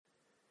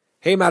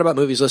Hey, Mad About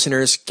Movies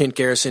listeners, Kent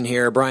Garrison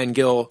here. Brian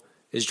Gill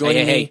is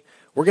joining me.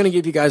 We're going to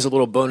give you guys a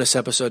little bonus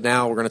episode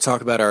now. We're going to talk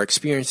about our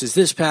experiences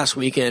this past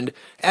weekend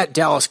at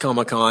Dallas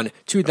Comic-Con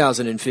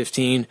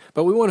 2015.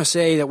 But we want to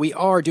say that we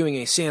are doing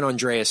a San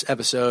Andreas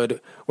episode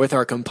with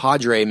our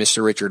compadre,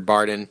 Mr. Richard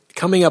Barden,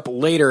 coming up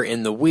later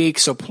in the week.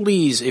 So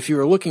please, if you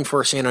are looking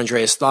for San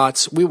Andreas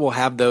thoughts, we will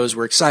have those.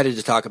 We're excited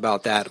to talk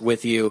about that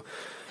with you.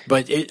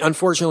 But it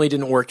unfortunately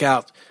didn't work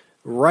out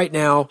right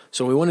now.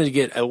 So we wanted to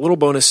get a little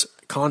bonus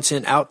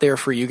content out there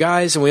for you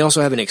guys, and we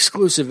also have an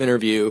exclusive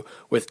interview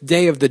with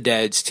Day of the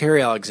Dead's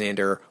Terry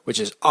Alexander,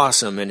 which is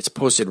awesome, and it's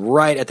posted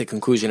right at the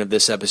conclusion of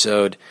this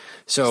episode.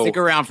 So stick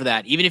around for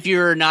that. Even if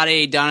you're not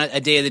a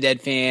Day of the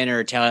Dead fan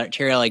or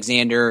Terry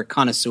Alexander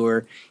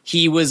connoisseur,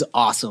 he was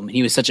awesome.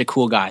 He was such a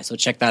cool guy, so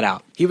check that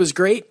out. He was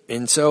great,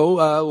 and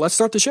so let's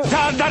start the show.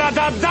 Da, da,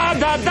 da, da,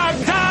 da,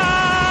 da,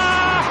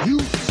 da. You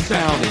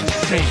sound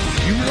insane.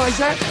 You realize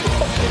that?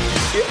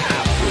 Yeah.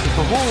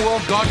 The whole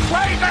world gone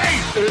crazy.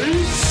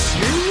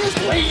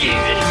 Seriously?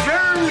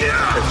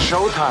 It's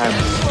showtime.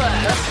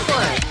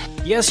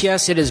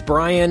 Yes, it is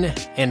Brian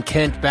and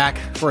Kent back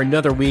for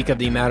another week of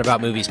the Mad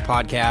About Movies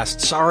podcast.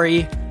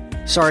 Sorry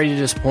to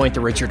disappoint the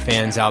Richard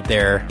fans out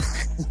there.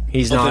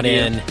 He's not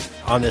in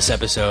on this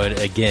episode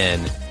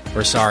again.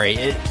 We're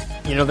sorry.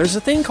 There's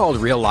a thing called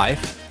real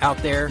life out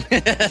there.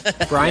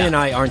 Brian and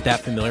I aren't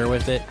that familiar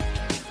with it.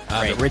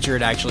 But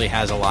Richard actually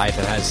has a life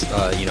and has,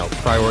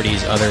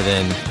 priorities other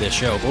than this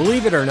show.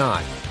 Believe it or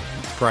not,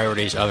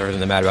 priorities other than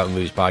the Mad About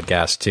Movies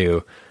podcast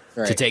to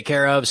take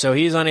care of. So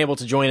he's unable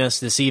to join us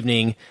this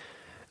evening.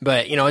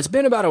 But, it's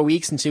been about a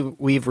week since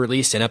we've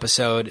released an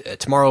episode.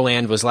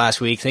 Tomorrowland was last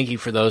week. Thank you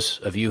for those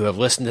of you who have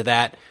listened to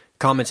that,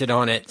 commented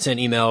on it, sent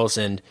emails,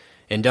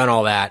 and done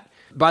all that.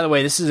 By the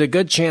way, this is a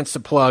good chance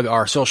to plug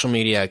our social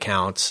media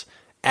accounts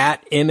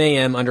at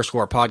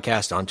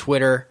MAM_podcast on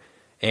Twitter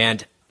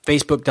and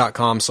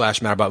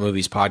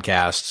Facebook.com/MadAboutMovies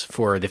podcasts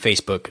for the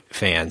Facebook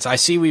fans. I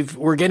see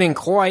we're getting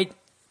quite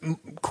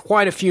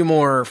a few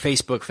more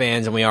Facebook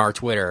fans than we are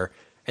Twitter,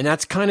 and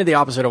that's kind of the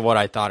opposite of what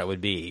I thought it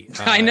would be.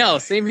 I know,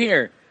 same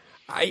here.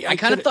 I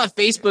kind of thought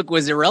Facebook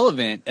was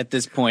irrelevant at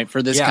this point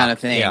for this kind of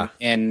thing,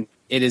 and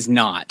it is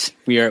not.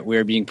 We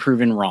are being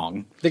proven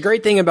wrong. The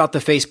great thing about the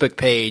Facebook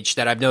page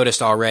that I've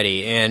noticed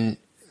already, and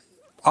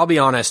I'll be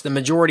honest, the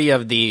majority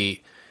of the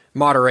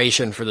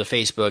moderation for the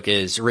Facebook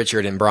is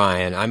Richard and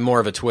Brian. I'm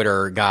more of a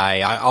Twitter guy.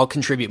 I'll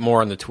contribute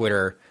more on the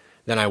Twitter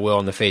than I will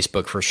on the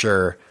Facebook for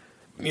sure.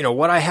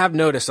 What I have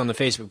noticed on the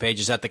Facebook page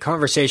is that the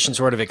conversation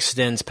sort of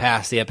extends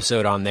past the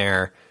episode on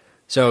there.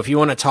 So if you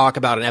want to talk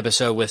about an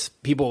episode with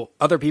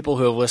other people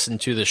who have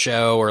listened to the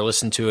show or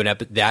listened to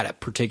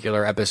that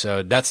particular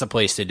episode, that's the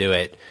place to do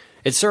it.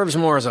 It serves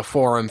more as a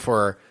forum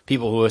for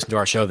people who listen to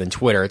our show than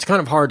Twitter. It's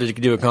kind of hard to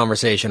do a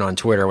conversation on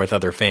Twitter with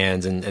other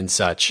fans and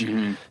such.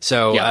 Mm-hmm.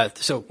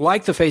 So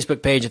like the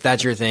Facebook page if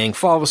that's your thing.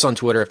 Follow us on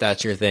Twitter if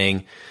that's your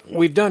thing.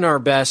 We've done our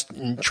best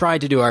and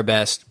tried to do our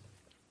best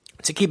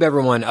to keep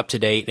everyone up to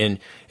date and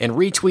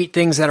retweet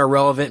things that are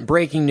relevant,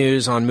 breaking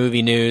news on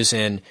movie news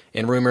and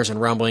rumors and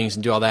rumblings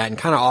and do all that, and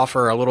kind of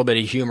offer a little bit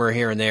of humor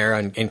here and there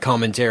and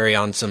commentary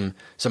on some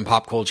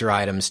pop culture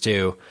items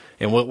too.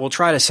 And we'll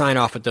try to sign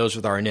off with those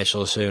with our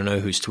initials so you know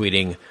who's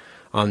tweeting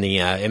on the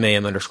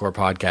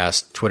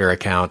MAM_podcast Twitter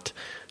account.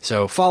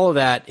 So follow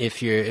that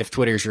if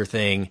Twitter's your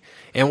thing.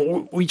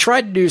 And we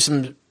tried to do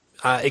some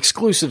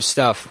exclusive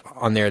stuff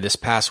on there this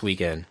past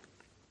weekend.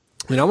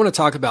 And I want to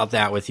talk about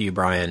that with you,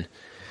 Brian.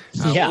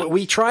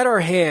 We tried our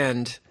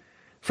hand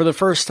for the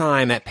first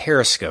time at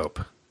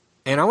Periscope.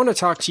 And I want to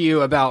talk to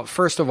you about,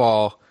 first of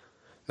all,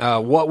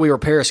 what we were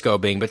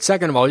Periscoping, but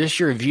second of all, just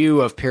your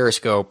view of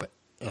Periscope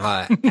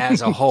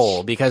as a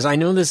whole, because I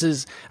know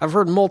I've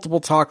heard multiple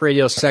talk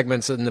radio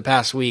segments in the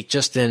past week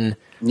just in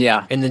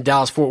the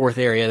Dallas-Fort Worth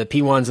area. The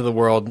P1s of the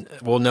world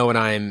will know what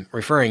I'm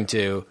referring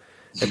to.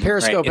 The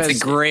Periscope It's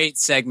a great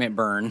segment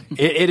burn.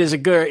 It is a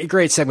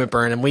great segment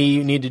burn, and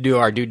we need to do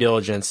our due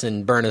diligence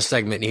and burn a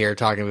segment here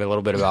talking a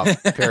little bit about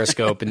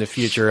Periscope and the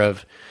future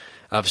of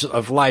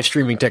live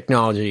streaming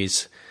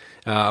technologies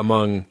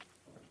among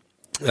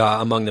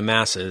the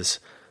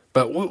masses.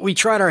 But we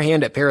tried our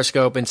hand at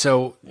Periscope, and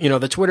so,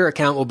 the Twitter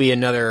account will be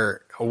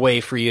another way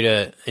for you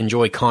to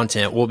enjoy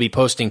content. We'll be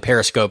posting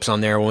Periscopes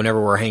on there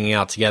whenever we're hanging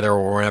out together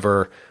or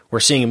whenever we're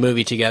seeing a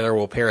movie together.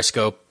 We'll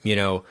Periscope,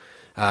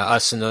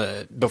 us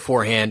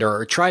beforehand,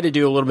 or try to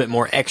do a little bit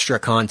more extra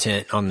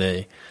content on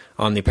the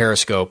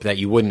Periscope that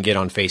you wouldn't get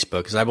on Facebook,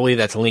 because I believe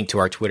that's linked to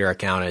our Twitter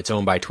account and it's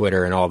owned by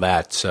Twitter and all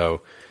that.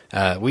 So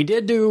we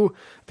did do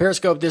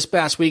Periscope this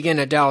past weekend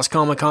at Dallas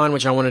Comic-Con,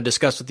 which I want to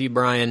discuss with you,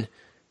 Brian.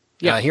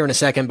 Here in a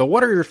second. But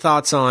what are your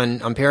thoughts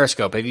on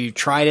Periscope? Have you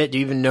tried it? Do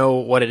you even know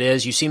what it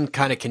is? You seemed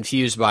kind of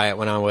confused by it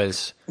when I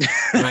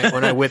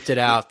whipped it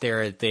out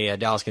there at the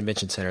Dallas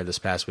Convention Center this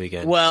past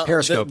weekend. Well,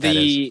 Periscope,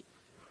 the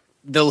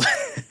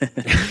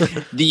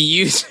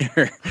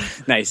user,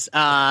 nice.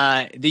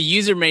 The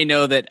user may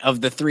know that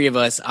of the three of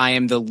us, I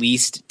am the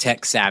least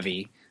tech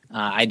savvy.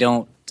 I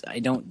don't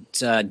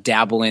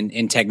dabble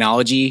in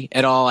technology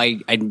at all.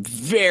 I'm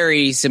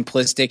very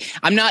simplistic.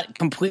 I'm not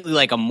completely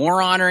like a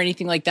moron or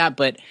anything like that,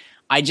 but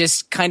I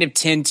just kind of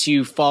tend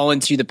to fall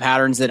into the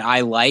patterns that I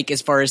like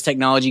as far as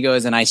technology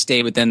goes, and I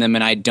stay within them,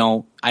 and I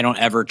don't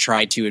ever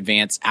try to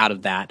advance out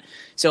of that.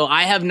 So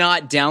I have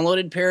not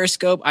downloaded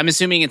Periscope. I'm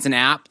assuming it's an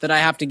app that I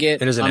have to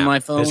get on my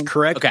phone. It's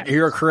correct. Okay.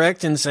 You're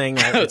correct in saying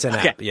that it's an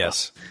app.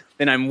 Yes.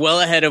 Then I'm well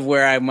ahead of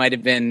where I might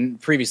have been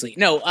previously.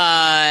 No,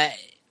 I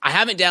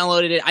haven't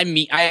downloaded it.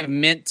 I have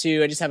meant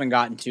to. I just haven't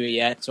gotten to it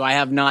yet. So I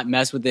have not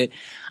messed with it.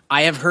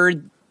 I have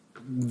heard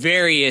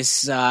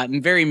various,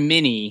 very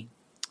many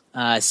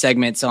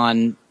segments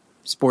on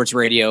sports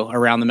radio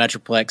around the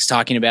Metroplex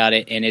talking about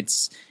it, and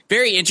it's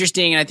very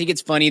interesting. And I think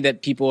it's funny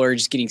that people are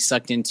just getting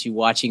sucked into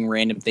watching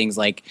random things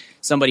like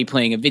somebody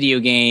playing a video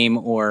game,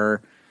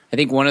 or I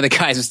think one of the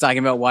guys was talking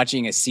about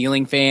watching a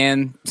ceiling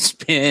fan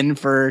spin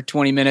for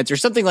 20 minutes or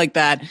something like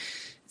that.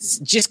 It's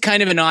just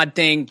kind of an odd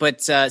thing,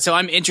 but so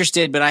I'm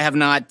interested, but I have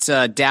not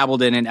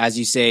dabbled in it, as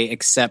you say,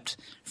 except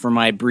for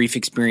my brief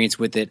experience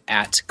with it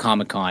at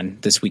Comic-Con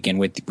this weekend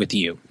with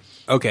you.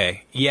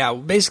 Okay. Yeah.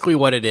 Basically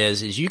what it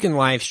is you can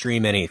live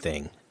stream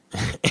anything.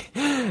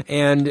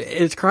 And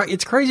it's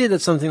crazy that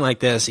something like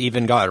this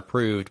even got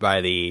approved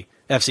by the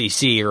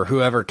FCC or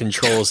whoever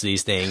controls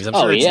these things. I'm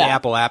sure it's the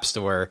Apple App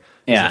Store.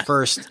 Yeah. The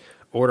first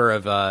order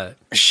of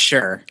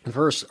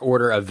first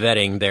order of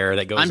vetting there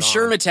that goes on. I'm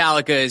sure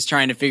Metallica is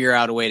trying to figure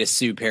out a way to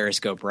sue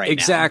Periscope right now.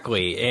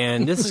 Exactly.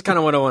 And this is kind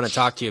of what I want to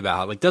talk to you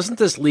about. Like, doesn't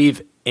this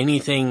leave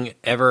anything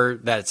ever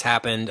that's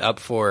happened up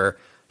for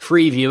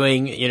free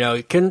viewing? You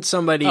know, couldn't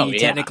somebody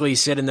technically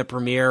sit in the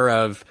premiere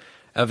of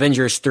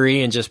Avengers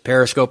 3 and just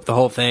Periscope the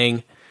whole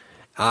thing?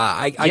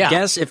 I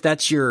guess if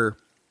that's your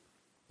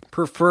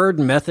preferred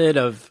method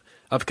of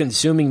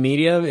consuming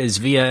media is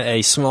via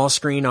a small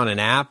screen on an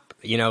app,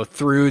 you know,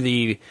 through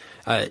the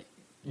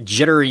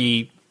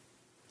jittery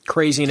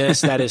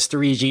craziness that is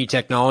 3G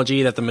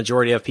technology that the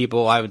majority of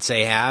people, I would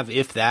say, have,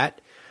 if that,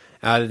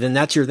 then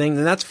that's your thing.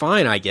 Then that's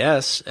fine, I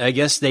guess. I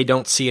guess they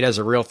don't see it as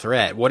a real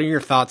threat. What are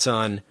your thoughts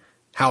on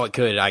how it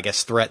could, I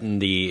guess, threaten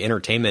the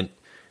entertainment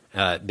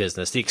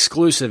business, the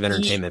exclusive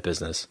entertainment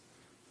business?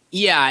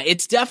 Yeah,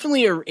 it's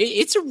definitely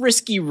it's a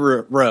risky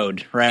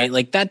road, right?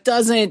 Like that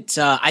doesn't.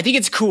 I think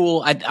it's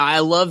cool. I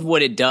love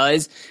what it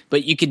does,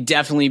 but you could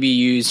definitely be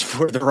used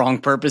for the wrong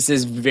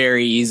purposes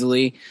very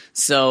easily.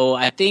 So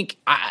I think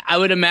I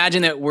would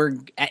imagine that we're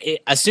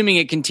assuming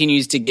it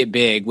continues to get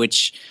big,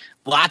 which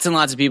lots and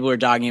lots of people are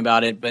talking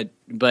about it.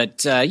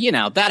 But you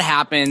know, that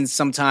happens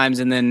sometimes,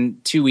 and then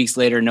 2 weeks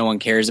later, no one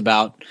cares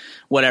about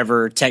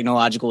whatever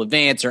technological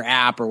advance or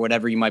app or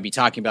whatever you might be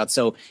talking about.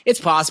 So it's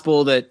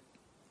possible that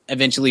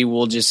eventually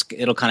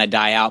it'll kind of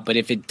die out. But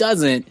if it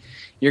doesn't,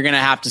 you're going to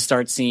have to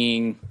start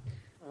seeing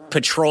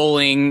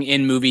patrolling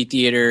in movie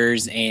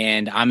theaters.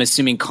 And I'm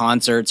assuming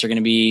concerts are going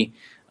to be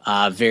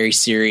very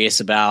serious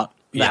about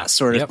that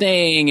sort of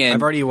thing. And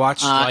I've already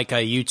watched like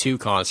a U2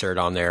 concert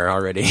on there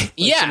already.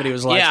 Like somebody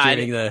was live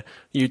streaming the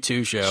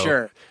U2 show.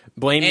 Sure.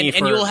 Blame me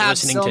for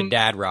listening to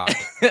Dad Rock.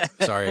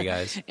 Sorry,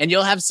 guys. And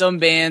you'll have some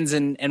bands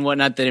and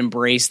whatnot that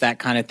embrace that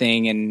kind of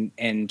thing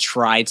and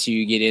try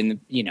to get in,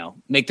 you know,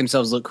 make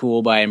themselves look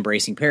cool by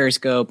embracing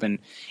Periscope. And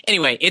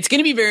anyway, it's going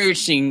to be very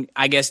interesting,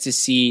 I guess, to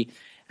see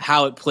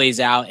how it plays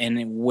out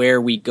and where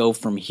we go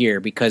from here.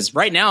 Because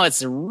right now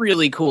it's a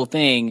really cool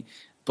thing,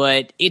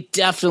 but it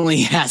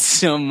definitely has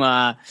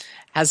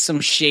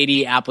some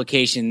shady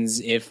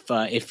applications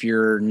if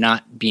you're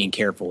not being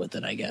careful with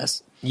it, I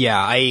guess. Yeah,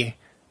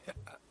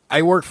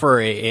 I work for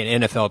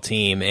an NFL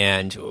team,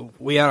 and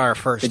we had our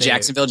first the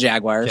Jacksonville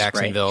Jaguars.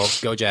 Jacksonville, right?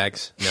 Go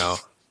Jags. No,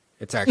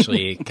 it's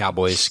actually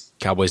Cowboys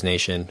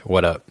Nation.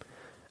 What up?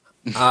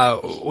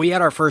 We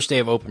had our first day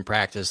of open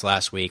practice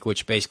last week,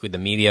 which basically the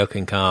media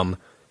can come,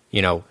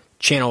 you know,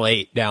 Channel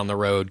 8 down the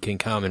road can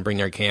come and bring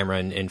their camera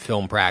and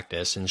film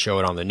practice and show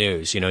it on the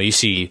news. You know, you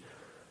see,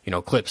 you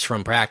know, clips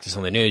from practice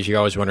on the news. You're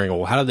always wondering,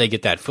 well, how do they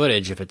get that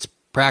footage if it's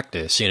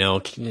practice? You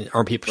know,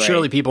 aren't people? Right.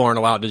 Surely people aren't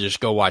allowed to just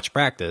go watch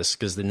practice,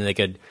 because then they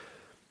could,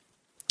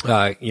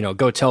 you know,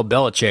 go tell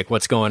Belichick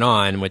what's going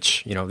on,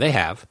 which, you know, they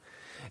have,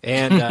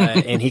 and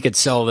and he could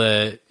sell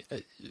the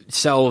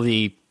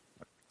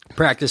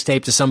practice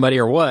tape to somebody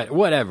or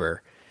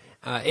whatever.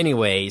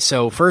 Anyway,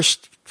 so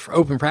first for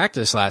open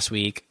practice last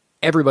week,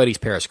 everybody's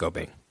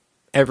periscoping.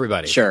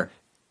 Everybody, sure,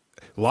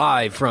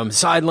 live from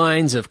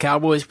sidelines of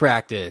Cowboys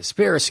practice,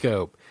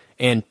 Periscope.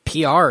 And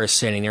PR is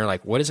sitting there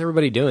like, what is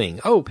everybody doing?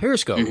 Oh,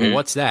 Periscope. Mm-hmm. Well,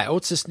 what's that? Oh,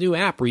 it's this new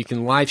app where you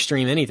can live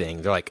stream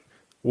anything. They're like,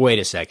 wait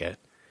a second.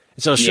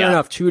 And so sure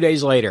enough, 2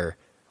 days later,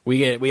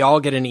 we all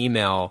get an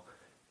email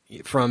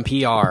from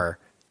PR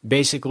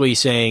basically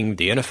saying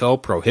the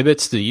NFL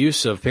prohibits the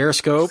use of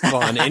Periscope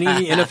on any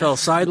NFL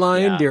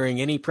sideline during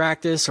any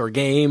practice or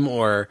game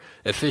or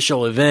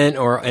official event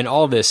and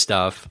all this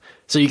stuff.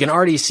 So you can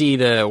already see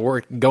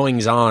the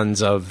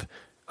goings-ons of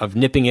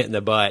nipping it in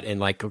the butt and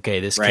like, okay,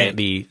 this can't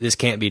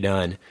be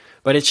done.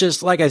 But it's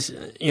just like,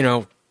 you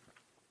know,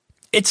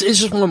 it's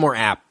just one more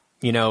app,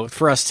 you know,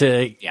 for us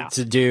to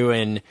do.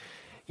 And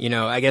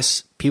I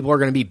guess people are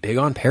going to be big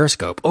on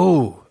Periscope.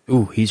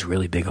 He's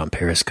really big on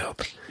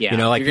Periscope.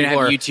 Yeah, like you're gonna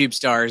people have are YouTube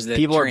stars that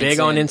people are big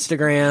on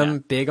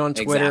Instagram, big on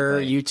Twitter,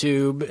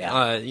 Exactly.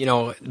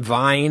 YouTube,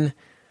 Vine.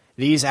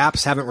 These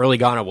apps haven't really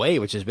gone away,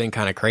 which has been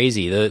kind of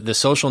crazy. The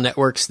social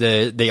networks,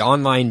 the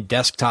online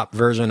desktop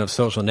version of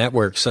social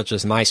networks such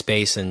as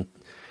MySpace and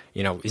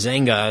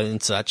Zynga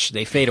and such,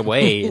 they fade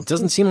away. It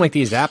doesn't seem like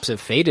these apps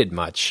have faded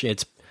much.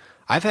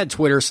 I've had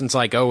Twitter since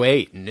like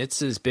 '08, and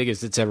it's as big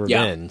as it's ever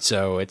been.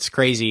 So it's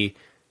crazy.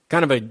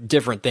 Kind of a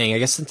different thing. I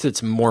guess since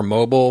it's more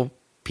mobile,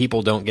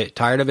 people don't get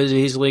tired of it as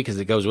easily because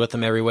it goes with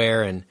them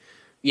everywhere and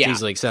it's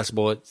easily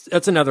accessible.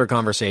 That's another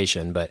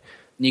conversation, but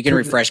you can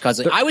refresh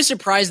constantly. I was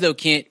surprised though,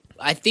 Kent.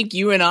 I think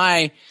you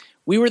and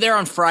we were there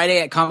on Friday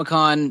at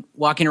Comic-Con,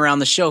 walking around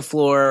the show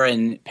floor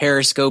and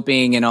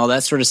periscoping and all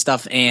that sort of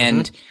stuff,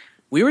 and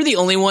we were the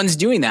only ones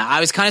doing that.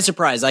 I was kind of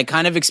surprised. I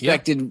kind of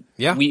expected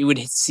we would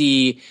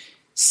see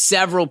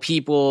several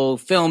people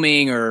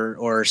filming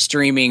or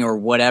streaming or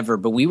whatever,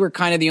 but we were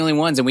kind of the only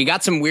ones, and we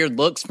got some weird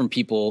looks from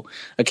people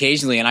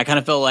occasionally, and I kind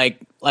of felt like,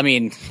 I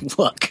mean,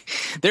 look,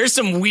 there's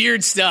some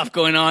weird stuff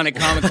going on at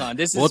Comic-Con.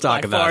 This is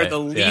by far the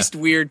least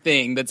weird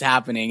thing that's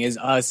happening is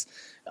us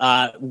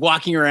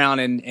walking around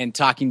and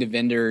talking to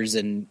vendors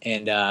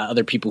and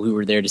other people who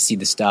were there to see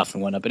the stuff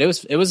and whatnot. But it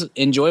was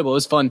enjoyable. It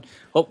was fun.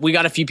 Oh, we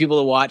got a few people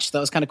to watch. That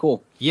was kind of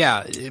cool.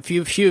 Yeah, a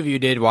few of you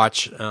did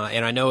watch,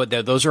 and I know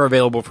that those are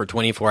available for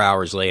 24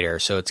 hours later.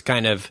 So it's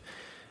kind of,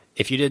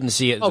 if you didn't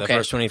see it the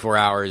first 24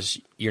 hours,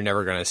 you're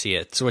never going to see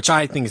it. So which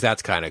I think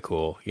that's kind of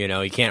cool. You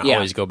can't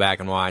always go back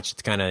and watch.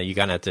 It's kind of, you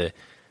kind of have to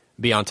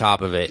be on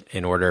top of it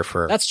in order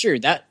for. That's true.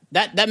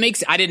 That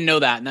makes, I didn't know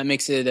that, and that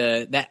makes it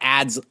that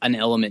adds an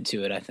element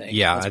to it, I think.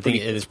 Yeah, I think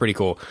it is pretty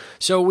cool.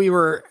 So we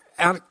were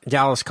at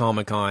Dallas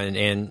Comic-Con,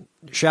 and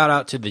shout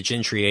out to the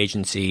Gentry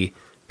Agency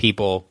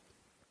people,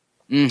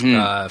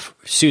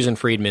 Susan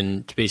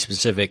Friedman to be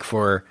specific,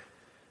 for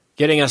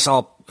getting us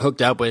all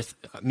hooked up with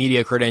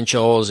media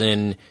credentials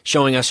and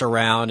showing us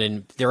around,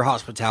 and their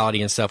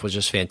hospitality and stuff was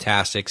just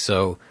fantastic.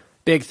 So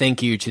big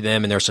thank you to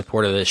them and their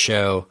support of this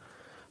show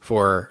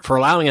for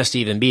allowing us to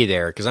even be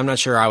there, because I'm not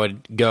sure I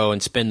would go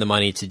and spend the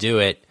money to do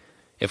it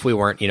if we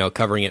weren't,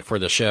 covering it for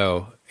the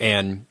show.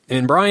 And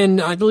Brian,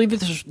 I believe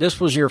this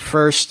was your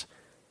first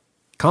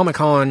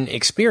Comic-Con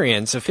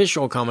experience,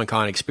 official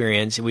Comic-Con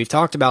experience. We've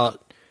talked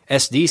about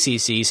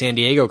SDCC, San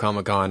Diego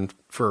Comic-Con,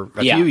 for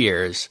a few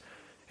years,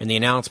 and the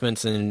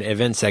announcements and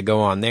events that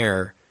go on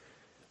there.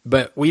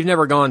 But we've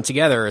never gone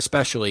together,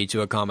 especially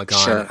to a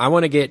Comic-Con. Sure. I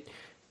want to get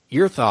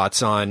your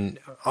thoughts on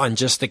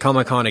just the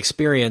Comic-Con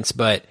experience,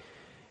 but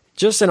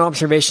just an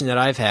observation that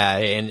I've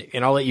had,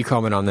 and I'll let you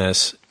comment on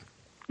this.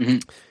 Mm-hmm.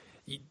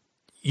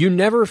 You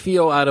never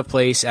feel out of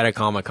place at a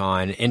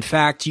Comic-Con. In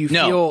fact, you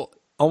feel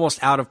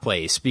almost out of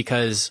place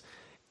because,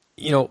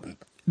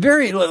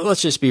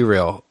 let's just be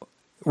real.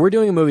 We're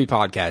doing a movie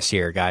podcast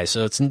here, guys.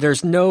 So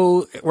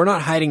we're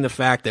not hiding the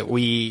fact that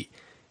we,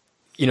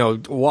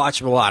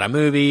 watch a lot of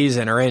movies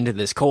and are into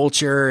this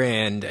culture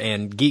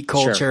and geek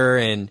culture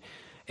and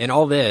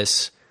all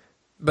this.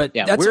 But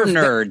we're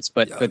nerds,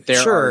 but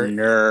there are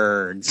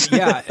nerds.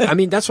 Yeah, I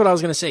mean, that's what I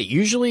was going to say.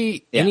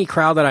 Usually, any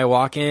crowd that I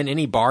walk in,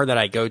 any bar that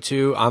I go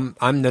to, I'm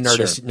the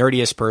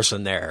nerdiest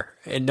person there.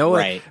 And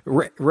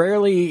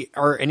rarely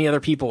are any other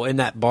people in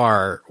that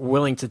bar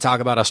willing to talk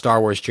about a Star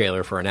Wars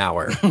trailer for an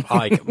hour,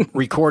 like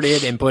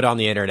recorded and put on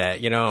the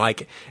internet.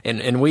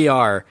 And we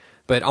are.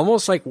 But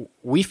almost like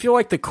we feel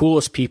like the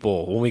coolest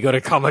people when we go to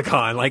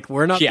Comic-Con. Like,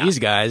 we're not these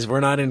guys. We're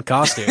not in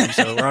costume,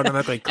 so we're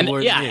automatically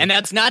cooler than you. And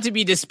that's not to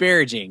be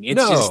disparaging.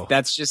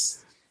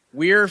 It's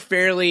we're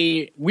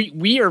fairly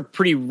we are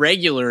pretty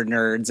regular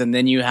nerds, and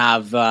then you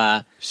have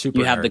the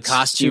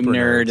costume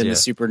nerd and the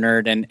super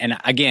nerd, and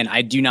again,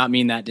 I do not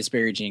mean that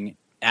disparaging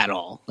at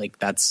all. Like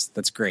that's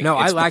great. No,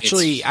 I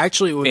actually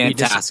would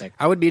fantastic.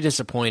 I would be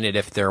disappointed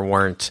if there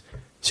weren't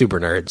super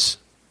nerds.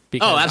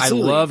 Because I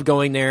love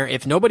going there.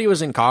 If nobody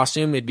was in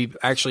costume, it'd be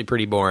actually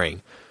pretty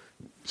boring.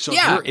 So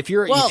if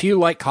you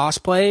like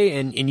cosplay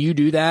and you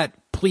do that,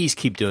 please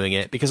keep doing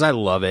it, because I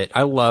love it.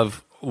 I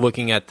love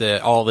looking at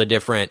all the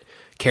different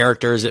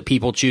characters that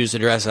people choose to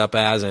dress up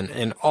as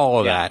and all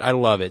of that. I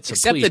love it. So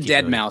except the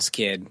Dead Mouse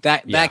kid.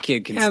 That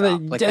kid can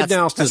stop. The Dead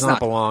Mouse does not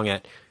belong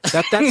at.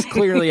 That's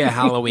clearly a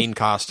Halloween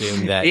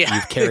costume that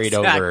you've carried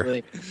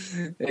over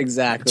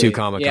to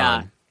Comic-Con.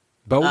 Yeah.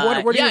 But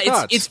what are your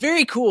thoughts? It's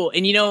very cool,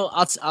 and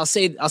I'll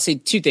say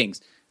two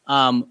things.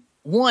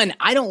 One,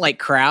 I don't like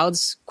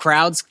crowds.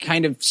 Crowds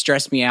kind of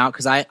stress me out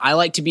because I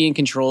like to be in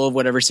control of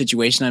whatever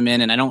situation I'm in,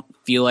 and I don't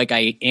feel like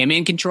I am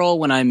in control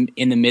when I'm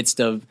in the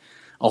midst of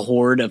a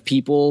horde of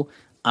people.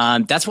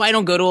 That's why I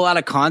don't go to a lot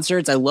of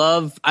concerts. I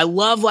love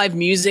live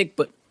music,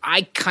 but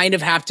I kind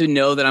of have to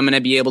know that I'm going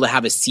to be able to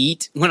have a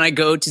seat when I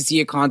go to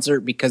see a concert,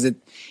 because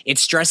it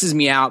stresses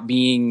me out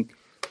being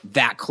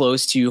that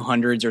close to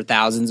hundreds or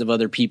thousands of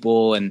other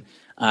people. And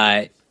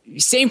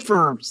same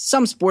for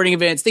some sporting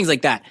events, things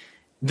like that.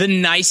 The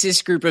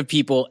nicest group of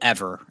people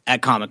ever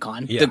at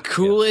Comic-Con. The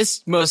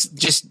coolest, most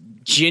just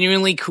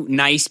genuinely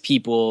nice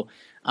people.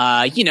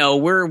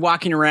 we're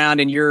walking around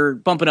and you're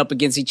bumping up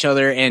against each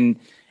other, and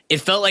it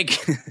felt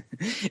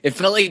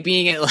like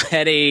being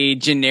at a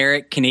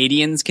generic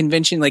Canadians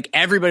convention. Like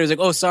everybody was like,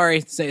 "Oh,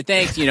 sorry, say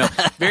thanks."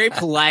 Very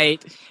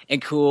polite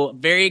and cool,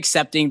 very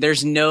accepting.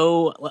 There's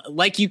no,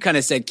 like you kind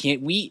of said,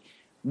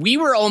 we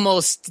were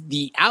almost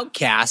the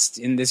outcast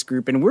in this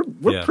group, and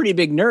we're pretty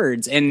big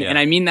nerds, and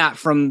I mean that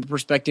from the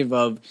perspective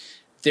of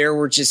there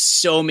were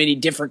just so many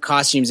different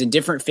costumes and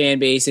different fan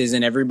bases,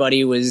 and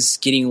everybody was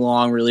getting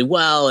along really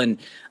well, and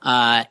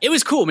it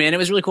was cool, man. It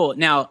was really cool.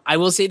 Now, I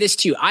will say this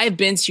too: I have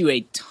been to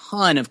a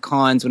ton of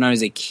cons when I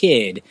was a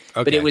kid,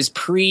 but it was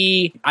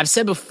I've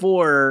said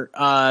before,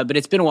 but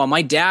it's been a while.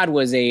 My dad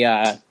was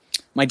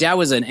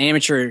an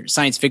amateur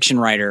science fiction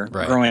writer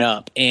growing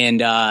up,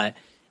 and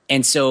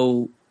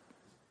so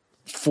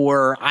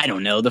for, I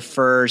don't know, the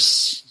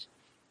first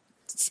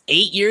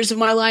 8 years of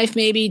my life,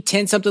 maybe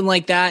 10, something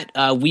like that,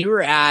 we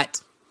were at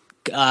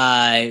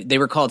they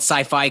were called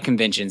sci-fi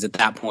conventions at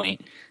that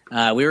point.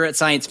 We were at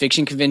science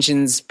fiction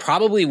conventions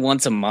probably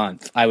once a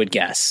month, I would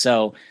guess.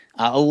 So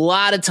a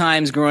lot of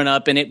times growing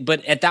up,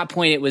 but at that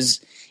point it was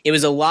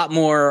a lot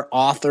more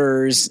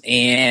authors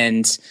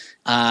and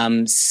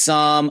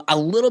a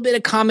little bit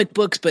of comic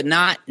books, but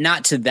not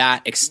to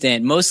that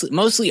extent.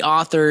 Mostly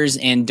authors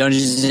and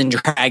Dungeons and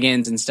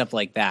Dragons and stuff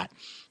like that.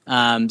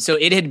 So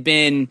it had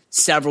been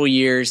several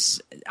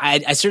years.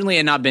 I certainly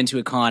had not been to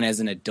a con as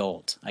an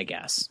adult, I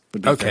guess.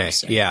 Would be fair to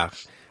say. Yeah.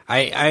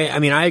 I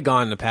mean, I had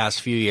gone the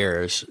past few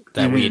years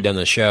that we had done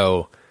the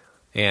show,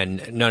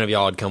 and none of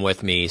y'all had come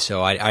with me,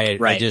 so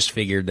I just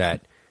figured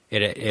that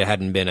it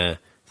hadn't been a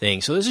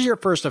thing. So this is your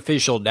first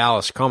official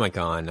Dallas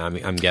Comic-Con,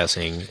 I'm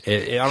guessing.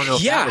 I don't know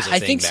if that was a thing I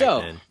think back so.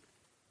 then.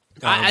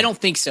 I don't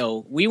think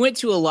so. We went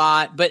to a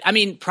lot, but I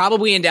mean,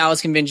 probably in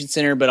Dallas Convention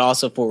Center, but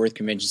also Fort Worth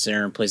Convention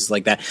Center and places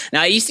like that.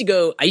 Now, I used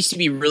to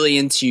be really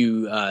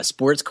into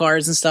sports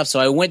cards and stuff, so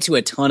I went to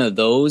a ton of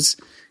those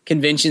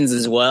conventions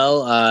as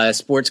well,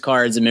 sports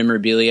cards and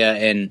memorabilia,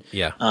 and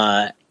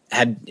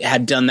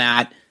had done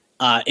that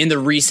in the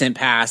recent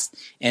past,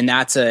 and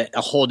that's a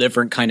whole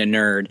different kind of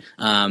nerd.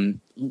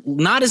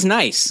 Not as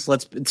nice,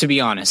 to be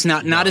honest.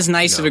 Not as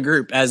nice of a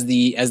group as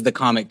the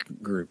comic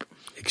group.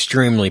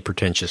 Extremely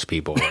pretentious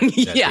people at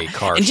the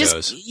car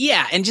shows.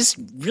 And just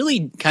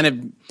really kind of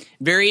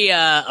very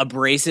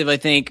abrasive, I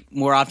think,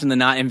 more often than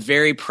not, and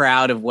very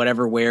proud of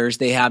whatever wares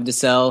they have to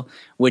sell,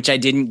 which I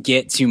didn't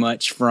get too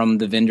much from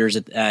the vendors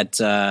at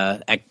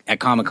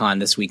Comic-Con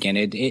this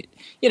weekend. It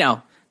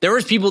there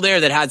was people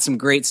there that had some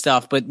great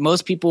stuff, but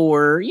most people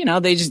were,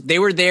 they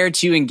were there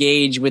to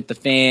engage with the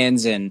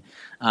fans, and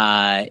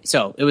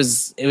so it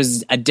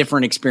was a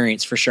different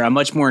experience for sure, a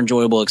much more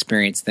enjoyable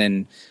experience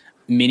than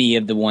many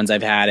of the ones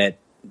I've had at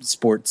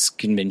sports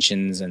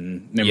conventions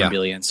and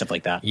memorabilia and stuff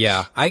like that.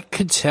 Yeah, I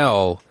could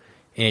tell,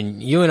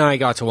 and you and I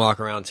got to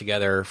walk around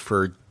together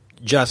for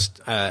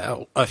just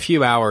a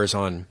few hours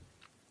on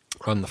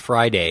the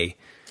Friday,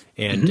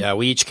 and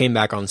we each came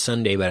back on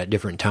Sunday, but at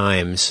different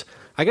times.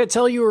 I got to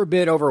tell you were a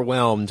bit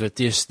overwhelmed with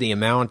just the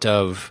amount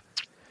of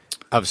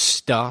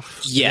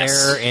stuff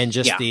there, and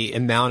just the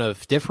amount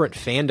of different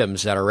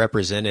fandoms that are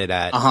represented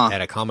at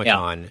a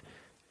Comic-Con.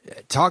 Yeah.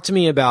 Talk to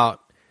me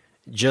about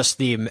just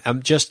the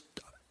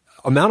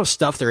amount of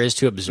stuff there is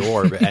to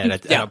absorb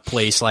at a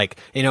place like,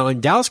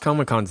 and Dallas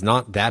Comic-Con's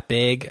not that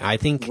big. I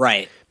think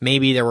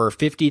maybe there were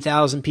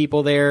 50,000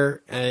 people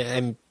there.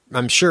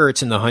 I'm sure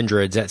it's in the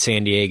hundreds at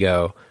San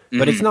Diego,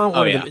 but it's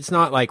not it's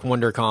not like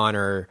WonderCon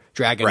or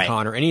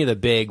DragonCon or any of the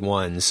big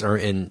ones are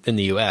in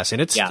the US.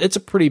 And it's a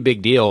pretty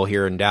big deal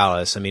here in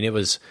Dallas. I mean,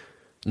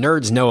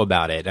 nerds know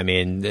about it. I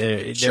mean,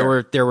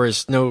 there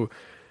was no.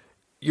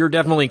 You're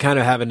definitely kind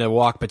of having to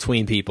walk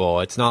between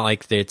people. It's not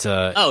like it's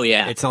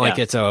it's not like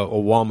it's a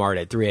Walmart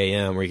at 3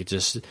 a.m. where you could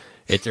just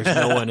there's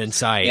no one in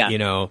sight.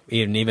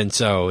 Even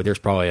so, there's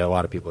probably a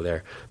lot of people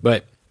there.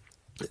 But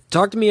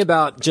talk to me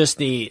about just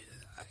the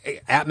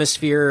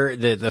atmosphere,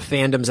 the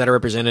fandoms that are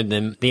represented,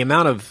 and the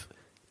amount of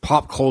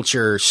pop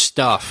culture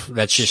stuff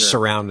that's just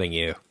surrounding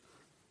you.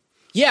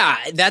 Yeah,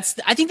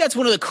 I think that's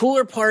one of the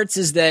cooler parts,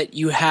 is that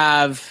you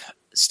have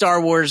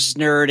Star Wars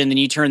nerd, and then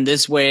you turn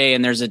this way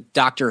and there's a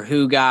Doctor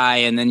Who guy,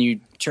 and then you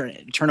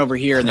turn over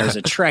here and there's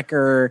a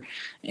Trekker,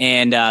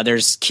 and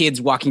there's kids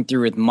walking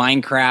through with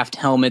Minecraft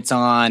helmets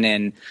on,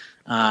 and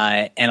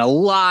a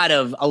lot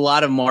of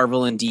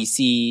Marvel and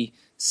DC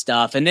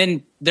stuff. And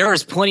then there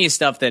was plenty of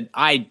stuff that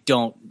I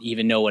don't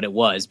even know what it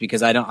was,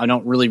 because I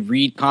don't really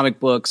read comic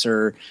books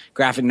or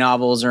graphic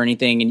novels or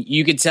anything. And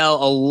you could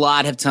tell a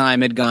lot of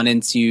time had gone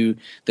into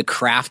the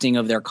crafting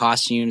of their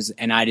costumes,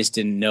 and I just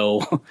didn't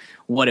know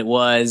what it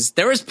was.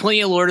 There was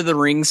plenty of Lord of the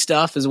Rings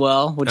stuff as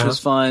well, which was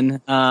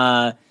fun.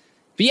 But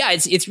yeah,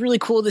 it's really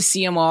cool to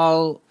see them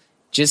all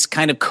just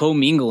kind of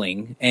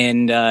commingling,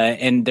 and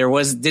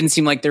didn't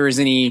seem like there was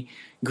any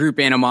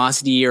group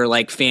animosity or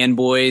like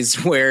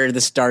fanboys where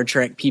the Star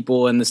Trek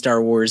people and the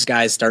Star Wars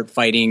guys start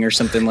fighting or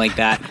something like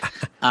that.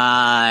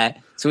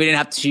 So we didn't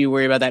have to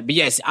worry about that. But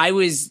yes, I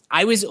was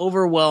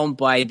overwhelmed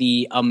by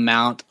the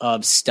amount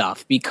of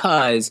stuff,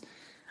 because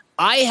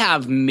I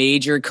have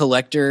major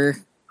collector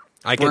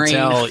I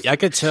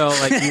could tell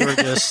like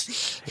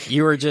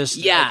you were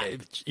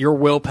just your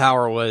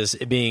willpower was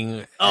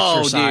being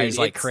exercised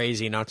like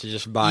crazy not to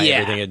just buy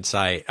everything in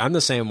sight. I'm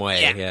the same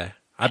way. Yeah.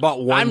 I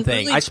bought one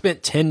thing. I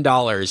spent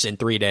 $10 in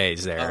 3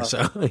 days there.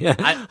 So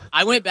yeah.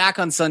 I went back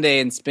on Sunday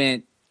and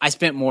spent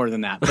more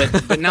than that,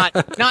 but not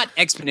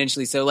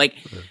exponentially. So like,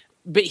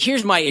 but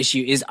here's my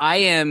issue is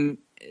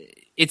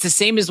it's the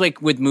same as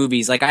like with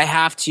movies. Like I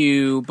have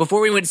to, before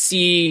we went to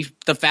see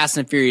the Fast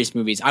and Furious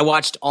movies, I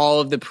watched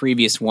all of the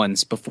previous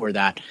ones before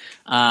that.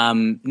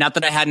 Not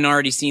that I hadn't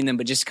already seen them,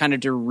 but just kind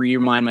of to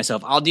remind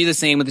myself. I'll do the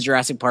same with the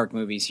Jurassic Park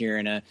movies here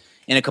in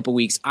a couple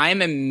weeks. I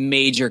am a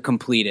major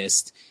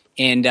completist.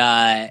 And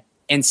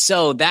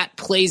so that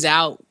plays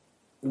out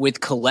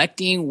with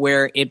collecting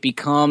where it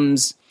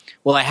becomes,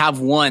 well, I have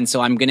one,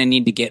 so I'm going to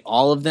need to get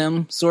all of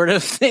them sort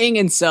of thing.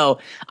 And so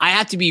I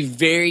have to be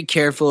very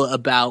careful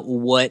about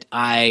what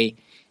I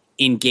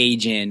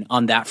engage in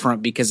on that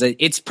front because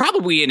it's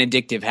probably an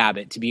addictive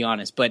habit, to be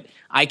honest. But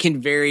I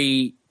can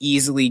very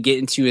easily get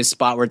into a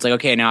spot where it's like,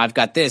 okay, now I've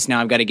got this. Now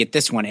I've got to get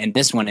this one and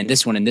this one and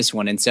this one and this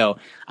one. And so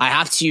I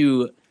have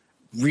to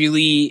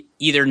really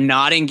either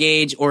not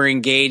engage or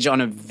engage on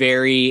a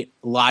very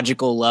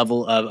logical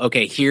level of,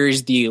 okay,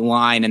 here's the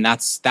line. And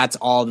that's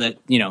all that,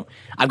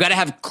 I've got to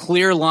have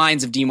clear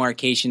lines of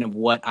demarcation of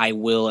what I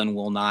will and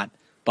will not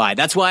buy.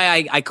 That's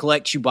why I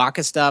collect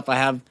Chewbacca stuff. I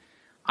have,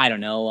 I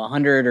don't know,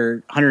 100 or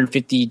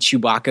 150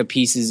 Chewbacca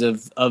pieces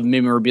of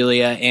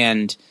memorabilia.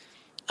 And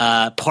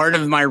part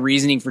of my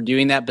reasoning for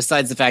doing that,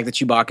 besides the fact that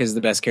Chewbacca is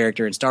the best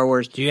character in Star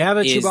Wars. Do you have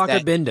a Chewbacca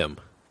Bindum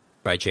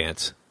by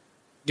chance?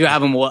 Do I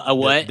have a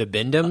what? The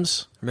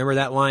Bindums? Remember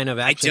that line of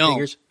action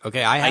figures?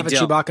 Okay, I have a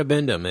Chewbacca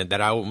Bindum that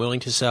I'm willing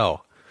to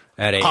sell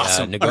at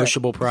a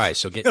negotiable price.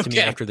 So get to me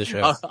after the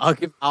show.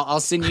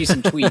 I'll send you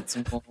some tweets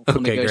and we'll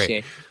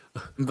negotiate.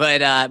 Great.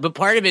 But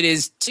part of it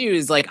is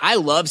like I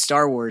love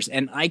Star Wars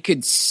and I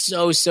could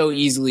so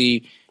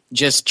easily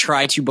just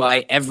try to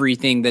buy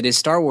everything that is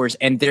Star Wars,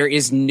 and there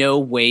is no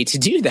way to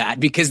do that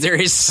because there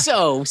is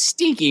so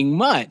stinking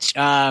much.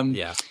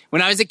 When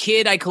I was a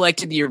kid, I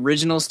collected the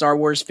original Star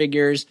Wars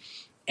figures.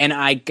 And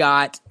I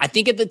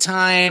think at the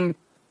time,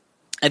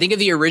 I think of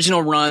the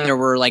original run, there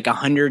were like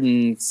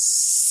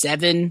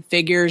 107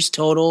 figures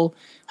total,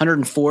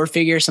 104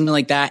 figures, something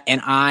like that. And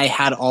I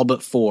had all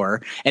but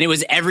 4. And it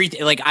was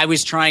everything, like I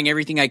was trying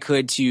everything I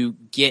could to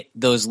get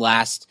those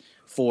last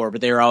 4,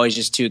 but they were always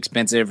just too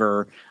expensive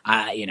or,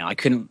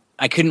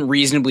 I couldn't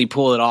reasonably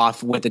pull it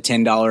off with a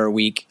 $10 a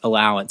week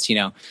allowance,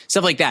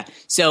 stuff like that.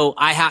 So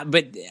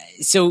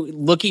so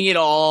looking at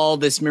all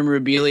this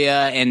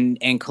memorabilia and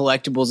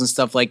collectibles and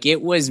stuff, like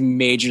it was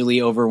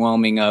majorly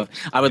overwhelming I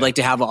would like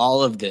to have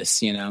all of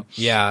this,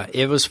 Yeah,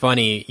 it was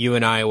funny. You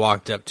and I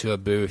walked up to a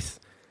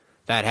booth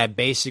that had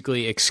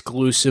basically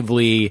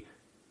exclusively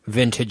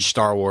vintage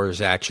Star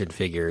Wars action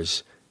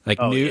figures, like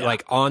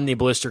like on the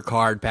blister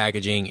card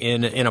packaging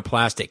in a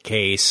plastic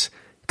case.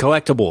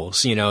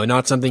 Collectibles,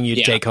 not something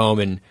you'd take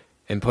home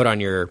and put on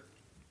your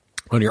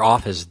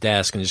office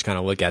desk and just kind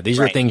of look at. These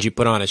are things you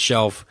put on a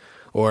shelf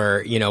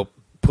or,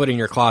 put in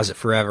your closet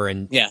forever.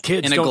 And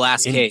kids in a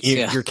glass case.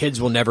 Your kids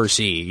will never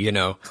see,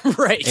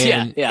 Right.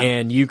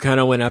 And you kind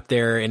of went up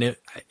there and it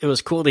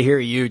was cool to hear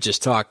you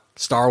just talk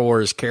Star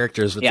Wars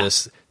characters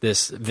with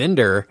this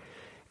vendor.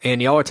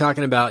 And y'all were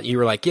talking about, you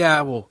were like,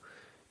 yeah, well,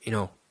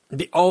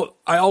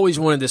 I always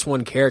wanted this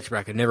one character, but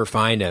I could never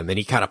find him. And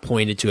he kind of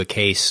pointed to a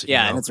case.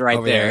 And it's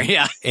right there.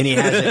 Yeah. And he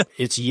has it.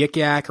 It's Yik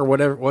Yak or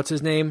whatever. What's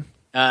his name?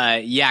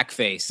 Yak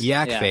Face.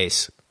 Yak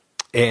Face.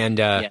 And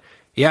I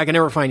can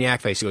never find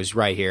Yak Face. It was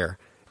right here.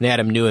 And they had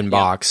him new in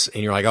box.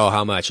 And you're like, oh,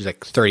 how much? He's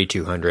like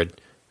 $3,200.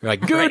 You're like,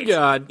 good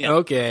God. Yeah.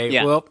 Okay.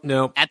 Yeah. Well,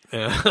 no. At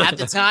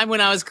the time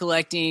when I was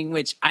collecting,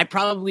 which I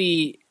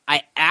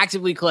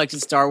actively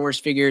collected Star Wars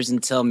figures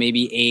until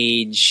maybe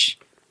age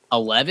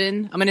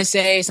 11, I'm going to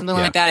say, something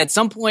like that. At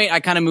some point, I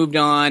kind of moved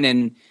on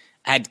and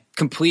had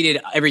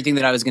completed everything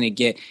that I was going to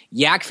get.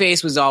 Yak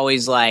Face was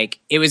always like,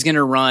 it was going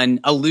to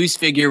run, a loose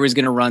figure was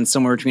going to run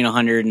somewhere between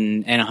 $100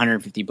 and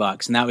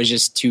 $150. And that was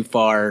just too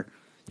far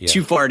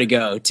to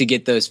go to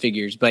get those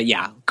figures. But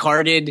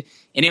carded,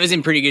 and it was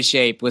in pretty good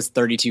shape, was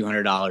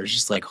 $3,200.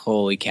 Just like,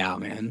 holy cow,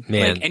 man.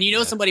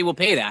 And somebody will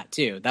pay that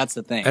too. That's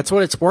the thing. That's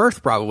what it's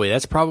worth, probably.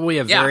 That's probably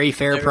a very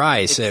fair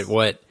price at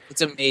what.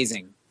 It's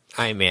amazing.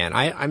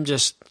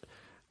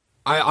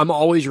 I'm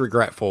always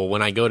regretful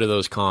when I go to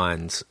those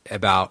cons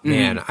about,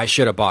 man, I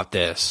should have bought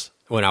this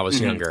when I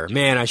was younger.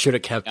 Man, I should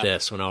have kept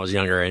this when I was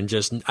younger. And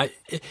just,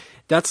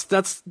 that's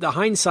the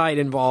hindsight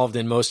involved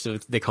in most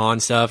of the con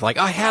stuff. Like,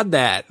 I had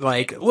that.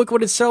 Like, look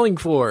what it's selling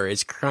for.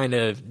 It's kind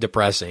of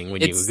depressing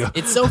when you go.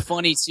 It's so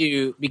funny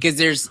too, because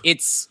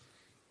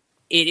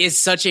it is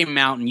such a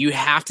mountain. You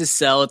have to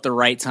sell at the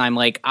right time.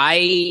 Like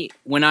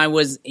when I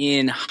was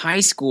in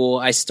high school,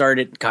 I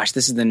started, gosh,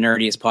 this is the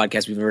nerdiest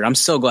podcast we've ever heard. I'm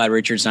so glad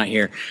Richard's not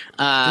here.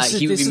 This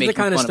is the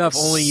kind of stuff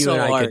only you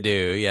and I could do.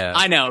 Yeah.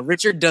 I know.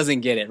 Richard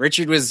doesn't get it.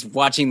 Richard was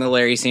watching the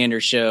Larry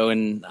Sanders Show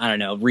and, I don't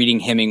know, reading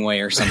Hemingway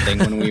or something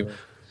when we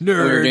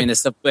were doing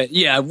this stuff. But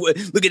yeah, look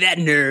at that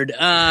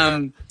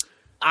nerd.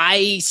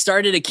 I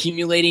started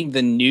accumulating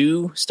the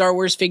new Star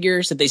Wars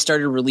figures that they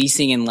started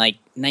releasing in like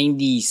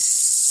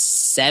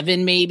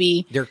 97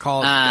 maybe. They're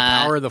called the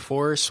Power of the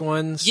Force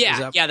ones? Yeah,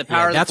 the Power of the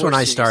Force. That's when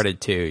I series. started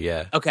too,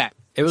 yeah. Okay.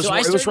 It was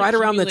right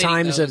around the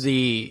times those. of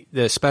the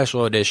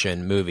special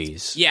edition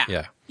movies.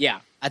 Yeah.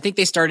 I think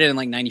they started in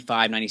like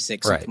 95,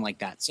 96, something like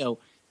that. So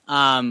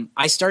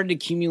I started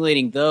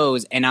accumulating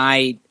those, and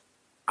I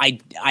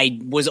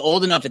was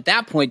old enough at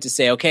that point to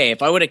say, okay,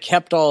 if I would have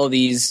kept all of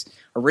these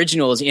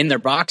originals in their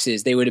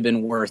boxes, they would have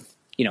been worth,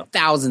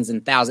 thousands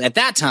and thousands. At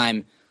that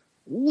time,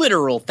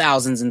 literal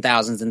thousands and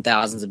thousands and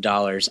thousands of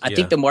dollars. I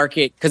think the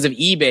market, because of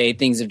eBay,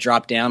 things have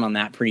dropped down on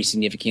that pretty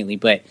significantly.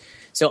 But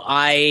so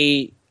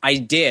I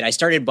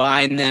started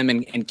buying them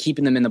and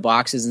keeping them in the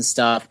boxes and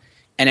stuff.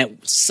 And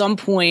at some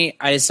point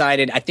I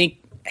decided, I think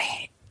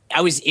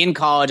I was in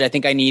college. I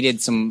think I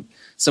needed some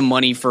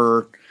money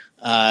for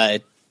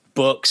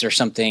books or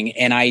something.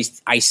 And I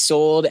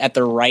sold at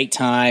the right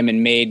time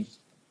and made,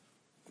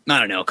 I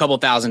don't know, a couple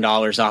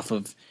 $1,000s off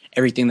of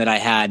everything that I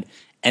had.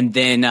 And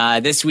then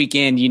this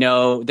weekend,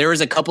 there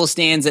was a couple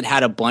stands that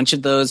had a bunch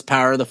of those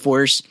Power of the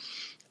Force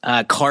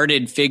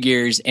carded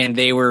figures, and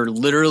they were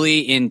literally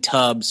in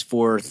tubs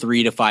for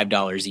 $3 to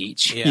 $5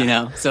 each.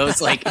 So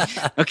it's like,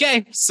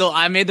 okay, so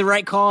I made the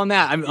right call on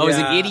that. I was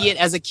an idiot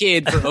as a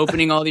kid for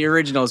opening all the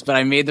originals, but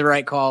I made the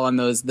right call on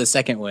the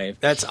second wave.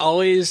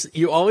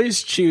 You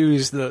always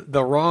choose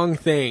the wrong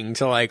thing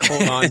to like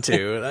hold on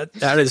to.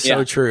 That is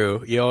so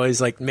true. You always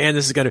like, man,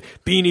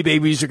 Beanie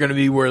Babies are gonna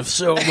be worth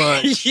so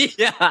much.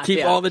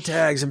 Keep all the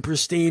tags in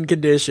pristine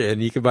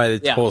condition. You can buy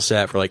the whole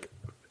set for like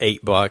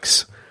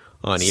 $8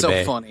 on eBay.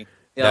 So funny.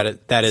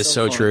 Yep. That is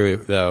so true,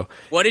 though.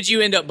 What did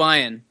you end up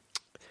buying?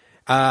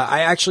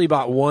 I actually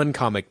bought one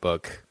comic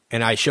book,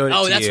 and I showed it to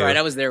you. Oh, that's right.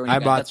 I was there when you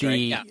got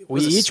it.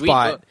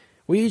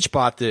 We each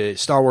bought the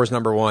Star Wars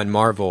 #1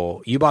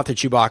 Marvel. You bought the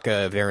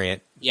Chewbacca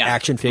variant,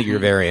 action figure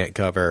variant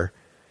cover,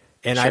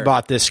 and I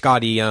bought the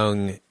Scotty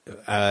Young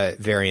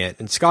variant.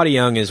 And Scotty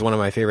Young is one of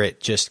my favorite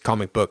just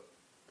comic book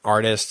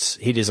artists.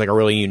 He does like a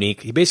really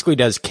unique. He basically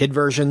does kid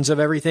versions of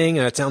everything,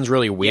 and it sounds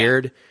really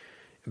weird. Yeah.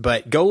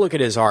 But go look at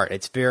his art.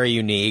 It's very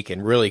unique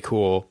and really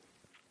cool.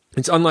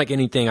 It's unlike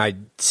anything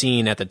I'd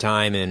seen at the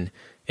time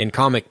in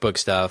comic book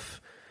stuff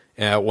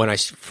when I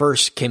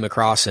first came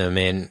across him.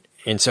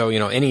 And so,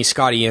 any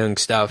Scotty Young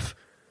stuff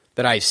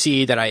that I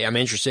see that I'm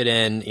interested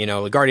in,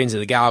 the Guardians of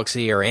the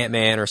Galaxy or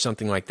Ant-Man or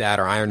something like that,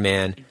 or Iron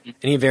Man,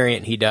 any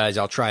variant he does,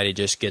 I'll try to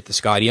just get the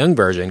Scotty Young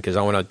version because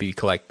I want to be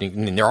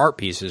collecting their art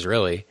pieces,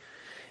 really.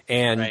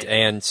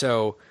 And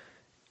so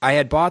I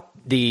had bought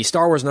the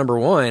Star Wars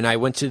 #1. I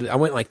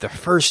went like the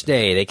first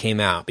day they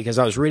came out because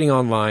I was reading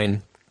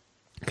online.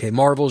 Okay,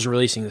 Marvel's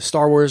releasing the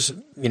Star Wars,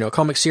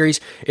 comic series.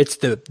 It's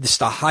the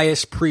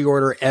highest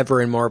pre-order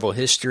ever in Marvel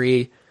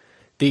history.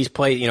 These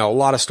a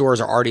lot of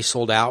stores are already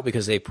sold out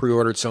because they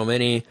pre-ordered so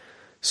many.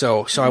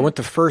 So I went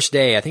the first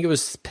day. I think it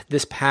was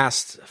this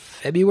past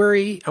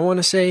February, I want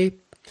to say.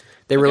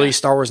 They released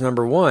Star Wars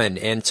 #1,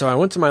 and so I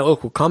went to my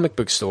local comic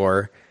book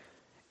store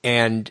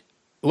and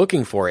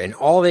looking for it, and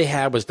all they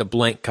had was the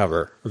blank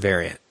cover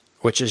variant,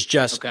 which is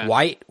just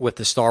white with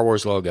the Star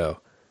Wars logo.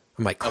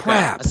 I'm like,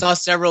 crap. I saw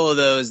several of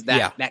those,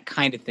 that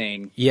kind of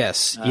thing.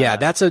 Yes.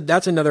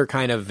 That's another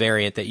kind of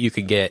variant that you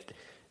could get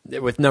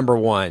with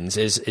 #1s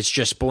is it's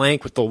just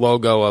blank with the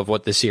logo of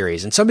what the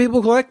series. And some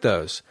people collect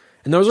those.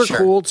 And those are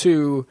cool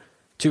to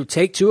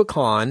take to a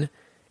con.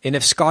 And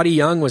if Scotty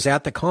Young was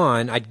at the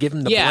con, I'd give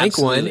him the blank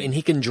one, and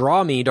he can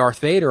draw me Darth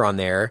Vader on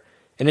there.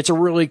 And it's a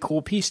really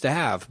cool piece to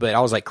have. But I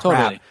was like,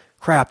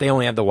 crap, they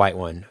only have the white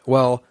one.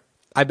 Well,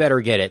 I better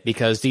get it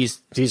because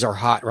these are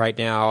hot right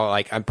now.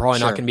 Like, I'm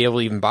probably not going to be able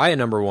to even buy a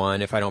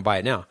 #1 if I don't buy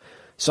it now.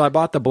 So I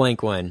bought the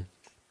blank one.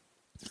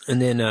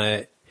 And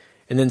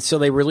then so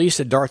they released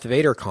a Darth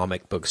Vader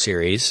comic book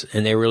series,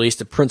 and they released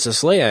a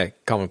Princess Leia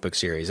comic book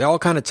series. They all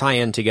kind of tie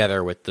in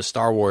together with the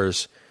Star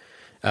Wars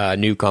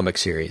new comic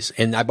series.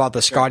 And I bought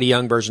the Scotty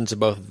Young versions of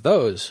both of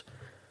those.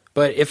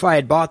 But if I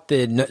had bought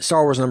the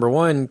Star Wars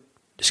 #1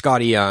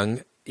 Scotty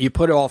Young, you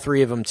put all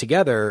three of them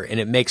together and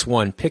it makes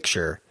one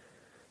picture.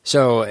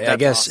 So I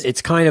guess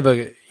it's kind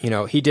of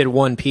he did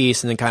one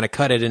piece and then kind of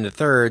cut it into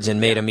thirds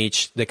and made them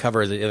each the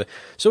cover of the other.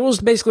 So it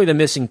was basically the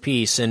missing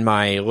piece in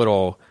my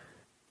little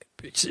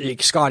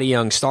Scotty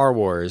Young Star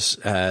Wars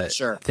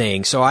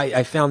thing. So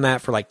I found that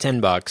for like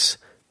 $10.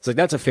 It's like,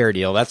 that's a fair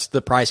deal. That's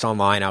the price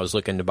online. I was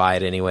looking to buy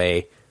it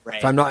anyway.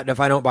 Right. If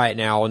I don't buy it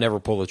now, I'll never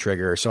pull the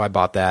trigger. So I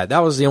bought that. That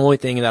was the only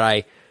thing that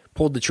I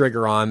pulled the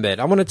trigger on. But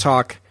I want to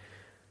talk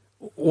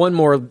one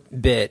more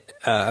bit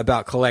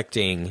about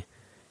collecting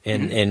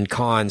and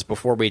cons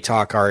before we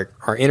talk our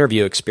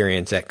interview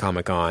experience at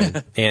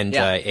Comic-Con and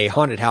a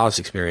haunted house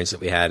experience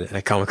that we had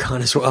at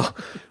Comic-Con as well,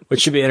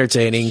 which should be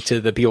entertaining to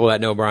the people that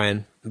know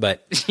Brian.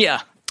 But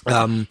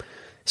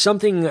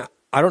something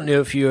I don't know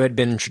if you had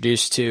been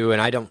introduced to,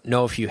 and I don't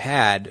know if you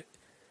had,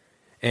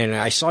 and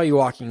I saw you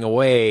walking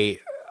away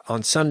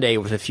on Sunday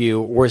with a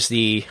few, was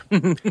the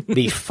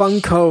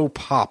Funko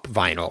Pop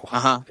vinyl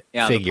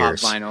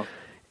figures. The Pop vinyl.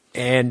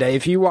 And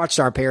if you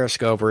watched our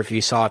Periscope or if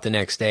you saw it the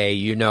next day,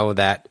 you know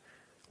that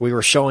we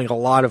were showing a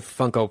lot of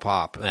Funko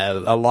Pop.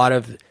 A lot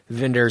of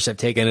vendors have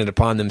taken it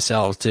upon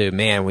themselves to,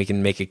 man, we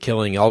can make a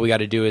killing. All we got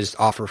to do is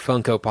offer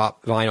Funko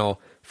Pop vinyl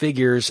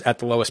figures at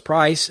the lowest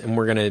price, and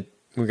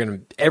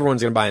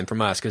everyone's gonna buy them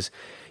from us, because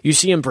you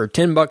see them for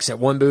 $10 at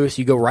one booth,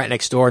 you go right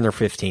next door and they're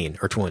 15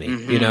 or 20.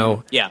 You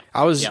know,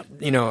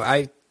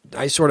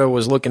 I sort of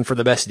was looking for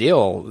the best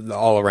deal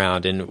all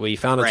around, and we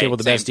found a table with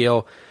the best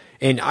deal.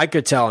 And I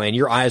could tell, man,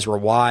 your eyes were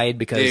wide,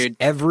 because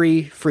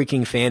every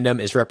freaking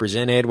fandom is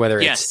represented, whether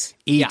it's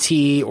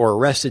E.T. or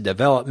Arrested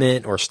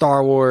Development or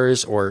Star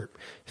Wars or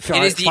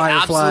It is the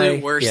Firefly.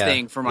 Absolute worst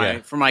thing for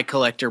my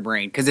collector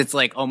brain, because it's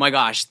like, oh my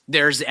gosh,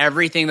 there's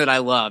everything that I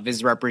love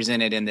is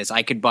represented in this.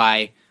 I could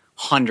buy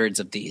hundreds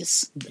of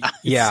these.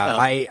 Yeah, so.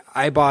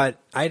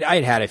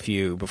 I'd had a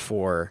few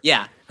before.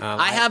 Yeah.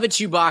 I have a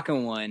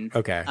Chewbacca one.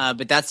 Okay.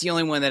 But that's the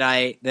only one that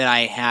I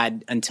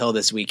had until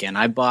this weekend.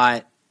 I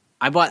bought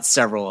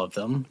several of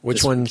them.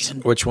 Which ones?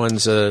 If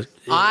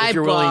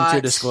you're willing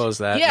to disclose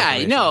that.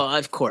 Yeah, no,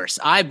 of course.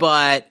 I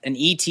bought an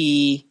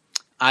E.T.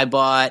 I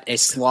bought a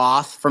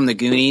Sloth from the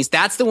Goonies.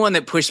 That's the one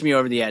that pushed me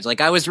over the edge.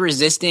 Like, I was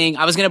resisting.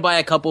 I was going to buy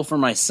a couple for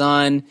my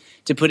son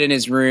to put in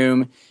his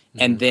room.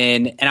 And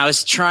I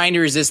was trying to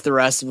resist the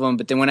rest of them.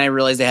 But then when I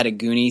realized they had a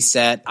Goonies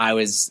set,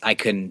 I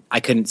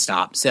couldn't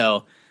stop.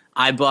 So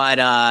I bought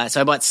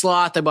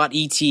Sloth. I bought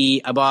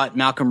E.T. I bought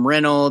Malcolm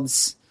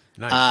Reynolds.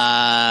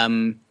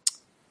 Nice.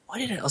 What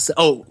did I also?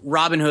 Oh,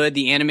 Robin Hood,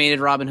 the animated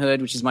Robin Hood,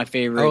 which is my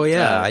favorite. Oh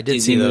yeah, I did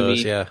Disney see those.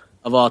 movie Yeah,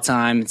 of all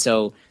time.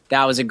 So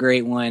that was a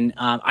great one.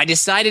 I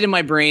decided in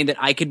my brain that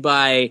I could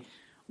buy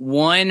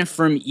one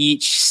from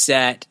each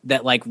set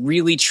that like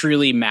really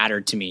truly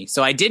mattered to me.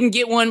 So I didn't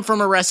get one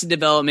from Arrested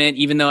Development,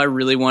 even though I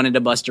really wanted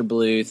a Buster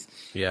Bluth.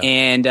 Yeah,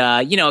 and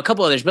a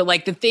couple others, but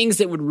like the things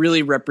that would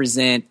really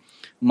represent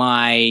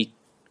my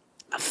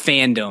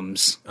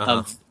fandoms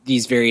of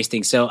these various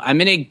things. So I'm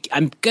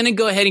gonna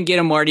go ahead and get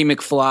a Marty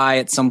McFly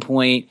at some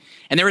point,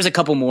 and there was a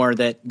couple more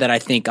that I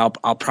think I'll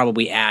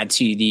probably add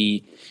to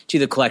the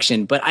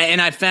collection. But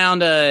I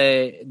found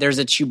there's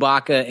a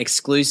Chewbacca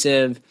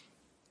exclusive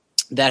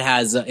that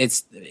has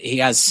he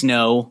has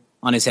snow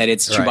on his head.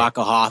 It's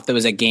Chewbacca Hoth that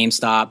was at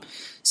GameStop.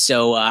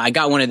 So I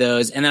got one of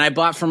those, and then I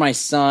bought for my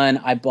son.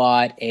 I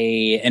bought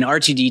an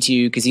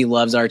R2D2 because he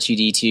loves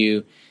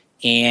R2D2,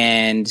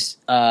 and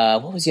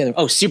what was the other?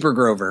 Oh, Super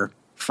Grover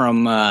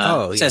from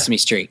Sesame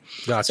Street.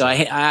 Gotcha. So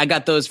I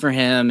got those for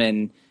him,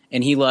 and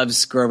he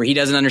loves Grover. He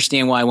doesn't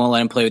understand why I won't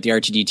let him play with the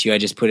R2D2. I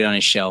just put it on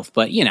his shelf,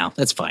 but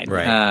that's fine.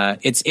 Right.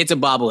 It's a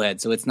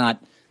bobblehead, so it's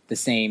not the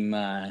same.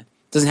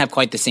 Doesn't have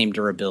quite the same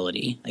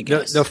durability, I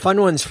guess. The fun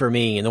ones for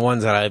me, and the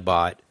ones that I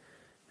bought,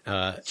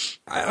 I'm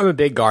a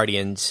big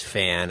Guardians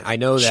fan. I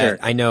know that. Sure.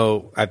 I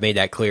know I've made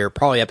that clear.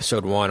 Probably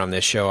episode 1 on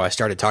this show, I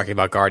started talking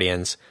about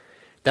Guardians.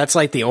 That's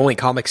like the only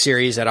comic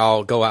series that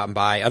I'll go out and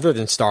buy, other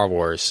than Star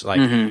Wars.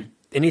 Like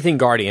anything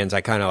Guardians,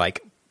 I kind of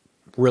like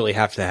really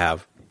have to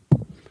have.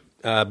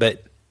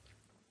 But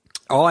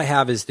all I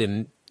have is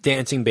the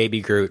Dancing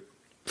Baby Groot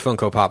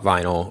Funko Pop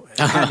vinyl.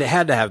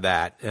 Had to have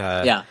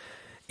that.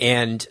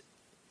 And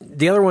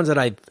the other ones that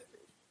I've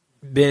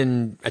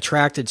been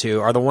attracted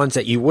to are the ones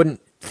that you wouldn't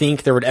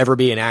think there would ever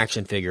be an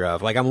action figure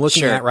of. Like I'm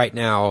looking at right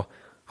now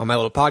on my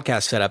little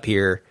podcast setup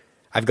here.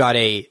 I've got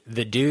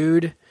The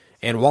Dude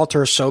and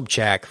Walter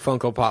Sobchak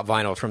Funko Pop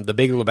vinyl from The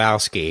Big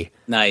Lebowski.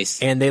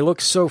 Nice. And they look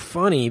so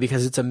funny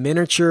because it's a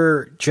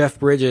miniature Jeff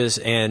Bridges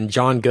and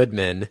John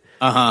Goodman.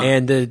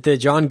 And the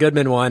John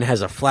Goodman one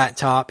has a flat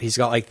top. He's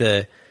got like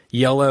the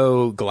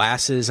yellow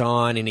glasses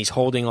on, and he's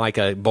holding like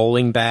a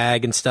bowling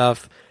bag and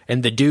stuff.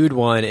 And the Dude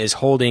one is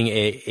holding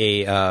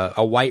a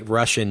White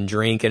Russian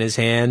drink in his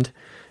hand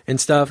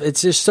and stuff.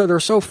 It's just they're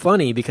so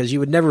funny because you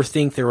would never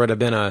think there would have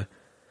been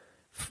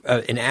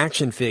an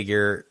action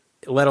figure,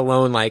 let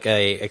alone like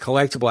a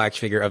collectible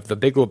action figure of The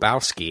Big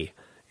Lebowski.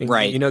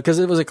 Right. Because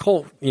it was a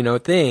cult,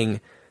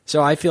 thing.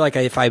 So I feel like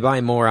if I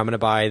buy more, I'm going to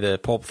buy the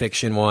Pulp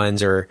Fiction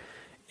ones or,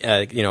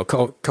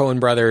 Coen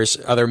Brothers,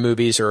 other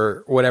movies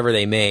or whatever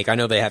they make. I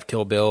know they have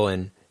Kill Bill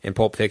and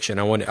Pulp Fiction.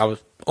 I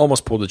was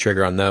almost pulled the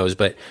trigger on those,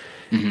 but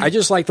I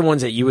just like the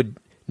ones that you would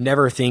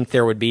never think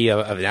there would be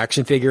an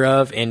action figure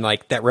of, and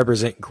like that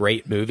represent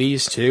great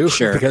movies too.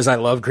 Sure. Because I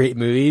love great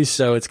movies.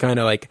 So it's kind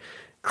of like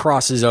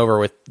crosses over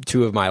with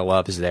two of my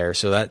loves there.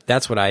 So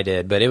that's what I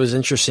did. But it was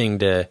interesting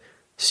to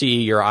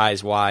see your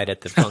eyes wide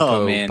at the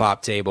Funko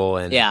Pop table,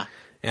 and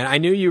I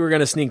knew you were going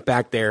to sneak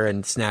back there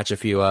and snatch a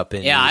few up.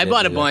 And I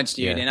bought a bunch,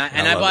 dude.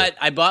 Yeah,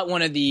 I bought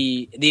one of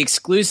the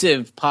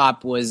exclusive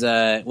pop was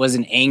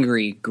an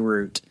Angry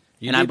Groot.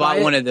 I bought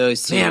one of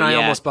those too. Man, I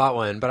almost bought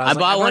one, but I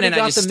bought one and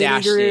I just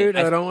stashed it.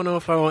 I don't know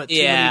if I want.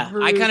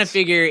 I kind of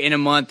figure in a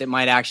month I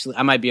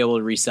might be able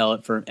to resell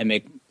it and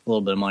make a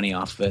little bit of money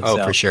off of it.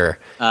 Oh, for sure.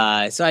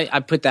 So I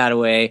put that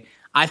away.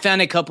 I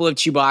found a couple of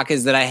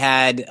Chewbaccas that I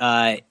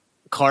had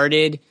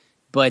carded,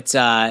 but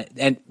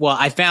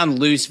I found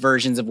loose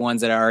versions of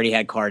ones that I already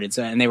had carded.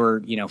 So and they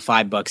were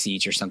 $5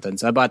 each or something.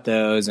 So I bought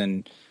those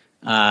and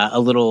I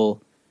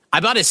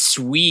bought a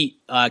sweet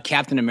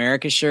Captain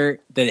America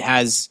shirt that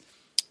has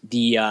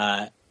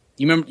the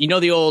you know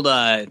the old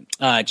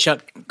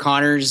Chuck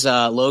Connors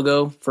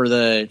logo for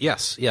the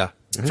Yes, yeah.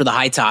 for the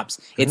high tops.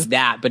 It's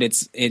that, but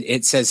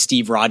it says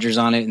Steve Rogers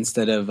on it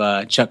instead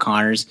of Chuck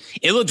Connors.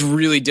 It looked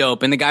really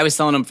dope, and the guy was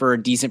selling them for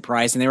a decent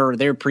price, and they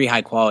were pretty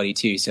high quality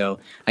too. So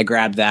I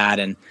grabbed that,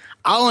 and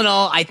all in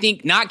all, I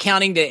think not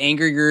counting the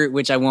Angry Groot,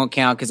 which I won't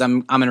count because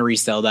I'm going to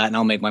resell that and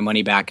I'll make my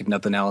money back if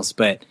nothing else.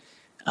 But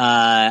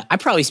I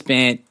probably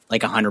spent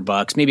like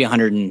 $100, maybe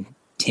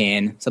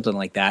 110, something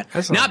like that.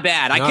 That's not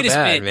bad. I could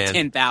have spent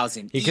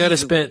 10,000. You could have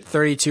spent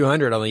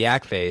 3,200 on the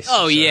Yak Face.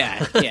 Oh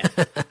so.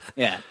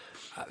 yeah.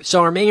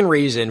 So our main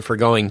reason for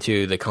going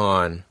to the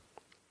con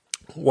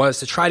was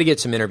to try to get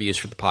some interviews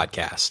for the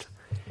podcast.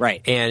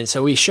 Right. And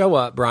so we show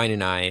up, Brian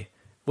and I,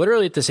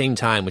 literally at the same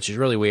time, which is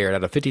really weird.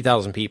 Out of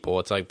 50,000 people,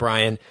 it's like,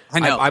 Brian,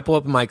 I pull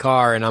up in my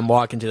car and I'm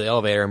walking to the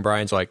elevator and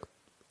Brian's like,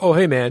 oh,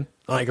 hey, man.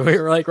 Like, we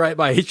were like right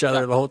by each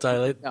other the whole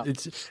time.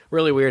 It's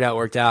really weird how it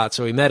worked out.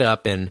 So we met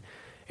up and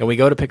we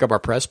go to pick up our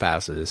press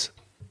passes.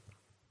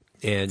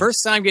 And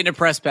first time getting a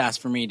press pass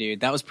for me,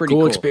 dude. That was pretty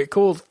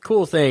cool.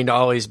 Cool thing to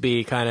always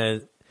be kind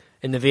of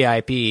in the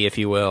VIP, if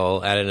you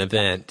will, at an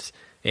event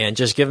and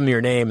just give them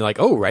your name. Like,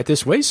 oh, right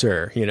this way,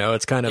 sir. You know,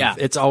 it's kind of,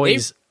 it's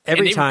always...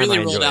 Every time really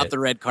I rolled out the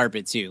red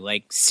carpet too.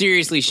 Like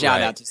seriously,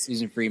 shout out to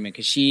Susan Freeman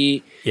because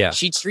she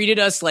treated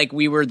us like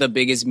we were the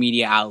biggest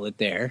media outlet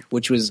there,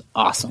 which was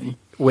awesome.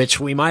 Which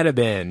we might have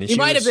been.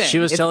 She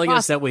was telling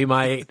us that we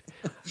might.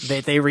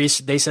 They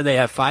said they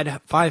have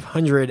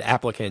 500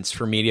 applicants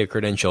for media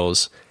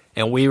credentials,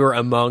 and we were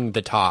among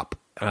the top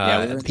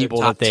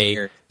people that they.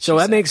 Tier, so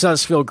that makes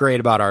us feel great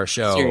about our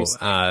show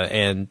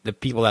and the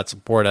people that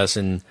support us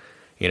and.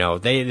 You know,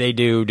 they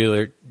do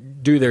their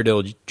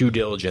due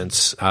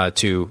diligence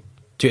to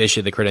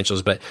issue the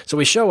credentials. But so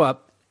we show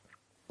up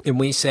and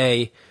we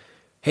say,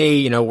 hey,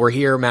 you know, we're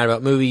here, Mad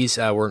About Movies.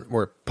 We're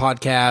a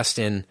podcast,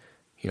 and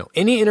you know,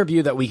 any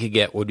interview that we could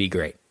get would be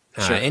great.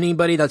 Sure.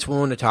 Anybody that's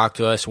willing to talk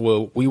to us,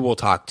 we will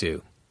talk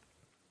to.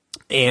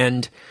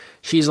 And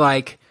she's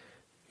like,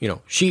 you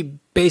know, she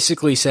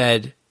basically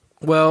said,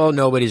 well,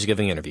 nobody's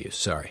giving interviews.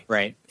 Sorry.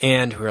 Right.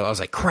 And I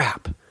was like,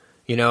 crap.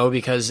 You know,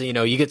 because you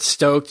know, you get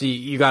stoked.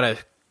 You got a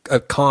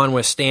con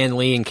with Stan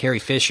Lee and Carrie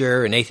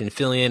Fisher and Nathan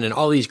Fillion and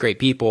all these great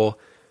people.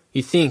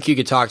 You think you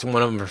could talk to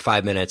one of them for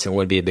 5 minutes and it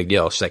would be a big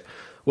deal. She's like,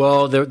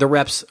 well, the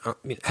reps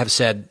have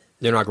said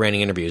they're not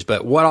granting interviews.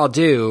 But what I'll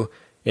do,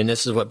 and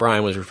this is what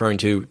Brian was referring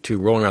to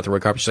rolling out the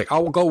red carpet. She's like,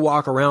 I'll go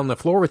walk around the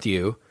floor with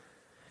you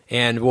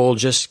and we'll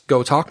just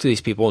go talk to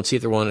these people and see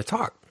if they're willing to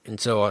talk. And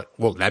so,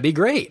 well, that'd be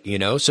great, you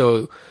know?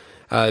 So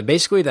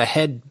basically the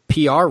head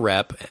PR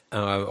rep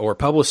or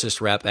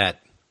publicist rep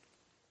at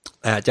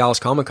Dallas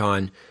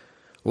Comic-Con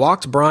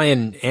walked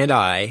Brian and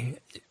I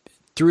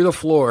through the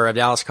floor of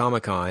Dallas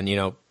Comic-Con, you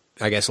know,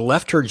 I guess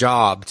left her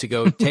job to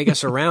go take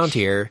us around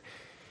here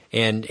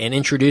and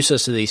introduce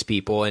us to these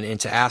people and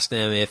to ask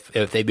them if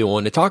they'd be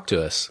willing to talk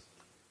to us.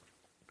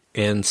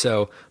 And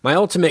so my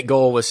ultimate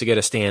goal was to get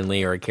a Stan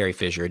Lee or a Carrie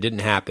Fisher. It didn't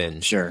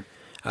happen. Sure.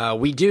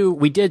 We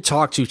did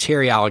talk to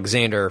Terry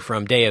Alexander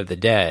from Day of the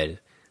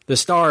Dead, the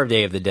star of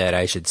Day of the Dead,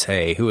 I should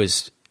say, who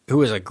is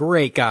a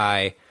great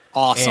guy.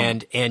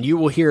 Awesome. And you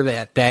will hear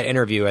that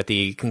interview at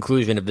the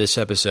conclusion of this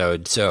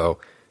episode. So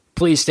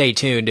please stay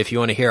tuned if you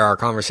want to hear our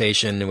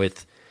conversation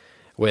with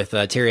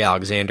Terry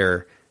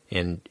Alexander.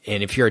 And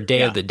if you're a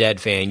Day of the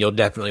Dead fan, you'll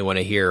definitely want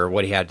to hear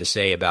what he had to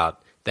say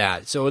about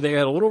that. So they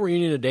had a little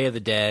reunion of Day of the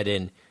Dead.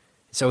 And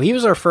so he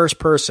was our first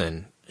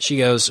person. She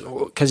goes,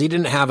 because he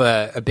didn't have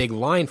a big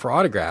line for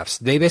autographs.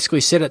 They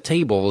basically sit at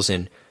tables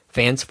and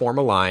fans form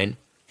a line.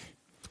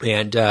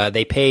 And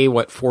they pay,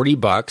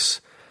 $40?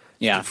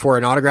 Yeah, for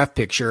an autographed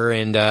picture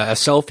and a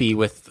selfie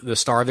with the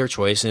star of their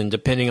choice, and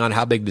depending on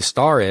how big the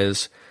star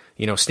is,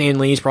 you know, Stan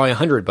Lee's probably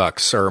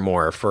 $100 or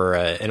more for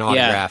an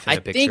autograph and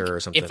a picture or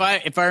something.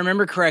 If I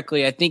remember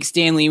correctly, I think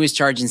Stan Lee was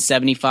charging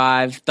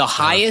 $75. The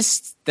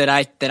highest that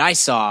I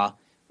saw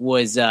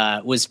was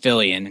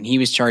Fillion, and he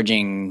was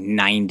charging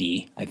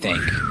 $90, I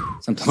think,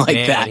 something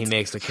like that. He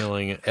makes the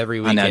killing every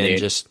weekend.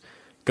 Just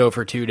go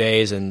for 2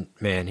 days, and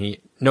man,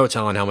 no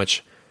telling how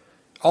much.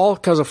 All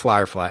because of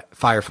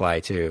Firefly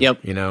too. Yep.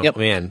 You know,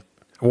 man,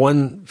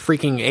 one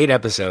freaking 8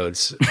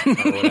 episodes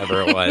or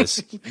whatever it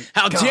was.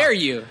 How dare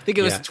you? I think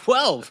it was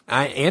 12.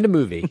 And a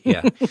movie.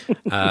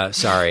 Yeah.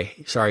 Sorry,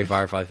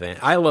 Firefly fan.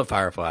 I love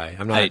Firefly.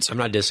 I'm not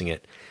dissing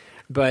it.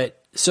 But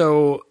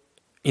so,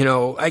 you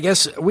know, I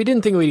guess we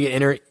didn't think we'd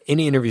get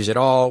any interviews at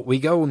all. We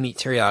go and meet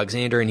Terry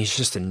Alexander, and he's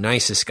just the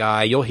nicest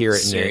guy. You'll hear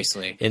it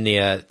in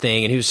the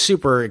thing. And he was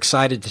super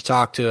excited to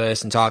talk to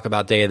us and talk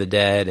about Day of the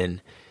Dead,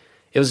 and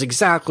it was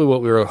exactly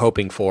what we were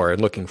hoping for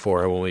and looking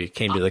for when we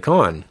came to the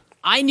con.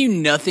 I knew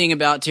nothing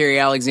about Terry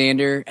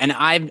Alexander, and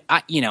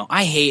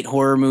I hate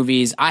horror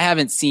movies. I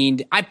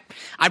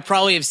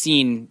probably have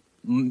seen,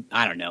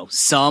 I don't know,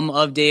 some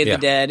of Day of the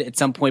Dead at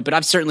some point, but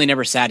I've certainly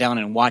never sat down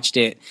and watched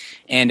it.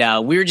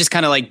 And we were just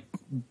kind of like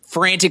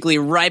frantically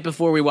right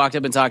before we walked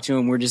up and talked to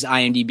him. We're just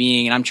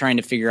IMDbing, and I'm trying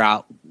to figure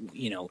out,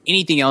 you know,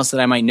 anything else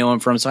that I might know him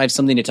from, so I have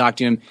something to talk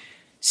to him.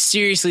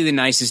 seriously the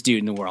nicest dude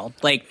in the world.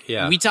 Like,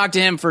 Yeah. we talked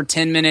to him for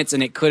 10 minutes,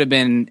 and it could have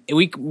been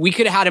we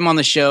could have had him on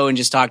the show and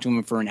just talked to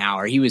him for an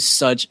hour. He was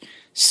such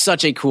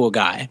a cool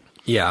guy.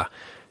 Yeah.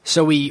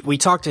 So we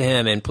talked to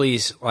him, and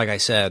please, like I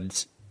said,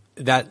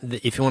 that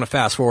if you want to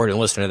fast forward and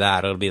listen to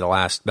that, it'll be the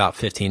last about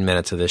 15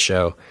 minutes of this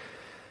show.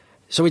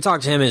 So we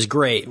talked to him, it's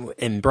great,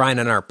 and Brian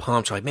and I are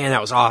pumped. We're like, man, that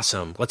was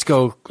awesome. Let's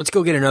go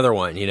get another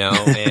one,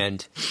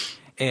 and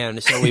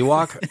so we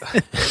walk.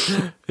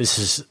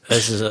 This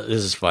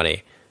is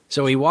funny.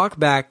 So we walk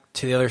back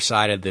to the other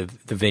side of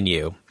the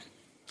venue,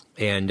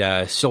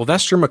 and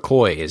Sylvester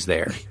McCoy is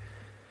there.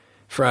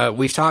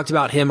 We've talked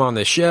about him on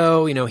the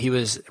show. He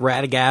was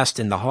Radagast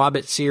in the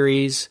Hobbit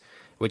series,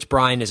 which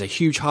Brian is a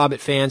huge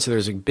Hobbit fan, so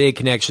there's a big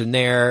connection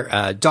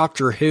there.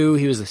 Doctor Who,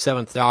 he was the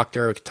 7th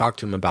Doctor. We could talk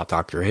to him about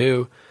Doctor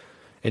Who.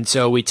 And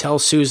so we tell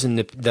Susan,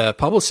 the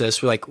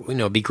publicist, we're like,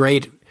 it'd be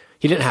great.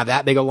 He didn't have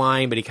that big a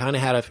line, but he kind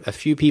of had a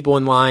few people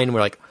in line. We're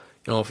like,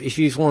 if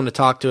he's willing to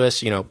talk to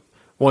us,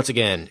 once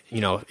again,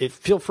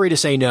 feel free to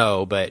say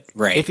no, but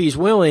if he's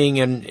willing,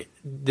 and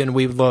then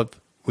we would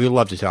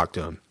love to talk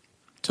to him.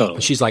 Totally.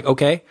 And she's like,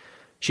 okay.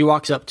 She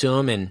walks up to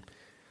him,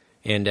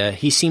 and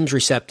he seems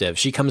receptive.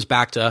 She comes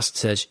back to us and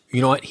says,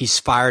 you know what? He's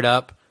fired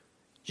up.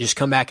 Just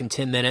come back in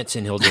 10 minutes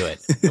and he'll do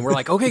it. And we're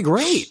like, okay,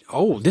 great.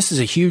 Oh, this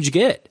is a huge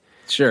get.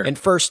 Sure. And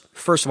first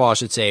of all, I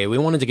should say, we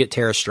wanted to get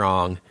Tara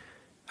Strong.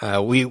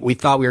 We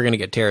thought we were going to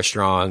get Tara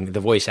Strong,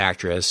 the voice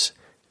actress.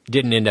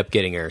 Didn't end up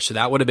getting her. So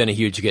that would have been a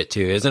huge get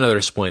too. It's another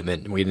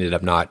disappointment we ended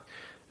up not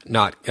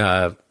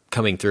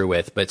coming through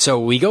with. But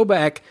so we go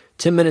back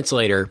 10 minutes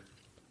later,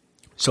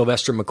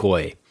 Sylvester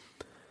McCoy.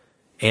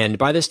 And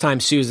by this time,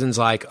 Susan's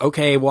like,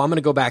 okay, well, I'm going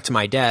to go back to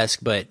my desk,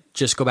 but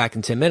just go back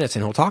in 10 minutes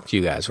and he'll talk to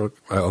you guys. We're,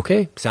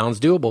 okay, sounds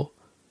doable.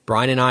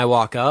 Brian and I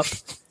walk up.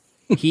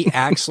 He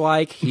acts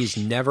like he's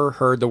never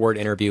heard the word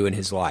interview in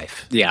his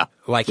life. Yeah.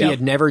 Like he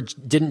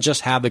didn't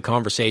just have the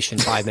conversation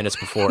 5 minutes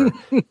before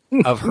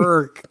of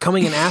her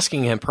coming and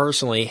asking him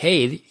personally,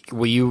 hey,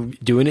 will you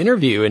do an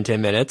interview in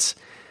 10 minutes?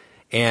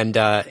 And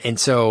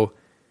so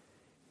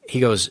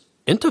he goes,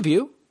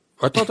 interview?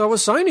 I thought I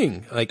was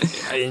signing, like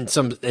in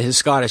his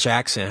Scottish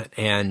accent.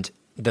 And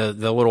the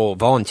little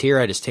volunteer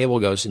at his table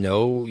goes,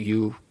 no,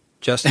 you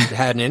just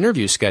had an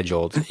interview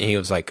scheduled. And he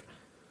was like,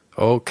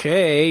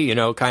 okay,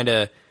 kind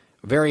of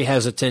very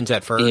hestant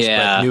at first,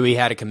 but knew he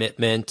had a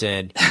commitment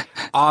and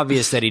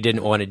obvious that he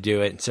didn't want to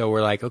do it. And so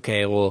we're like,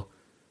 okay, well,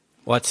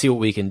 let's see what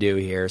we can do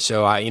here.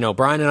 So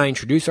Brian and I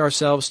introduce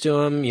ourselves to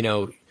him,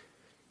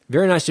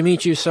 very nice to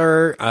meet you,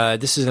 sir.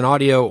 This is an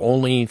audio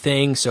only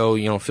thing.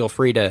 So, feel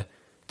free to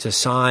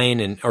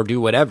sign or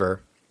do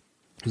whatever.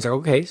 He's like,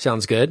 okay,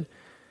 sounds good.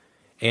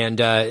 And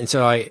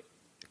so I,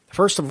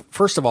 first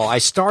of all, I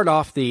start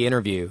off the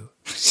interview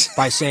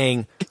by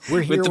saying,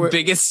 we're here with the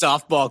biggest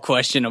softball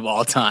question of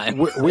all time.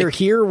 We're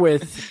here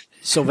with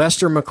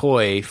Sylvester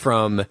McCoy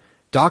from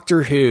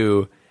Doctor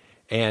Who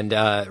and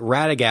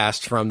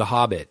Radagast from The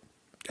Hobbit.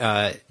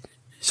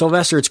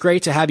 Sylvester, it's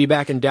great to have you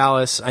back in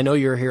Dallas. I know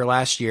you were here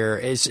last year.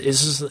 Is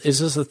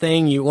this the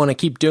thing you want to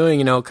keep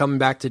doing? Coming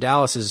back to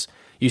Dallas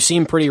you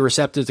seem pretty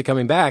receptive to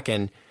coming back.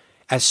 And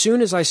as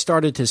soon as I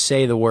started to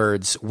say the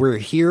words, we're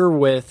here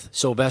with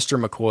Sylvester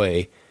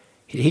McCoy,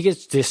 he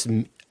gets this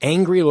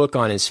angry look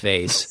on his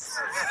face.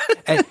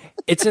 And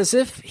it's as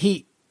if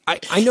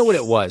I know what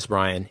it was,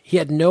 Brian. He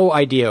had no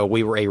idea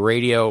we were a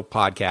radio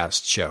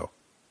podcast show.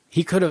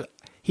 He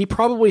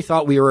probably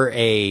thought we were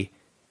a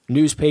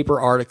newspaper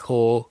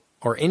article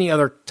or any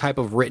other type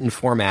of written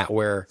format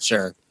where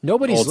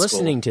nobody's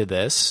listening to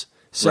this.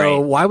 So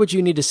why would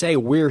you need to say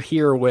we're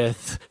here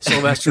with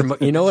Sylvester?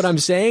 You know what I'm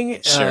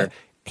saying? Sure.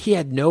 He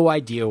had no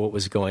idea what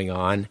was going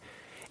on.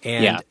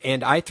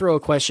 And I throw a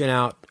question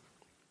out,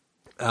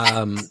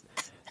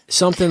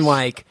 something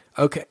like,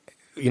 okay,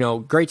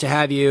 great to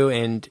have you.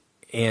 And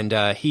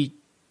he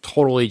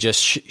totally just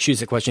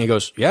shoots the question. He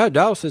goes, yeah,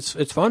 Dallas,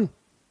 it's fun.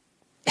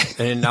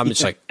 And I'm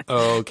just like,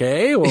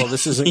 okay, well,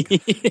 this is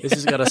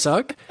going to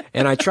suck.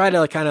 And I try to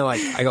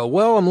I go,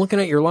 well, I'm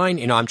looking at your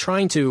line. I'm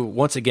trying to,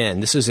 once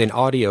again, this is an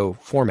audio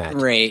format.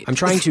 Right. I'm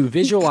trying to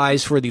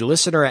visualize for the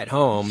listener at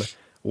home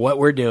what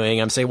we're doing.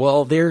 I'm saying,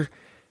 well,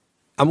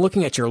 I'm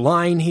looking at your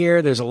line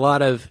here. There's a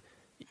lot of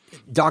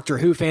Doctor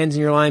Who fans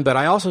in your line, but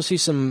I also see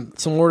some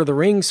Lord of the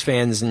Rings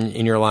fans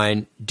in your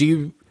line. Do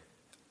you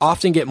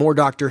often get more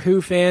Doctor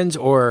Who fans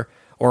or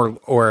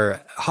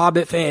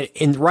Hobbit fan?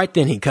 And right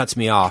then he cuts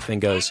me off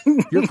and goes,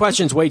 your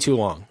question's way too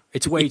long.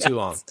 It's way too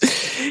long.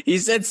 He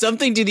said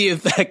something to the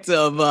effect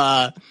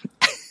of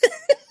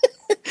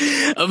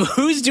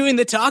who's doing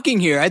the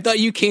talking here. I thought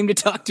you came to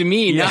talk to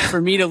me, not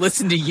for me to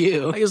listen to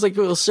you. I was like,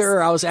 well,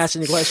 sir, I was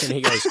asking the question.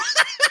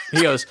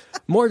 He goes,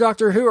 more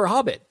Doctor Who or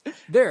Hobbit?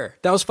 There,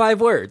 that was 5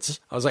 words.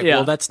 I was like,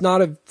 well, that's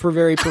not for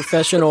very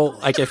professional.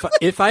 Like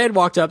if I had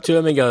walked up to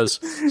him and goes,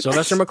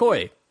 Sylvester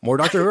McCoy, more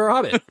Doctor Who or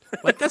Hobbit?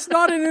 Like that's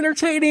not an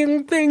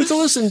entertaining thing to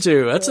listen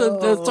to. That's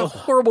a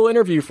horrible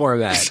interview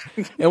format.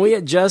 And we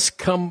had just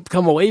come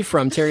away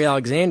from Terry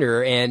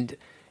Alexander, and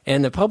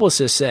the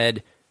publicist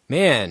said,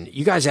 man,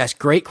 you guys ask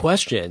great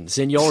questions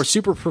and y'all are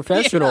super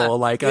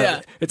professional.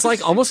 It's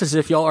like almost as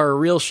if y'all are a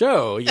real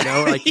show,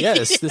 like,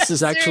 yes, this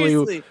is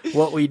actually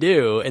what we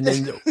do. And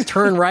then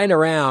turn right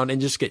around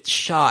and just get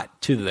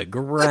shot to the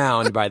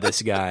ground by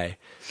this guy.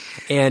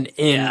 And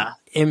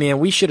man,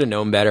 we should have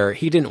known better.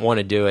 He didn't want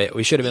to do it.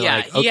 We should have been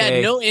like, okay. He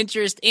had no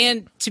interest.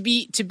 And to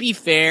be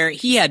fair,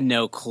 he had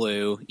no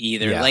clue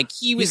either. Yeah. Like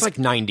he's like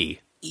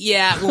 90.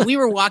 Yeah, when we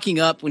were walking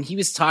up, when he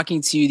was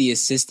talking to the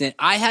assistant,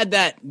 I had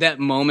that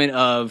moment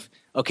of,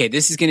 okay,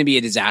 this is going to be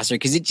a disaster,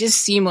 because it just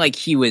seemed like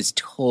he was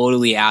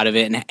totally out of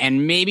it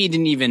and maybe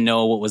didn't even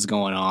know what was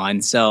going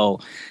on.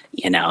 So,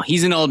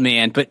 he's an old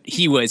man, but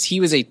he was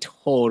a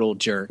total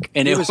jerk,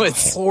 and he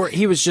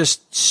was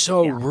just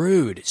so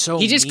rude. So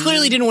he just mean.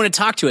 Clearly didn't want to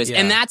talk to us, Yeah.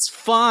 and that's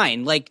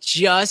fine. Like,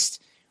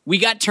 we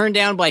got turnn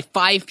down by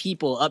 5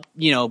 people up,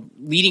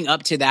 leading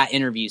up to that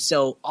interview.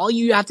 So all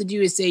you have to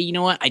do is say, you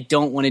know what, I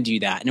don't want to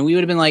do that. And we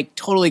would have been like,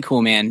 totally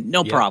cool, man.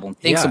 No problem.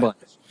 Thanks a bunch.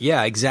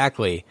 Yeah,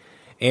 exactly.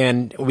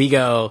 And we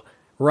go,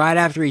 right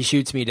after he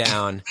shoots me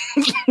down,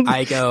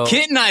 I go.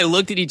 Kent and I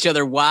looked at each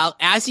other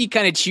as he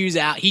kind of chews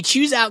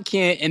out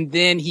Kent, and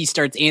then he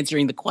starts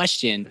answering the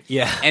question.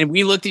 Yeah. And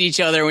we looked at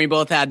each other and we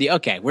both had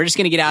okay, we're just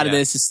going to get out of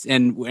this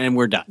and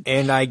we're done.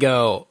 And I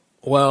go,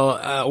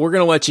 well, we're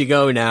going to let you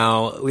go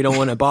now. We don't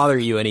want to bother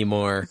you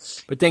anymore.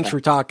 But thanks for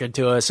talking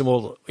to us, and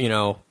we'll,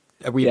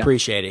 we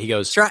appreciate it. He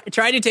goes,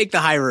 try to take the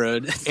high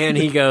road. And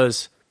he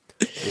goes,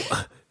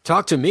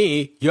 talk to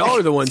me. Y'all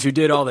are the ones who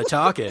did all the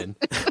talking.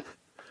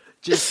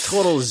 Just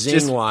total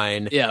zing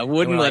line. Yeah,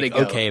 wouldn't let it go.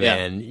 Okay,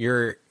 man,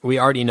 we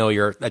already know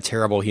you're a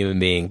terrible human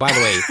being. By the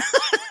way,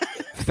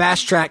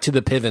 fast track to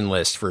the Piven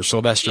list for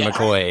Sylvester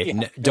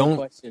McCoy.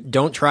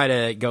 Don't try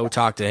to go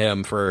talk to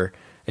him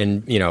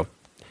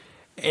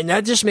and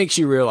that just makes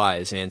you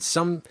realize, man,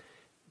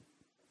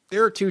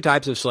 there are 2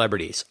 types of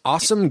celebrities.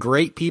 Awesome,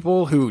 great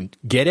people who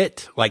get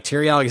it, like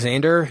Terry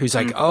Alexander, who's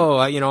like,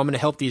 I'm going to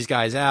help these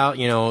guys out.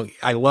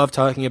 I love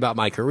talking about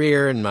my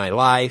career and my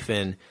life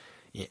and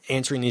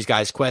answering these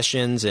guys'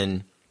 questions.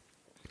 And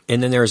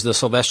then there's the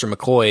Sylvester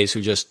McCoys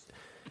who just,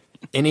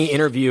 any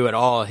interview at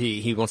all,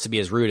 he wants to be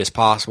as rude as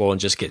possible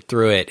and just get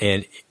through it.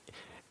 And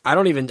I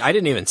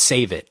didn't even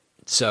save it.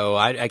 So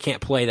I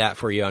can't play that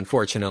for you,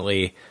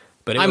 unfortunately.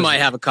 But I might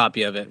have a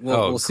copy of it.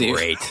 We'll see.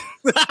 Great.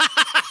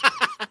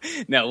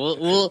 No,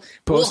 we'll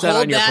post that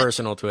on your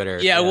personal Twitter.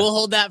 Yeah, we'll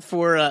hold that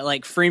for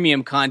like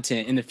freemium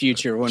content in the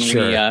future when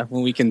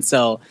we can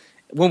sell.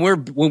 When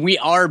we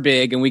are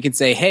big and we can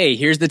say, hey,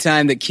 here's the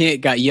time that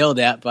Kent got yelled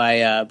at by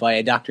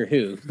a Doctor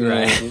Who.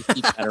 Right. We'll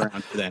keep that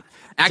around for them.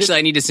 Actually,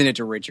 I need to send it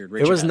to Richard.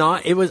 It was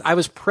not. It was. I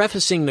was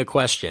prefacing the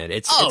question.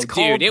 It's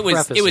called dude, it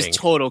was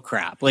total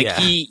crap. Like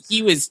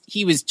he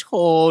was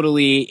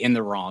totally in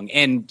the wrong,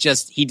 and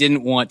just he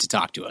didn't want to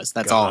talk to us.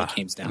 That's all it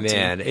came down to.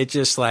 Man, it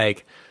just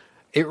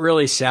it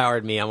really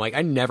soured me. I'm like,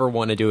 I never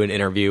want to do an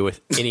interview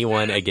with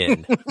anyone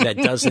again that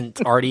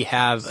doesn't already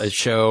have a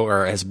show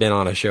or has been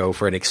on a show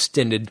for an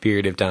extended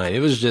period of time. It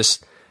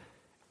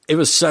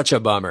was such a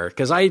bummer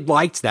because I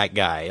liked that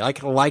guy. I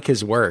like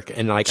his work,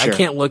 and I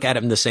can't look at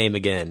him the same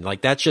again.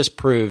 Like, that just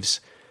proves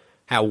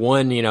how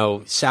one,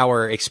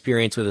 sour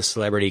experience with a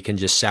celebrity can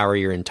just sour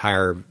your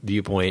entire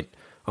viewpoint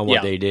on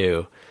what they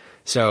do.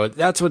 So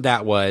that's what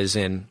that was.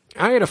 And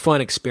I had a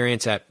fun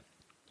experience at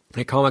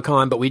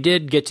Comic-Con, but we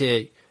did get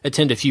to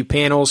attend a few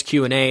panels,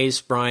 Q&As.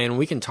 Brian,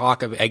 we can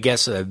talk, I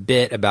guess, a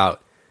bit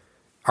about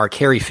our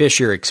Carrie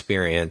Fisher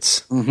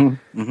experience.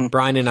 Mm-hmm, mm-hmm.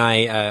 Brian and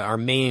I, our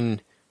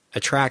main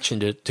attraction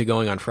to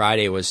going on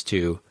Friday was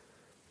to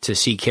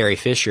see Carrie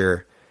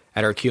Fisher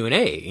at our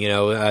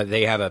Q&A.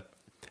 They have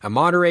a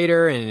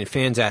moderator and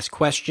fans ask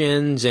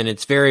questions, and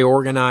it's very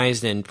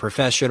organized and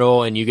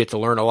professional, and you get to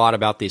learn a lot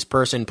about this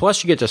person.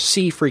 Plus, you get to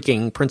see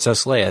freaking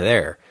Princess Leia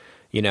there,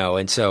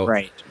 and so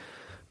right.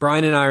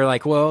 Brian and I are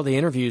like, well, the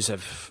interviews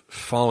have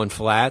fallen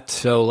flat,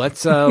 so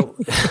let's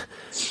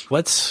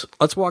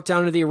walk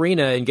down to the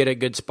arena and get a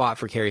good spot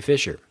for Carrie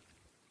Fisher.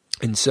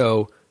 And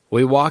so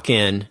we walk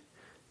in,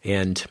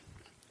 and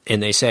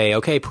they say,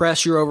 okay,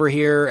 press, you're over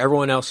here.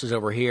 Everyone else is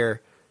over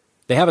here.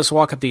 They have us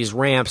walk up these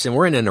ramps, and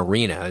we're in an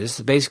arena. This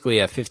is basically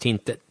a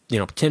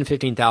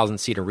 15,000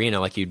 seat arena,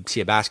 like you'd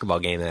see a basketball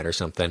game at or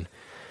something.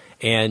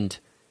 And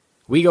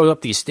we go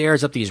up these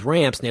stairs, up these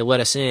ramps, and they let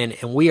us in,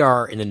 and we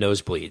are in the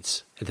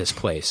nosebleeds at this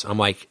place. I'm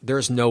like,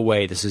 there's no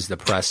way this is the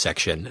press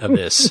section of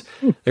this.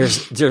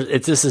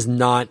 This is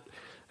not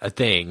a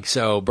thing.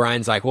 So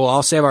Brian's like, well,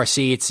 I'll save our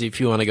seats if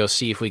you want to go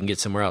see if we can get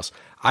somewhere else.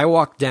 I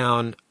walked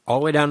down all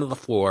the way down to the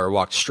floor,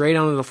 walked straight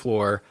onto the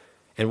floor,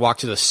 and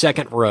walked to the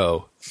second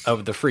row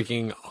of the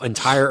freaking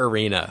entire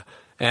arena.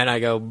 And I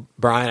go,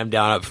 Brian, I'm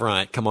down up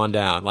front. Come on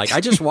down. Like, I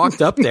just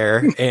walked up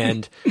there,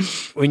 and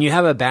when you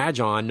have a badge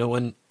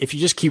on, if you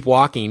just keep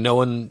walking, no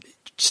one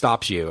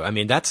stops you. I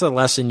mean, that's a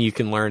lesson you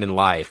can learn in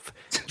life.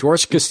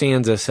 George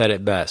Costanza said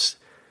it best.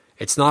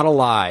 It's not a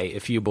lie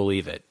if you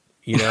believe it.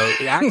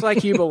 Act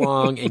like you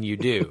belong, and you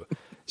do.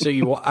 So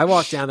I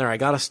walked down there. I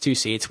got us 2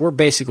 seats. We're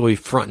basically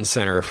front and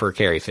center for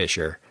Carrie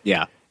Fisher.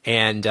 Yeah.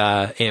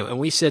 And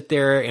we sit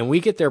there, and we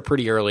get there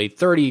pretty early,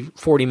 30,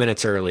 40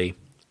 minutes early.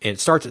 And it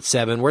starts at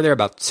 7. We're there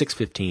about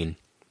 6:15.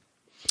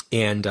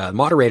 And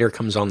moderator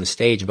comes on the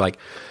stage and be like,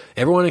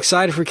 everyone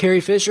excited for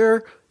Carrie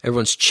Fisher?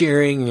 Everyone's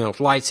cheering,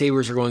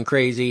 lightsabers are going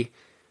crazy.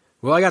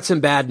 Well, I got some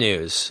bad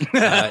news.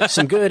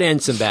 Some good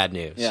and some bad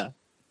news. Yeah.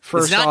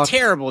 First it's not off,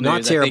 terrible news.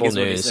 Not terrible I think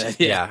news. is what he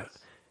said. Yeah.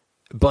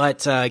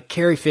 But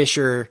Carrie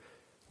Fisher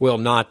will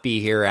not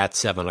be here at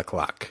 7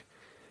 o'clock.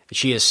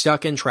 She is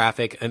stuck in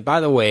traffic. And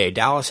by the way,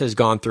 Dallas has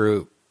gone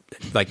through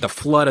like the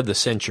flood of the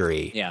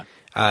century. Yeah.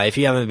 If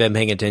you haven't been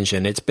paying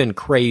attention, it's been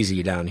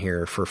crazy down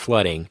here for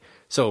flooding.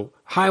 So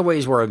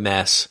highways were a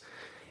mess.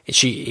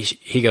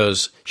 He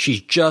goes,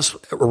 she's just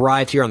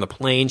arrived here on the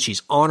plane.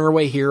 She's on her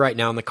way here right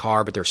now in the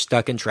car, but they're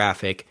stuck in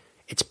traffic.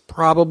 It's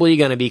probably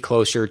going to be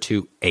closer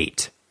to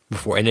 8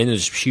 before. And then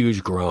there's a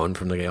huge groan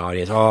from the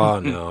audience. Oh,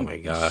 no, my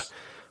God.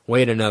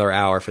 Wait another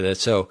hour for this.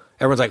 So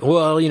everyone's like,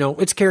 well,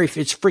 it's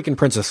it's freaking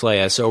Princess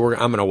Leia, so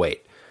I'm going to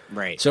wait.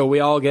 Right. So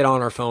we all get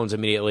on our phones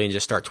immediately and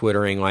just start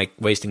twittering, like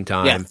wasting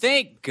time. Yeah,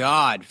 thank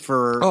God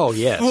for cell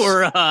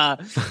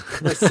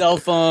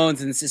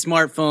phones and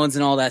smartphones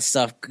and all that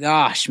stuff.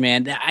 Gosh,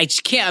 man, I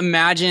just can't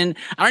imagine.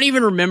 I don't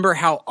even remember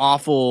how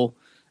awful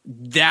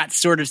that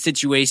sort of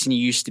situation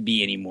used to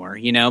be anymore,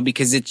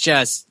 because it's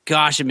just,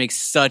 gosh, it makes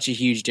such a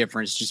huge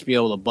difference just to be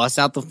able to bust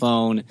out the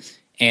phone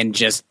and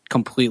just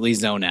completely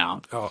zone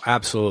out. Oh,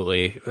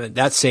 absolutely.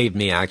 That saved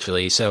me,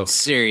 actually. So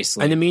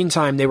seriously. In the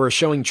meantime, they were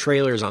showing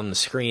trailers on the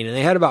screen, and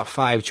they had about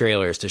 5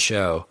 trailers to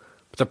show.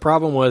 But the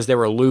problem was they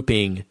were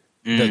looping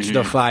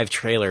the 5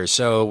 trailers.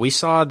 So we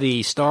saw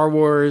the Star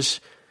Wars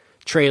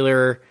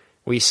trailer,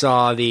 we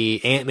saw the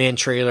Ant-Man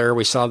trailer,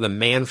 we saw the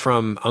Man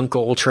from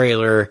U.N.C.L.E.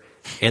 trailer,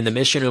 and the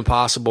Mission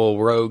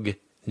Impossible Rogue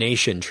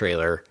Nation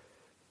trailer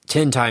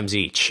 10 times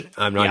each.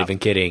 I'm not even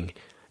kidding,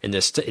 in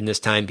this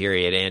time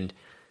period. And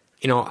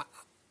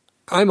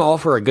I'm all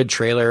for a good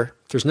trailer.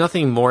 There's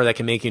nothing more that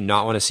can make you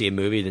not want to see a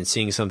movie than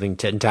seeing something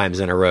 10 times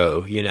in a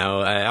row.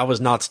 I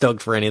was not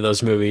stoked for any of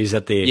those movies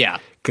at the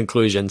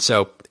conclusion.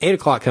 So 8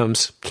 o'clock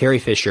comes, Carrie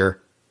Fisher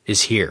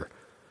is here.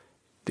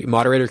 The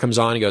moderator comes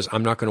on and goes,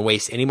 I'm not going to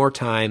waste any more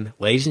time.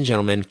 Ladies and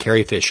gentlemen,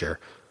 Carrie Fisher.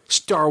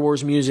 Star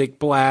Wars music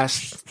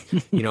blast,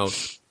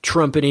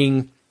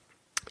 trumpeting,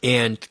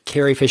 and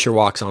Carrie Fisher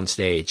walks on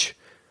stage.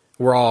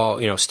 We're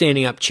all,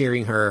 standing up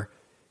cheering her.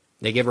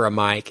 They give her a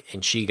mic,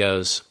 and she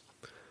goes,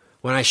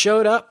 when I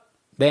showed up,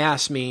 they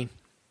asked me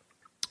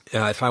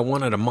if I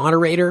wanted a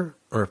moderator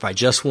or if I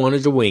just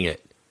wanted to wing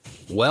it.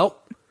 Well,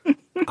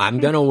 I'm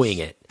going to wing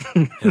it.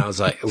 And I was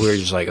like, we were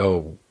just like,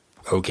 oh,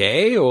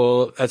 okay,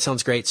 well, that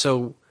sounds great.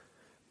 So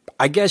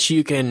I guess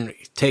you can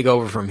take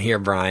over from here,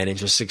 Brian, and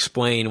just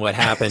explain what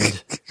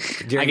happened.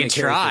 I can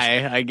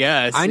try, I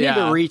guess. I need to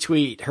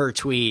retweet her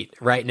tweet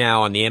right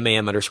now on the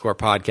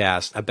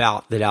MAM_podcast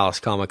about the Dallas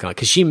Comic-Con,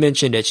 because she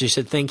mentioned it. She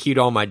said, thank you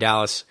to all my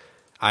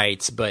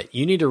Dallasites, but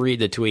you need to read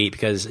the tweet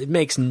because it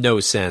makes no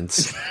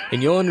sense.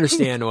 And you'll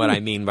understand what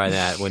I mean by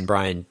that when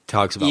Brian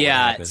talks about what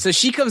happened. So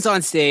she comes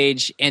on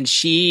stage, and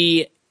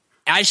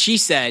as she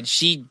said,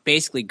 she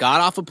basically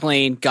got off a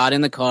plane, got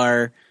in the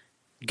car,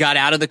 got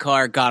out of the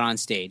car, got on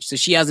stage. So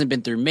she hasn't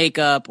been through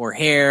makeup or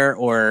hair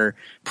or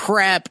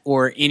prep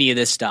or any of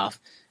this stuff,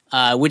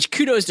 which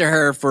kudos to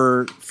her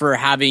for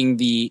having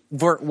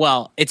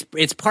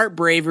it's part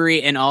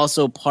bravery and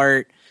also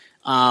part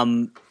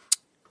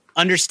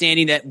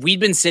understanding that we'd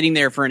been sitting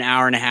there for an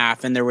hour and a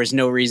half and there was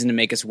no reason to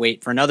make us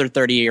wait for another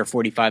 30 or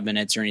 45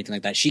 minutes or anything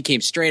like that. She came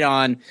straight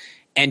on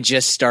and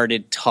just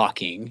started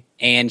talking,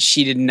 and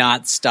she did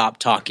not stop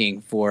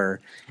talking for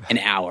an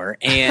hour.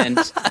 And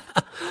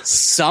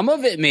some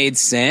of it made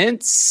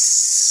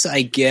sense,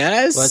 I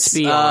guess. Let's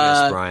be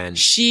honest, Brian.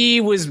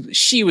 She was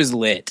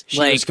lit. She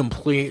was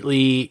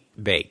completely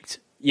baked.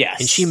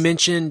 Yes. And she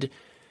mentioned,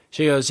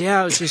 she goes,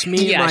 yeah, it was just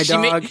me and my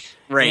dog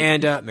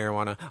and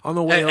marijuana on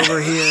the way over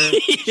here.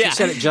 She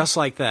said it just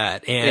like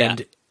that.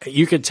 And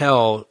you could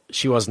tell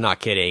she was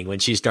not kidding when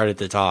she started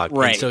to talk.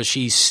 Right. And so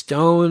she's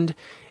stoned.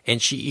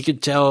 And you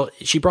could tell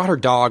she brought her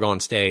dog on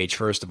stage,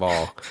 first of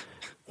all,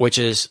 which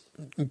is,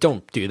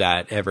 don't do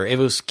that ever. It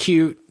was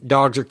cute.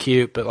 Dogs are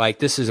cute, but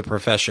this is a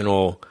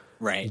professional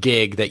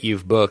gig that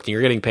you've booked and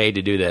you're getting paid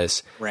to do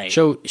this. Right.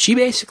 So she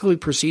basically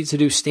proceeds to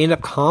do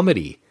stand-up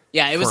comedy.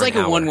 Yeah, it was like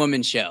a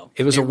one-woman show.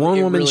 It was a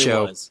one-woman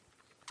show. Was.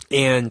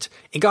 And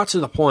it got to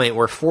the point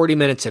where 40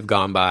 minutes have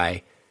gone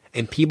by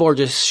and people are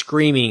just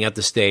screaming at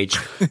the stage,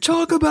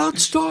 talk about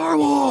Star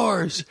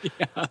Wars!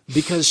 Yeah.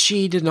 Because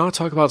she did not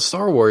talk about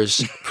Star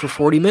Wars for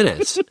 40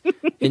 minutes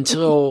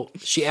until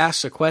she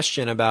asks a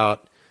question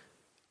about,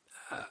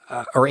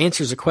 or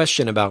answers a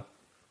question about,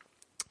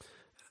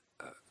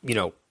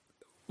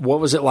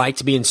 what was it like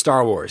to be in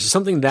Star Wars?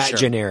 Something that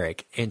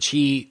generic. And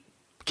she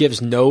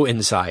gives no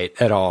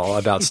insight at all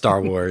about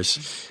Star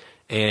Wars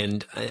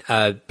and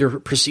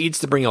proceeds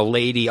to bring a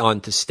lady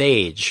onto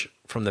stage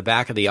from the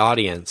back of the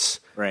audience,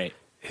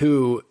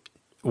 who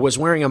was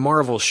wearing a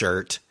Marvel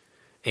shirt,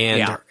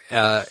 and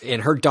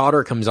her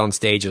daughter comes on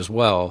stage as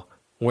well,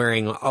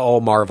 wearing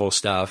all Marvel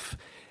stuff,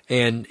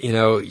 And,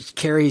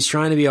 Carrie's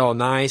trying to be all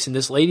nice, and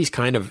this lady's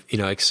kind of,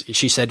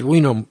 she said,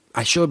 well,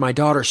 I showed my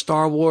daughter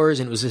Star Wars,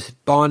 and it was this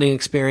bonding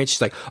experience.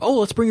 She's like, oh,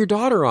 let's bring your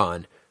daughter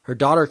on. Her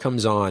daughter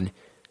comes on,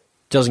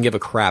 doesn't give a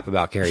crap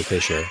about Carrie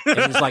Fisher. And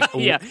is like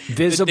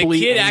visibly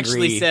the kid angry.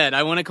 actually said,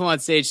 I want to come on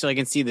stage so I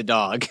can see the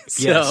dog.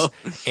 Yes.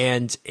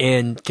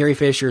 And Carrie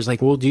Fisher is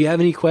like, well, do you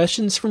have any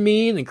questions for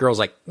me? And the girl's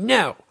like,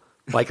 no.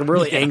 Like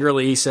really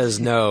angrily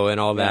says no and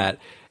all that.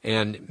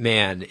 And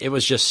man, it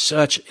was just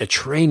such a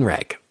train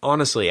wreck.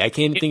 Honestly, I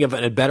can't think of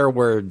a better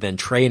word than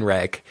train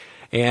wreck.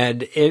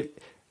 And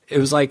it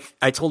was like,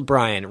 I told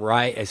Brian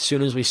right as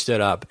soon as we stood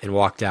up and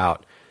walked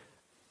out,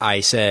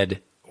 I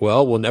said,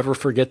 well, we'll never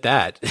forget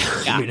that.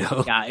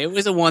 Yeah, it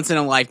was a once in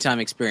a lifetime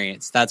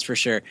experience. That's for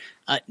sure.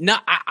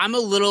 I'm a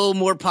little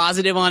more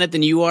positive on it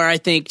than you are. I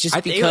think because I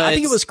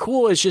think it was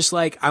cool. It's just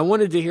like I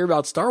wanted to hear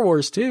about Star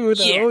Wars too,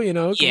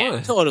 though. Come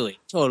on.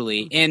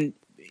 Totally. And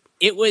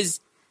it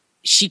was.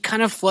 She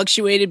kind of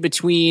fluctuated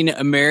between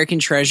American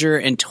treasure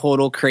and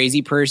total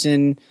crazy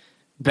person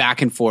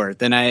back and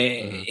forth. And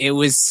it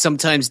was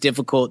sometimes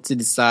difficult to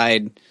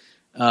decide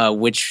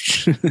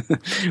which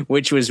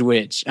was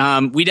which.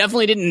 We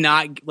definitely did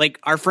not like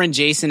our friend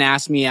Jason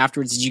asked me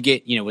afterwards, did you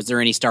get, was there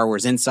any Star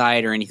Wars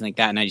insight or anything like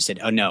that? And I just said,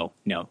 oh,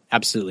 no,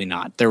 absolutely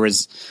not. There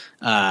was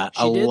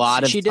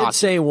She did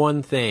say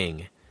one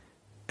thing.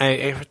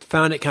 I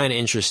found it kind of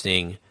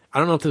interesting. I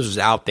don't know if this was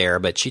out there,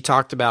 but she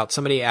talked about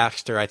somebody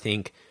asked her, I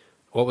think,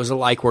 what was it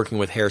like working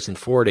with Harrison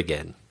Ford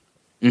again?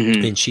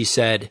 Mm-hmm. And she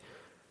said,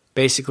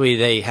 basically,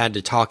 they had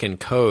to talk in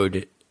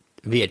code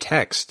via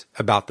text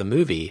about the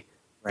movie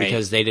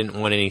because they didn't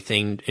want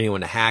anyone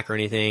to hack or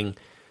anything.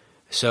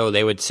 So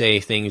they would say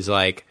things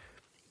like,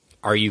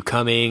 "Are you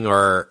coming?"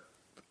 or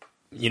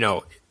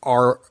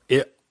 "Are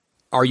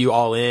you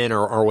all in?"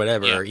 or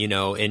whatever,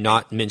 and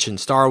not mention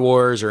Star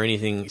Wars or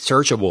anything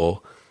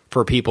searchable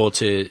for people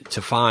to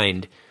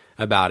find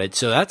about it.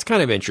 So that's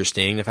kind of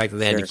interesting, the fact that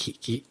they had to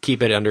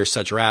keep it under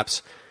such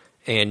wraps.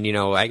 And,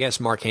 I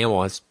guess Mark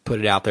Hamill has put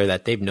it out there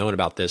that they've known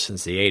about this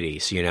since the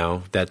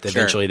 80s, that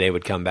eventually they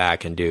would come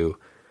back and do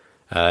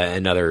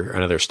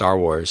another Star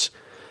Wars.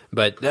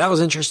 But that was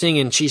interesting.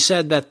 And she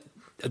said that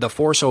The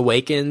Force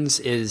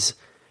Awakens is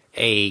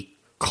a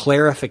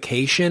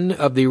clarification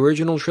of the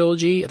original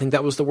trilogy. I think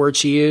that was the word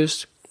she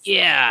used.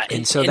 Yeah.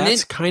 And so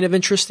that's kind of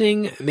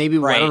interesting. Maybe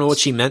I don't know what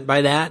she meant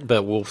by that,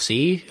 but we'll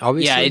see,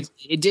 obviously. Yeah,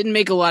 it didn't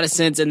make a lot of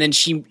sense. And then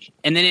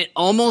it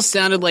almost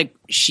sounded like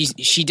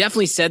she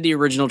definitely said the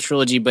original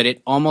trilogy, but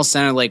it almost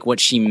sounded like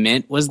what she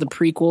meant was the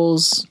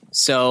prequels.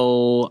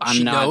 So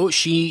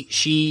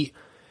she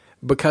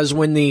because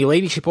when the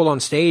lady she pulled on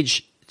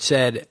stage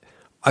said,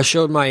 I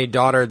showed my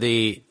daughter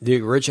the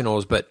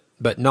originals, but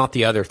not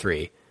the other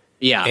three.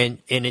 Yeah. And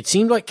it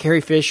seemed like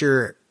Carrie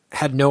Fisher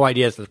had no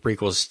idea that the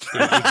prequels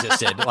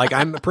existed. Like,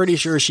 I'm pretty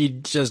sure she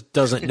just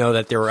doesn't know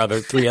that there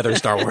were three other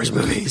Star Wars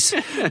movies.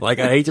 Like,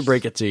 I hate to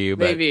break it to you,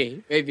 but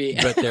maybe,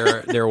 but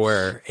there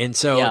were, and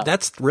so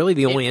that's really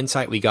the only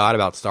insight we got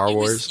about Star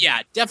Wars.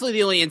 Definitely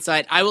the only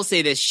insight. I will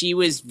say this: she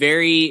was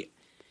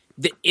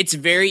it's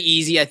very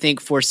easy, I think,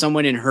 for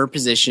someone in her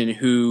position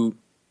who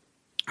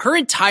her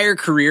entire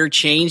career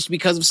changed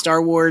because of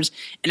Star Wars,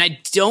 and I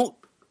don't.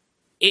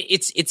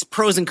 It's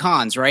pros and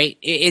cons, right?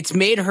 It's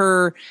made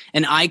her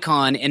an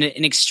icon and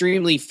an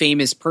extremely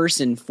famous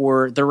person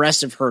for the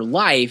rest of her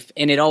life,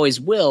 and it always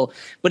will.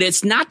 But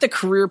it's not the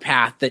career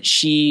path that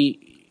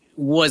she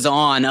was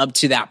on up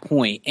to that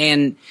point.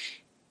 And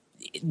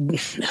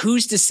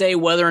who's to say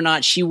whether or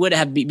not she would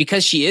have,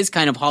 because she is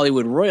kind of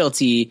Hollywood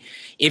royalty,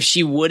 if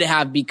she would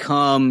have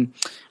become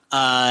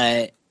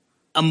a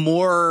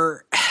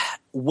more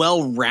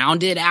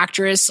well-rounded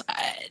actress.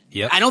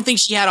 Yep. I don't think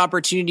she had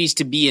opportunities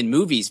to be in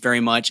movies very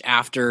much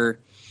after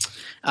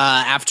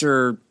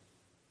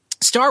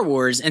Star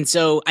Wars. And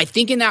so I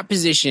think in that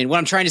position, what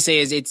I'm trying to say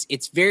is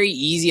it's very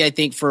easy, I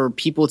think, for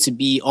people to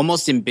be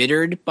almost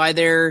embittered by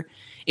their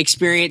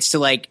experience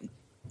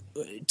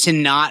to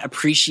not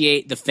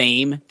appreciate the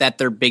fame that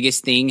their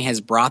biggest thing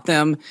has brought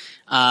them.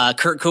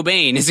 Kurt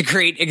Cobain is a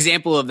great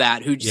example of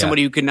that,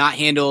 somebody who could not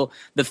handle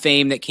the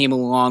fame that came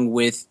along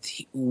with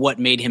what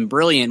made him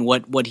brilliant,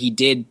 what he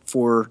did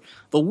for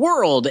the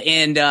world,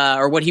 and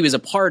or what he was a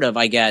part of,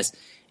 I guess.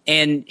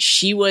 And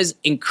she was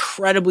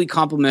incredibly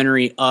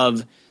complimentary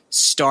of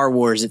Star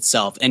Wars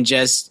itself, and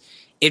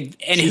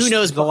who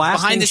knows? The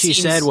last thing she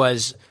said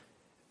was,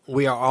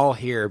 "We are all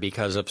here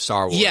because of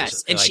Star Wars."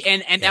 Yes,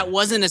 and that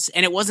wasn't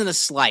it wasn't a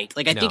slight.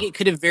 Like, I think it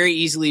could have very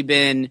easily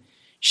been.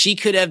 She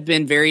could have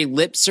been very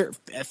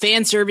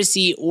fan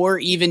servicey, or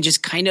even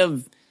just kind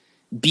of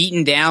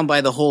beaten down by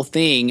the whole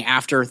thing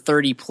after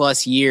 30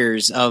 plus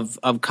years of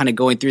kind of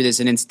going through this.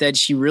 And instead,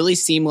 she really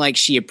seemed like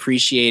she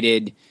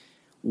appreciated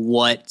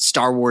what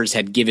Star Wars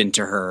had given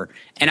to her.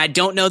 And I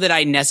don't know that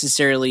I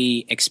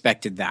necessarily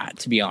expected that,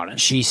 to be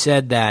honest. She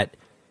said that,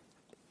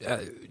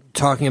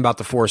 talking about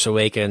The Force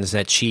Awakens,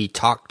 that she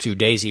talked to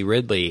Daisy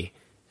Ridley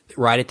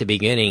right at the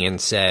beginning and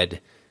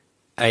said,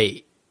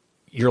 "Hey,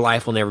 your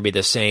life will never be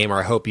the same, or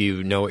I hope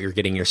you know what you're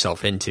getting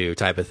yourself into,"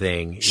 type of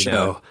thing, you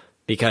know,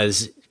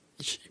 because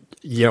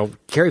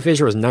Carrie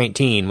Fisher was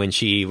 19 when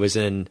she was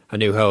in A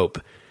New Hope,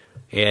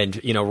 and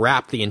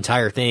wrapped the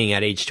entire thing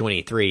at age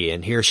 23,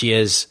 and here she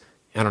is,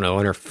 I don't know,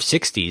 in her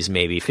 60s,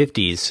 maybe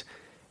 50s,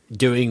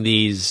 doing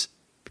these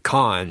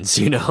cons,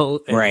 and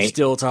right.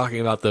 still talking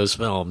about those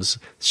films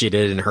she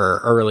did in her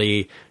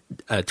early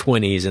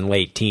 20s and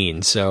late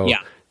teens. So yeah.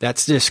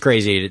 That's just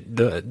crazy,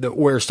 the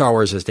where Star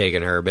Wars has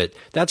taken her. But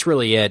that's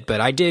really it. But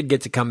I did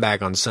get to come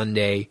back on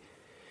Sunday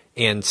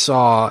and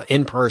saw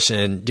in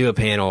person, do a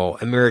panel,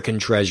 American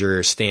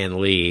Treasure,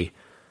 Stan Lee.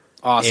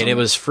 Awesome. And it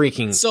was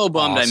freaking so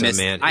bummed awesome, I missed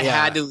man. it. I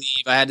had to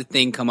leave. I had a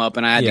thing come up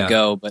and I had to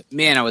go. But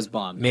man, I was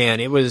bummed. Man,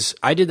 it was.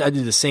 I did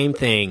the same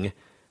thing.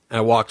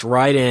 I walked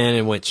right in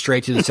and went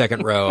straight to the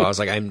second row. I was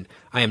like,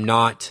 I am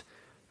not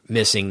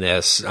missing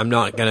this. I'm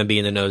not going to be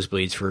in the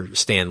nosebleeds for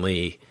Stan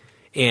Lee.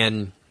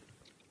 And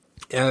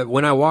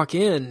when I walk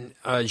in,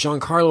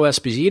 Giancarlo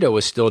Esposito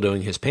was still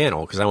doing his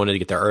panel because I wanted to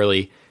get there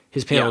early.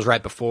 His panel was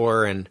right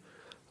before, and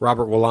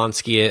Robert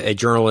Wolanski, a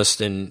journalist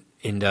and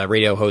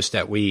radio host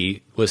that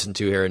we listen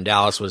to here in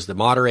Dallas, was the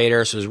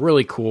moderator. So it was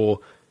really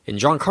cool. And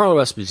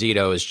Giancarlo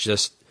Esposito is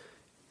just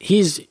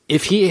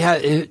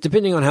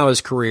depending on how his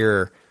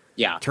career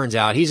turns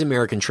out, he's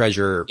American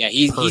Treasure. Yeah,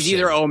 he's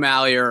either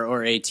O'Malley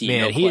or AT.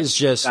 Man, no he is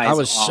just. I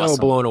was so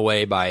blown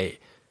away by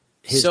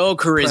his so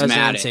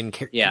charismatic and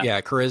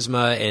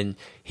charisma, and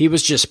he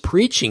was just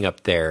preaching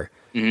up there,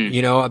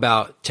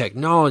 about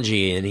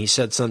technology, and he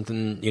said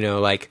something,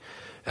 like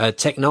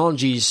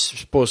technology's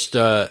supposed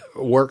to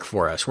work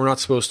for us. We're not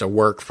supposed to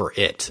work for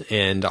it,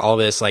 and all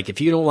this. Like,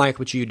 if you don't like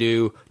what you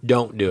do,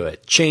 don't do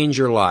it. Change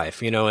your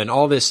life, and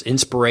all this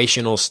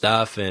inspirational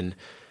stuff, and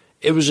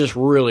it was just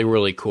really,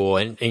 really cool.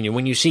 And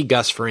when you see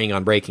Gus Fring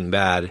on Breaking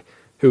Bad,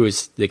 who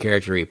is the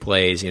character he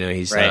plays,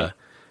 he's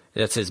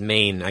that's his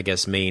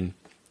main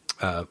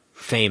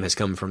fame has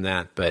come from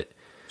that. But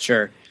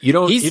sure,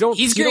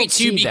 he's great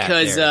too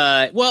because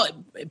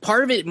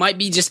part of it might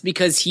be just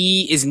because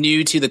he is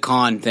new to the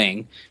con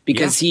thing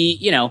because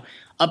he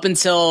up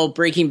until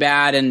Breaking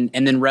Bad and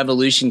then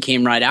Revolution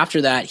came right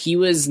after that, he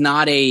was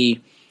not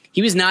in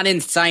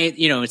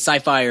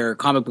sci-fi or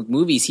comic book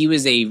movies. He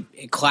was a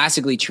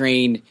classically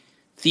trained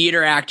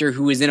theater actor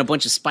who was in a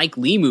bunch of Spike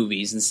Lee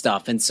movies and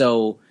stuff, and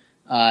so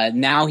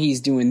now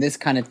he's doing this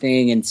kind of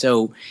thing, and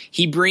so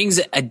he brings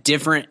a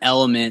different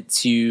element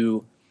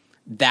to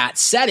that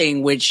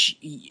setting, which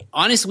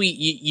honestly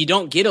you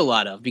don't get a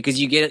lot of, because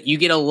you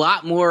get a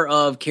lot more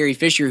of Carrie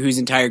Fisher, whose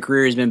entire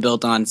career has been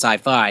built on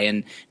sci-fi,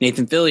 and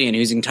Nathan Fillion,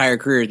 whose entire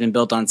career has been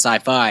built on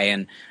sci-fi,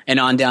 and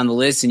on down the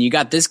list. And you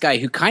got this guy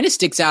who kind of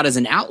sticks out as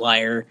an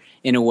outlier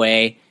in a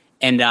way,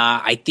 and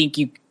I think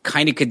you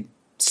kind of could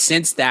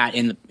sense that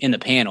in the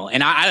panel.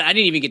 And I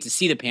didn't even get to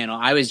see the panel.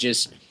 I was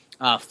just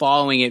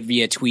following it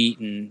via tweet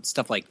and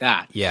stuff like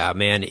that. Yeah,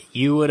 man,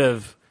 you would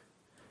have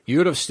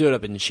stood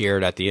up and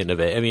cheered at the end of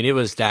it. I mean, it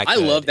was that good.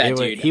 I love that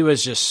dude. He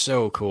was just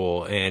so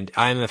cool, and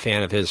I'm a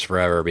fan of his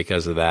forever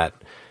because of that.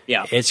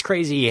 Yeah. It's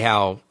crazy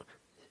how,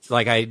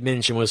 like I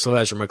mentioned with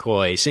Sylvester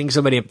McCoy, seeing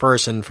somebody in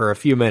person for a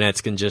few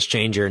minutes can just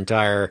change your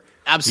entire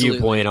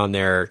viewpoint on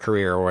their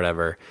career or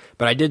whatever.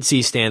 But I did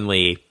see Stan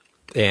Lee,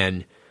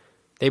 and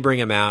they bring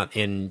him out,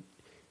 and,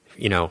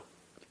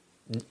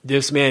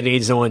 this man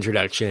needs no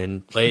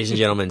introduction. Ladies and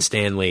gentlemen,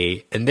 Stan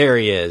Lee. And there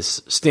he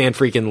is, Stan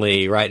freaking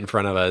Lee, right in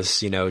front of us,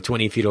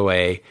 20 feet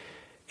away.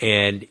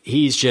 And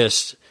he's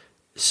just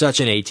such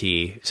an AT,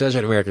 such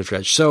an American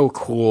Treasure, so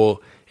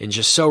cool and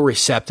just so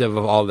receptive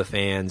of all the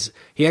fans.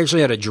 He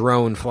actually had a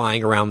drone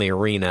flying around the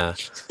arena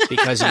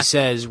because he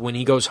says when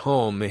he goes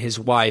home, his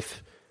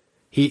wife,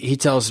 he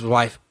tells his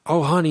wife,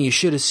 "Oh, honey, you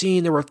should have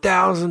seen. There were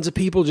thousands of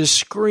people just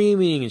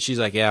screaming." And she's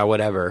like, "Yeah,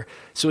 whatever."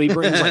 So he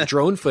brings like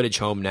drone footage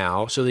home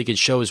now so he could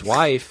show his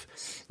wife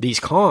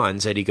these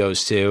cons that he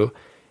goes to.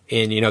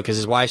 And, because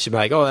his wife should be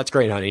like, "Oh, that's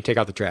great, honey. Take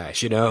out the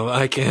trash."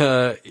 Like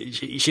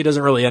she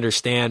doesn't really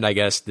understand, I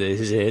guess,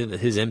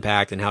 his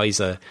impact and how he's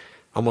a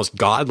almost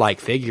godlike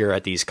figure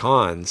at these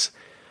cons.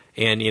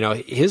 And,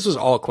 his was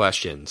all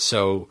questions.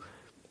 So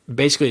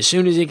basically, as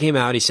soon as he came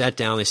out, he sat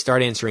down, they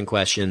started answering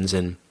questions,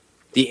 and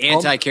the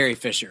anti-Carrie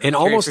Fisher. And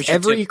Carrie almost Fisher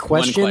every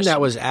question that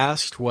was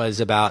asked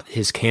was about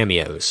his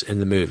cameos in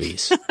the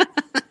movies.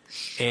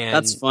 And,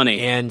 that's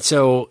funny. And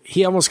so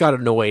he almost got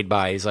annoyed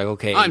by. He's like,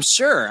 "Okay, I'm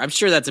sure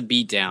that's a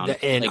beatdown."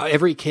 And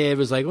every kid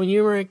was like, "When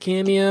you were a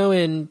cameo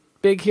in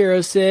Big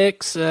Hero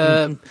 6,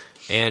 and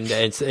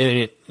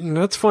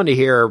it's fun to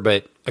hear,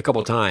 but a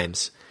couple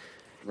times,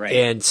 right?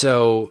 And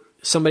so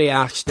somebody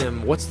asked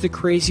him, "What's the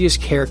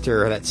craziest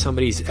character that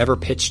somebody's ever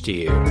pitched to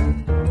you?"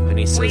 And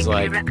he says,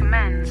 like,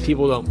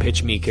 "People don't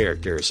pitch me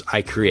characters,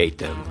 I create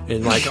them."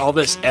 And like all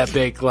this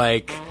epic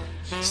like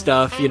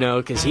stuff,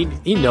 because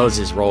he knows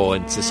his role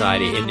in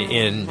society.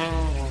 And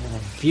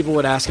people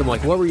would ask him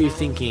like, "What were you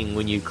thinking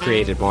when you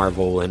created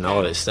Marvel?" and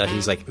all this stuff.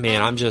 He's like,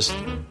 "Man, I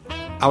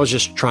was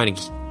just trying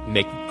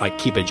to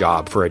keep a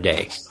job for a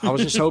day. I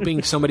was just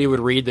hoping somebody would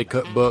read the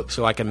book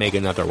so I can make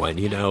another one,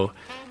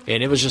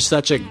 And it was just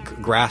such a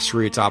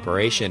grassroots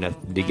operation at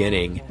the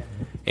beginning.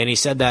 And he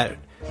said that,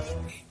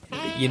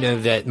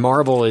 that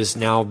Marvel is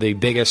now the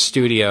biggest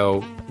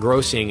studio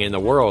grossing in the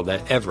world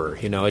ever.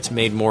 You know, it's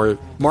made more.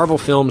 Marvel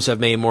films have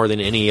made more than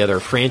any other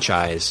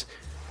franchise.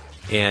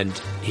 And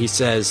he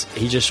says,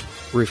 he just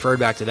referred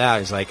back to that.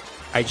 He's like,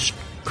 I just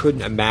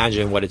couldn't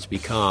imagine what it's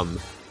become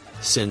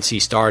since he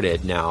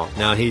started. Now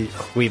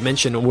we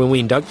mentioned when we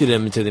inducted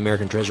him into the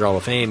American Treasure Hall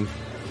of Fame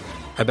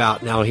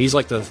about now he's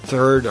like the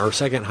third or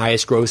second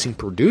highest grossing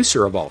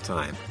producer of all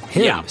time.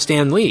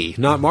 Stan Lee,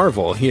 not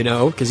Marvel, you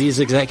know, because he's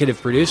executive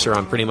producer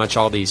on pretty much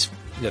all the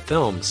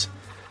films.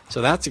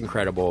 So that's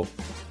incredible.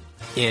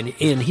 And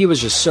he was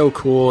just so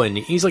cool, and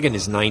he's like in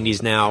his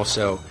 90s now,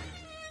 so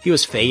he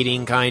was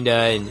fading kind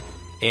of,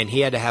 and he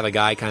had to have a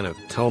guy kind of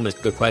tell him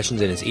the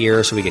questions in his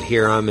ear so we could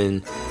hear him.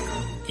 And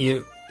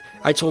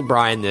I told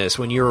Brian this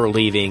when you were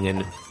leaving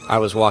and I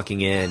was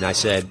walking in. I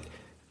said,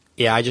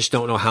 yeah, I just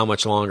don't know how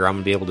much longer I'm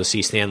going to be able to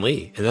see Stan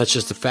Lee. And that's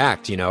just a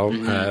fact, you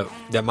know.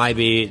 That might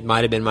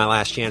have been my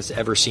last chance to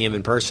ever see him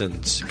in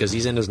person because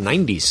he's in his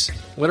 90s,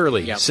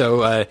 literally. Yep.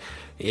 So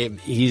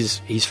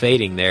he's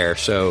fading there.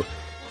 So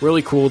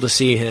really cool to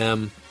see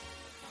him.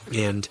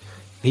 And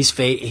he's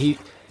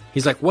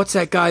like, what's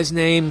that guy's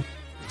name?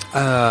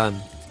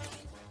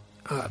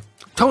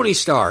 Tony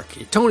Stark.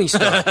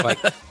 Like,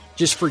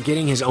 just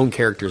forgetting his own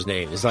character's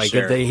name. It's like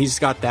he's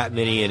got that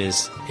many in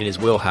his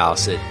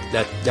wheelhouse.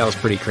 That was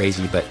pretty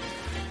crazy. But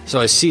so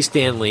I see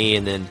Stan Lee,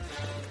 and then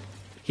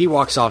he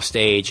walks off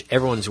stage.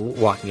 Everyone's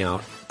walking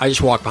out. I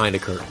just walk behind a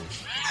curtain.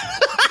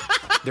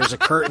 There's a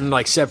curtain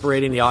like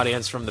separating the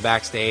audience from the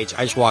backstage.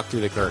 I just walk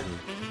through the curtain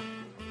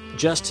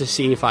just to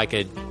see if I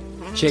could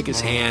shake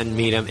his hand,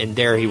 meet him, and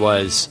there he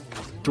was,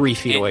 3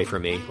 feet away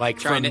from me. Like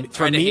from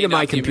me to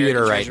my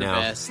computer right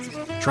now,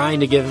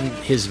 trying to give him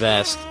his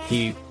vest.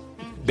 He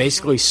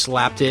basically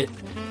slapped it,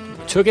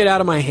 took it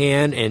out of my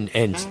hand,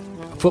 and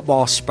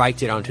football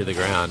spiked it onto the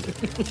ground,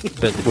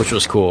 which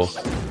was cool.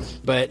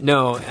 But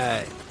no,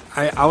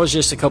 I was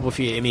just a couple of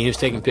feet. I mean, he was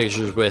taking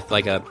pictures with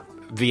like a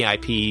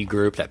VIP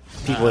group, that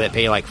people that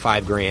pay like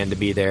 $5,000 to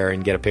be there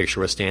and get a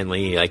picture with Stan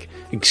Lee, like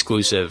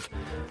exclusive.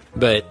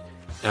 But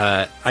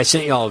I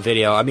sent y'all a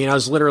video. I mean, I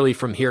was literally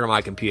from here to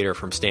my computer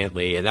from Stan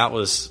Lee, and that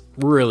was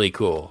really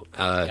cool.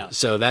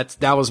 So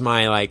that was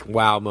my like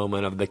wow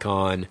moment of the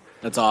con.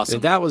 That's awesome.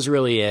 That was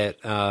really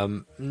it.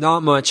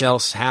 Not much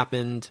else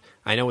happened.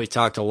 I know we've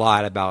talked a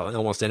lot about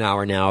almost an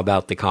hour now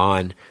about the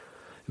con,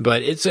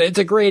 but it's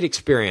a great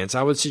experience.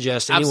 I would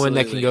suggest anyone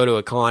that can go to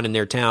a con in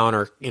their town,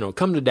 or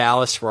come to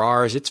Dallas for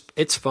ours.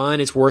 It's fun.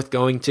 It's worth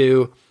going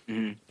to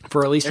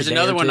for at least. There's a day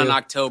another or one two. In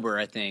October,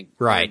 I think.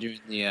 Right.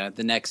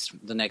 The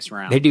next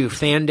round. They do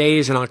fan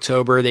days in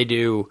October. They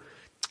do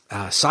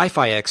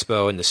Sci-Fi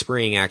Expo in the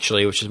spring,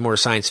 actually, which is more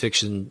science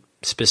fiction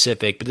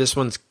specific, but this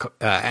one's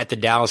at the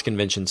Dallas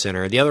Convention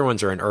Center. The other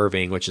ones are in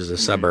Irving, which is a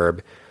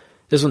suburb.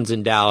 This one's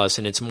in Dallas,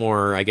 and it's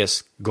more, I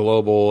guess,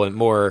 global and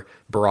more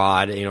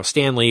broad.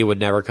 Stan Lee would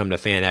never come to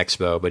Fan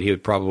Expo, but he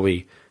would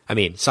probably,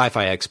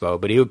 Sci-Fi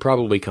Expo, but he would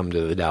probably come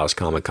to the Dallas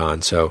Comic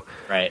Con. So,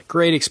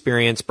 Great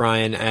experience,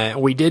 Brian.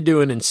 We did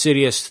do an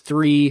Insidious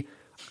 3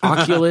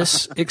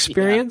 Oculus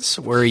experience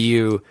where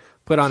you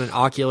put on an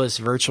Oculus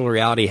virtual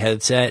reality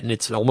headset, and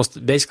it's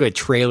almost basically a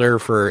trailer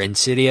for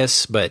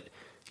Insidious, but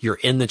you're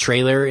in the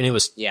trailer, and it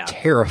was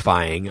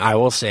terrifying, I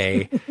will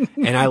say.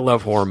 And I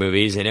love horror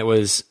movies, and it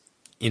was,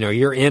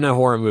 you're in a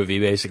horror movie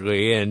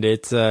basically, and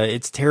it's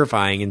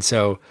terrifying. And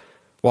so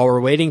while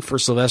we're waiting for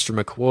Sylvester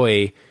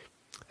McCoy,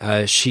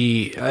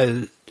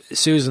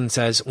 Susan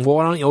says, well,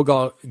 why don't you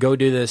go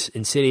do this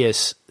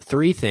Insidious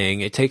 3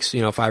 thing? It takes,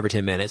 5 or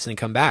 10 minutes, and then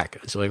come back.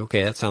 So like,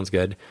 okay, that sounds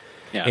good.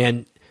 Yeah.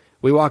 And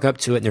we walk up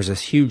to it, and there's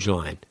this huge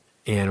line,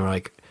 and we're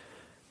like,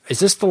 is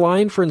this the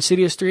line for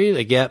Insidious 3?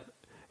 Like, yep.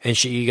 And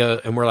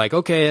and we're like,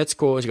 okay, that's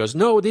cool. And she goes,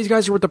 no, these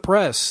guys are with the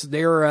press.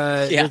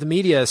 They're the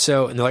media.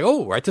 So, and they're like,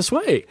 oh, right this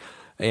way.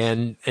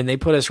 And they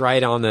put us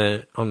right on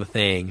the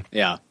thing.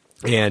 Yeah.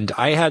 And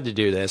I had to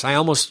do this. I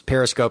almost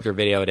periscoped or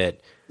videoed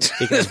it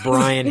because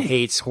Brian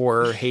hates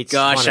horror, hates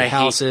haunted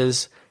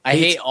houses. I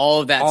hate all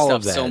of that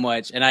stuff so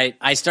much. And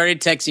I started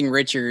texting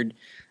Richard,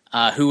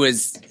 who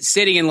was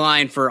sitting in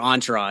line for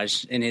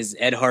Entourage in his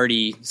Ed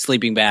Hardy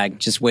sleeping bag,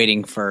 just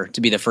waiting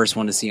to be the first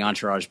one to see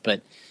Entourage.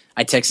 But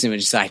I texted him and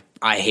just said,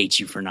 I hate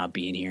you for not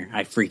being here.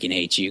 I freaking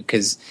hate you.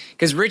 Because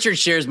Richard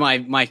shares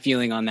my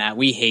feeling on that.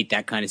 We hate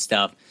that kind of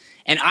stuff.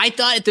 And I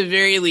thought at the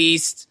very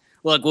least,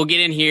 look, we'll get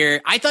in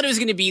here. I thought it was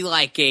going to be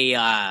like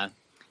a,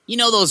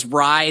 those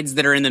rides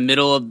that are in the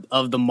middle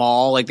of the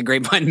mall, like the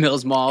Grapevine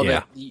Mills Mall,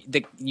 that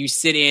you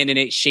sit in and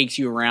it shakes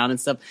you around and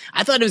stuff.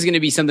 I thought it was going to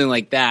be something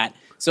like that.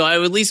 So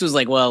I at least was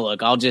like, well,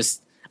 look,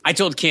 I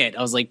told Kent,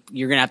 I was like,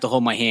 you're going to have to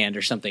hold my hand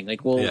or something.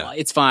 Like, well,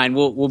 it's fine.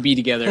 We'll be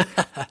together.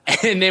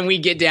 And then we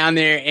get down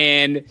there,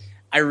 and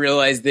I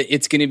realized that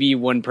it's going to be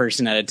one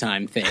person at a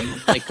time thing.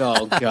 Like,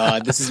 oh,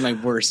 God, this is my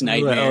worst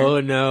nightmare.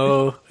 Oh,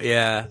 no.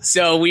 Yeah.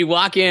 So we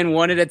walk in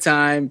one at a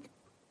time,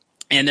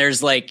 and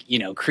there's like,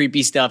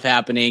 creepy stuff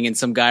happening, and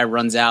some guy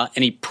runs out,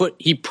 and he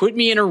put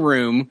me in a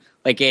room,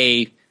 like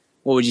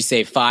what would you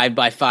say, 5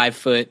 by 5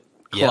 foot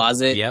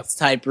closet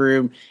type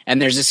room,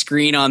 and there's a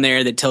screen on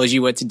there that tells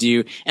you what to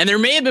do. And there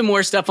may have been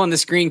more stuff on the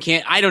screen.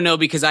 I don't know,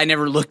 because I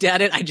never looked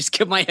at it. I just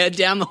kept my head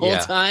down the whole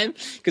time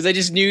because I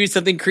just knew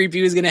something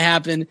creepy was going to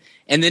happen.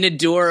 And then a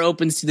door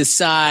opens to the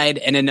side,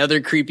 and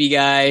another creepy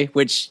guy,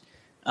 which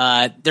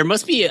there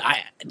must be.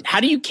 How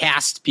do you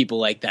cast people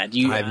like that?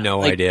 I have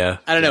no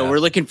idea. I don't know. We're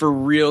looking for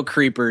real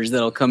creepers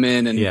that'll come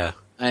in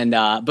and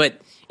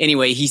but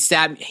anyway, he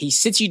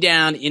sits you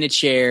down in a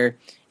chair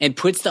and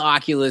puts the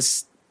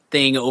Oculus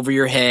thing over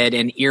your head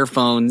and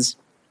earphones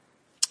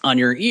on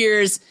your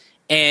ears,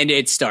 and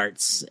it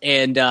starts.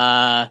 And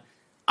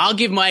I'll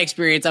give my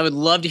experience. I would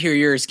love to hear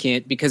yours,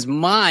 Kent, because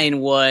mine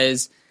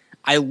was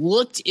I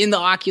looked in the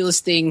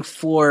Oculus thing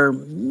for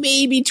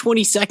maybe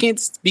 20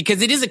 seconds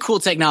because it is a cool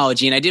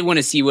technology, and I did want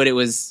to see what it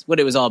was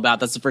all about.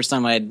 That's the first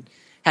time I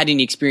had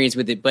any experience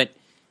with it. But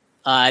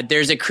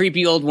there's a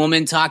creepy old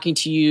woman talking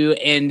to you,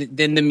 and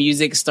then the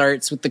music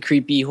starts with the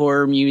creepy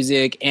horror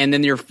music, and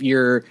then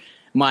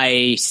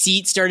my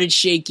seat started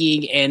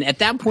shaking, and at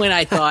that point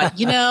I thought,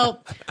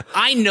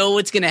 I know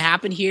what's going to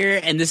happen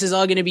here, and this is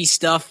all going to be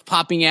stuff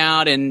popping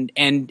out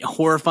and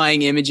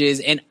horrifying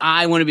images, and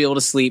I want to be able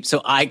to sleep, so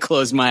I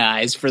closed my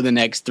eyes for the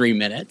next 3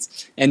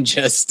 minutes and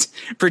just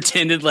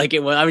pretended like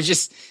it was. I was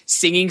just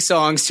singing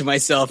songs to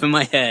myself in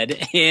my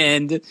head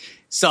and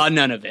saw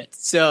none of it.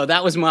 So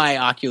that was my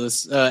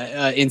Oculus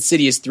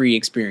Insidious 3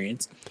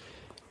 experience.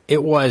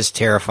 It was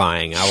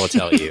terrifying, I will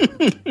tell you.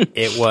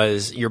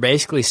 You're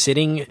basically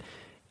sitting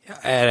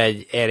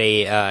in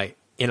a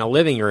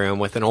living room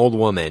with an old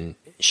woman.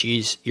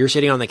 You're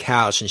sitting on the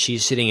couch, and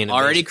she's sitting in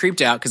already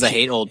creeped out because I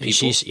hate old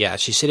people.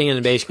 She's sitting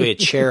in basically a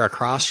chair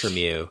across from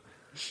you,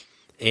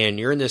 and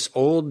you're in this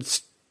old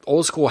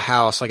school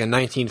house, like a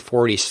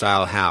 1940s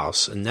style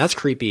house, and that's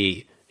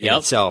creepy in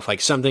itself.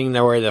 Like something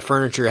where the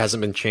furniture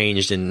hasn't been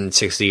changed in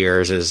 60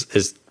 years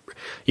is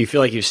you feel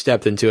like you've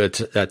stepped into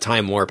a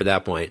time warp at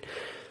that point.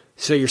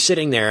 So you're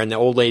sitting there, and the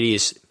old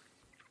lady's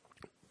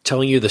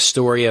telling you the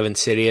story of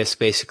Insidious,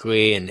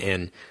 basically,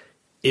 and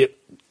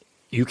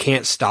you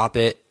can't stop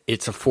it.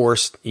 It's a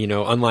force,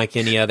 unlike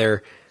any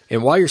other.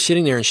 And while you're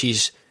sitting there, and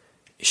she's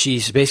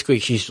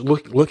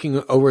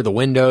looking over the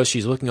window,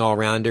 she's looking all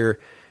around her,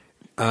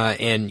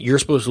 and you're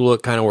supposed to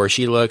look kind of where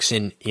she looks.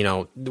 And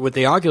with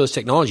the Oculus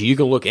technology, you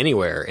can look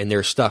anywhere, and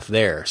there's stuff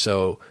there.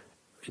 So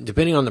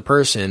depending on the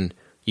person,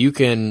 you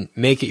can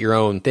make it your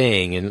own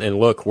thing and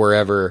look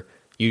wherever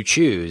you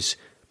choose.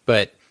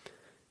 But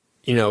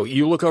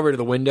you look over to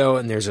the window,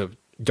 and there's a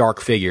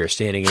dark figure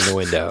standing in the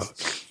window.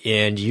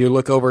 And you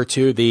look over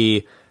to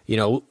the,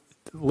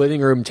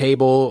 living room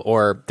table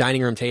or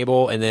dining room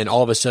table, and then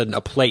all of a sudden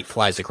a plate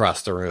flies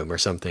across the room or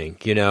something.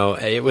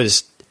 It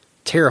was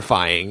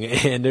terrifying,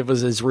 and it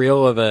was as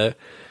real of a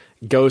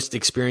ghost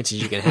experience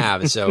as you can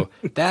have. And so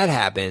that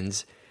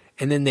happens,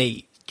 and then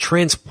they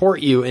transport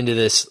you into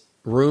this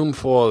room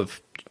full of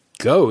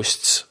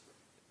ghosts.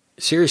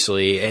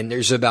 Seriously, and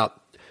there's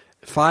about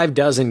 5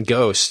 dozen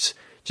ghosts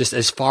just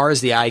as far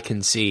as the eye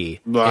can see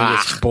in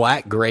this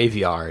black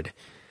graveyard.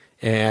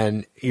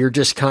 And you're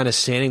just kind of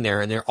standing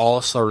there, and they're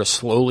all sort of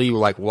slowly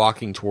like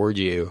walking toward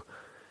you.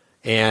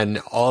 And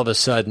all of a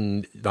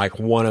sudden, like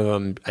one of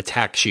them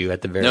attacks you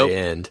at the very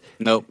end.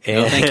 Nope.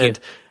 No, thank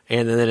you.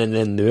 And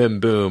then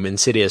boom,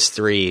 Insidious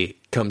 3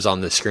 comes on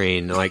the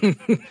screen. Like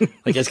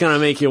it's going to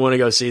make you want to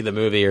go see the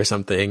movie or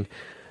something.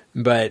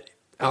 But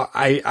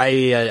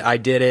I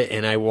did it,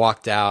 and I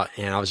walked out,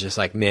 and I was just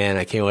like, man,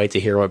 I can't wait to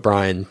hear what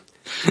Brian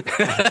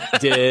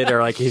did, or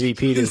like if he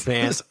peed his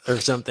pants or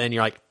something.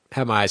 You're like,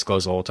 had my eyes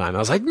closed the whole time. I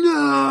was like,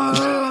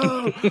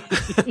 no.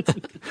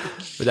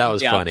 But that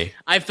was funny.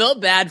 I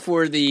felt bad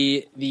for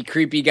the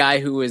creepy guy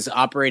who was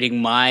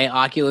operating my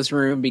Oculus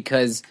room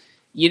because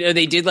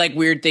they did like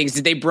weird things.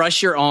 Did they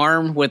brush your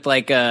arm with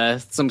like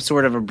some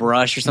sort of a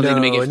brush or something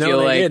to make it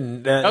feel like?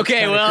 Didn't.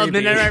 Okay, well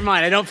then never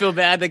mind. I don't feel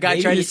bad. The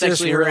guy tried to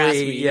sexually harass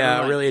me.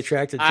 Yeah, really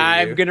attracted to you.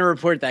 I'm gonna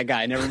report that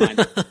guy. Never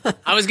mind.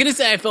 I was gonna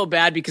say I felt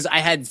bad because I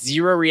had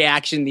zero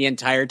reaction the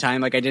entire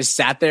time. Like I just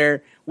sat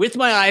there with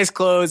my eyes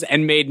closed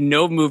and made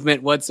no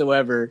movement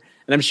whatsoever.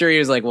 And I'm sure he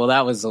was like, well,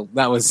 that was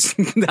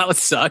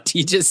sucked.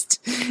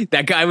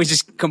 That guy was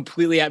just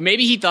completely out.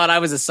 Maybe he thought I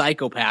was a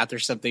psychopath or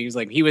something. He was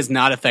like, he was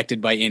not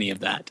affected by any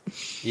of that.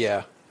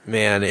 Yeah,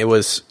 man, it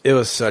was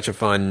such a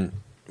fun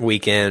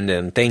weekend.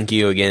 And thank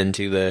you again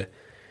to the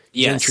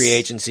Gentry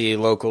Agency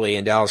locally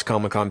and Dallas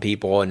Comic-Con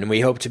people. And we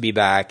hope to be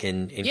back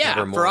and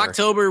cover more. For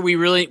October, we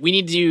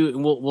need to,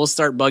 we'll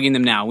start bugging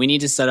them now. We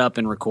need to set up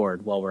and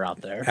record while we're out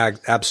there.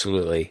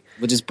 Absolutely.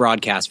 We'll just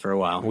broadcast for a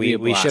while.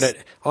 We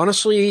should,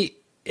 honestly.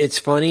 It's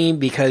funny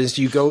because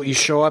you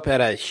show up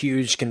at a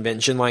huge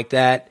convention like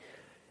that,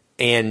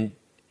 and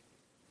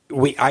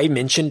I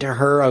mentioned to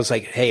her, I was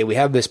like, hey, we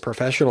have this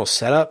professional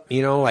setup,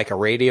 like a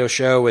radio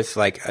show with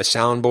like a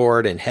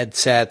soundboard and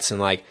headsets, and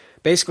like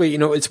basically,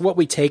 it's what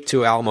we take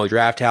to Alamo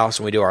Drafthouse,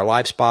 and we do our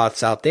live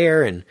spots out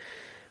there, and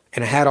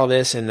I had all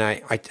this, and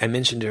I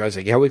mentioned to her, I was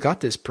like, yeah, we got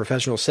this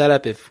professional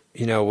setup. If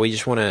we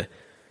just want to,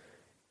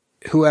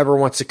 whoever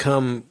wants to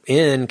come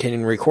in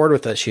can record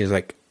with us. She was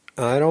like,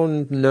 I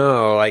don't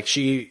know. Like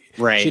she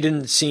Right.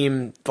 didn't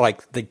seem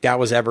like that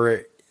was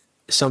ever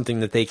something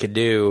that they could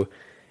do.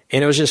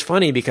 And it was just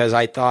funny because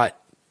I thought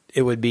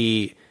that would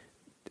be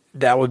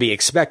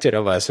expected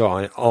of us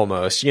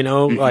almost,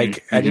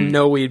 like I didn't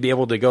know we'd be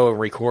able to go and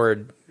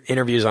record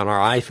interviews on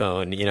our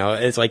iPhone.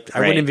 It's like, I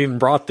wouldn't have even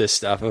brought this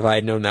stuff if I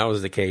had known that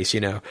was the case.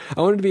 I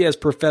wanted to be as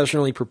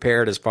professionally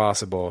prepared as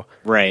possible.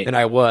 Right. And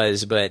I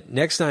was, but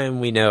next time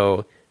we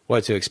know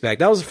what to expect.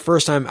 That was the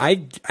first time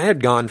I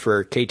had gone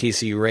for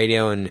KTC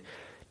radio and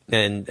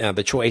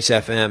the Choice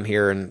FM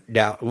here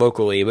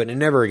locally, but I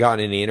never got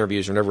any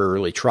interviews or never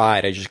really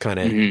tried. I just kind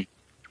of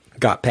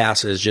got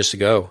passes just to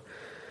go.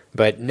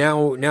 But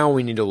now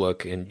we need to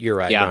look, and you're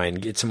right, Brian,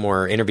 get some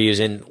more interviews.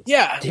 And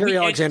Terry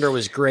Alexander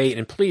was great,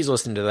 and please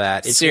listen to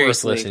that. It's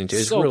worth listening to.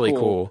 It's so really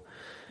cool.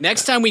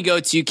 Next time we go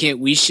to Kent,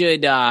 we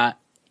should did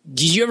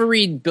you ever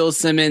read Bill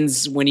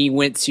Simmons when he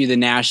went to the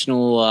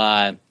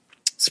National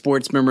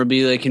Sports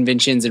Memorabilia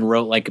Conventions and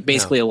wrote like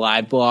basically a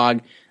live blog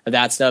of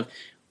that stuff?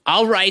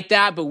 I'll write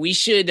that, but we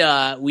should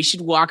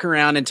walk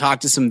around and talk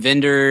to some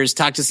vendors,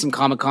 talk to some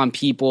Comic-Con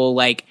people,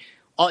 like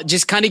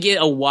just kind of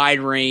get a wide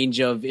range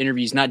of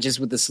interviews, not just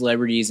with the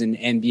celebrities,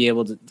 and be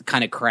able to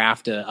kind of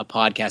craft a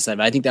podcast out of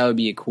it. I think that would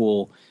be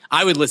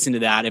I would listen to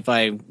that if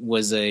I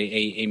was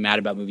a Mad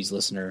About Movies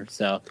listener.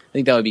 So I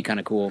think that would be kind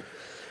of cool.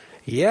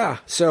 Yeah.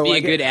 So be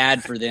a good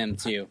ad for them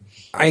too.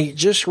 I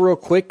just real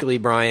quickly,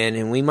 Brian,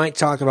 and we might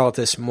talk about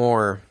this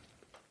more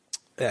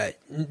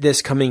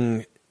this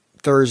coming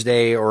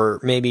Thursday or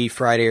maybe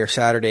Friday or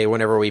Saturday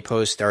whenever we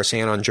post our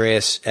San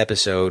Andreas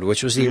episode,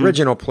 which was the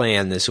original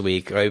plan this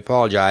week. I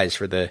apologize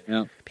for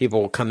the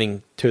people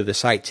coming to the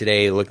site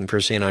today looking for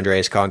San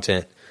Andreas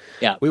content.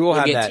 Yeah, we will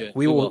have that.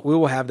 We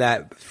will have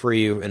that for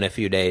you in a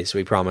few days.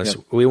 We promise.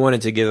 Yep. We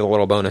wanted to give a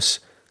little bonus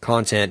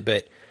content,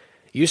 but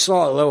you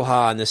saw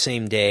Aloha on the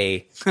same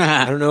day.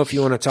 I don't know if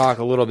you want to talk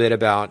a little bit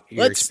about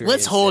your experience.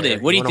 Let's hold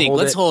it. What do you think?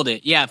 Let's hold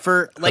it. Yeah,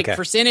 for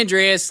San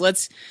Andreas,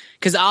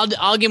 because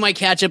I'll get my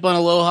catch up on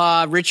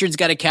Aloha. Richard's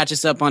got to catch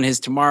us up on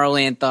his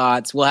Tomorrowland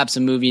thoughts. We'll have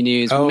some movie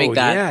news. We'll make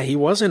that. Yeah, he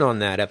wasn't on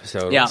that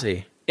episode, was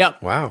he?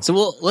 Yep. Wow.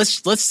 So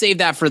let's save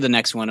that for the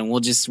next one, and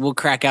we'll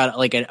crack out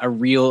like a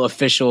real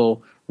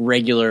official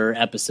regular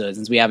episode,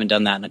 since we haven't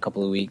done that in a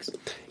couple of weeks.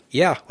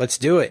 Yeah, let's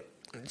do it.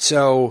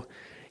 So,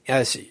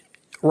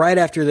 right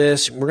after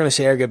this, we're going to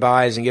say our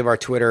goodbyes and give our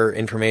Twitter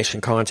information,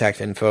 contact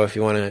info. If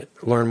you want to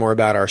learn more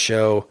about our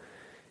show,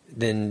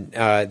 then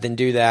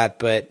do that.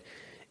 But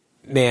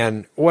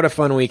man, what a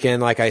fun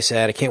weekend! Like I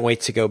said, I can't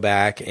wait to go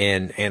back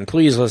and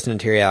please listen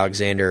to Terry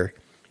Alexander.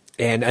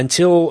 And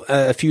until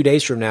a few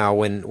days from now,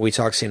 when we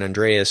talk San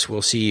Andreas,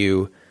 we'll see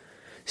you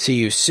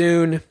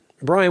soon.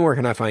 Brian, where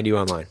can I find you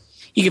online?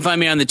 You can find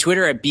me on the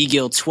Twitter at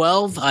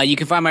bgill12. You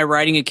can find my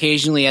writing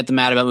occasionally at the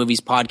Mad About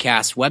Movies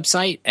podcast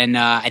website. And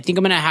I think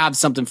I'm going to have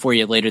something for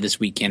you later this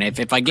weekend.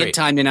 If I get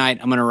time tonight,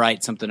 I'm going to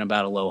write something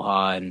about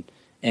Aloha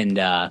and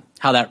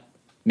how that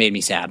made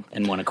me sad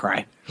and want to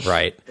cry.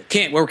 Right.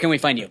 Kent, where can we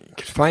find you? You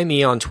can find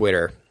me on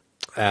Twitter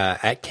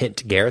at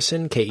Kent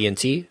Garrison,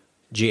 KentGarrison.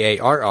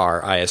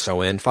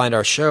 Find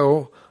our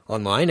show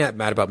online at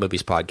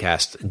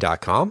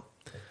madaboutmoviespodcast.com.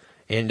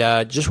 And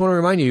just want to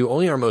remind you,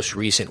 only our most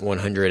recent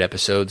 100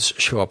 episodes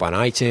show up on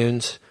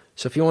iTunes.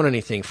 So if you want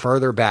anything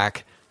further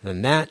back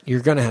than that,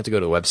 you're going to have to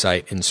go to the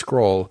website and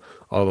scroll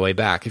all the way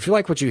back. If you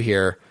like what you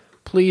hear,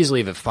 please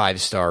leave a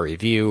 5-star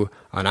review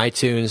on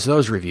iTunes.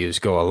 Those reviews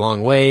go a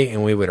long way,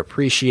 and we would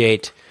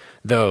appreciate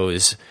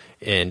those.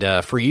 And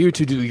for you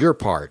to do your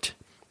part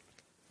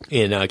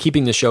in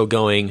keeping the show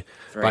going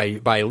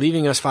by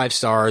leaving us 5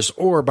 stars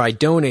or by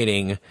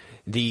donating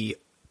the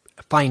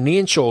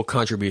financial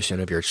contribution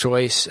of your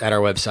choice at our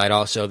website.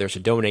 Also, there's a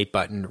donate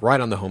button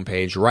right on the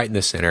homepage, right in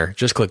the center.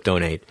 Just click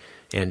donate,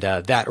 and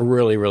that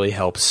really, really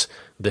helps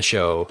the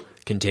show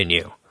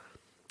continue.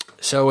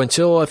 So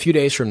until a few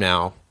days from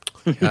now,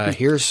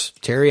 here's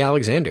Terry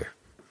Alexander.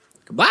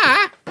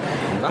 Goodbye.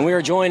 And we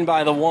are joined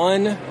by the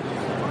one,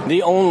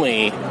 the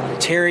only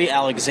Terry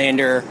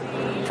Alexander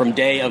from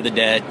Day of the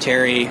Dead.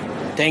 Terry,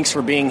 thanks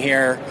for being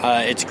here.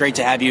 It's great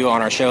to have you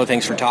on our show.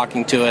 Thanks for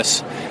talking to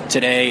us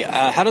today.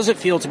 How does it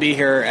feel to be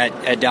here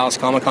at Dallas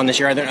Comic-Con this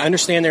year? I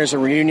understand there's a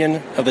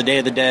reunion of the Day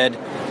of the Dead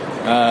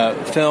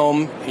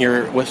film.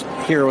 You're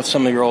here with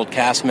some of your old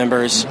cast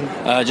members.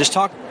 Just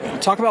talk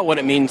about what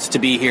it means to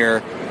be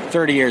here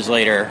 30 years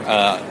later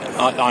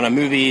on a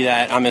movie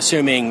that I'm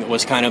assuming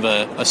was kind of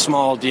a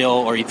small deal,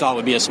 or you thought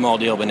would be a small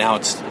deal, but now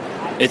it's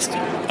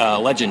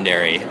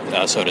legendary,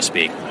 so to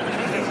speak.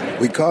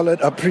 We call it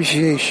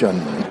appreciation.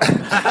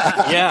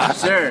 Yeah,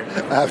 sure.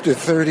 After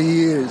 30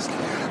 years,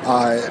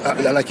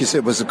 like you said,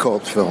 it was a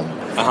cult film,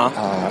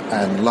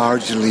 and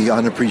largely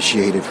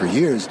unappreciated for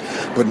years.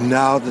 But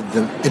now that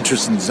the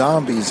interest in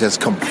zombies has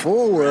come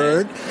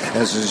forward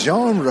as a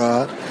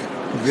genre,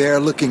 they're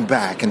looking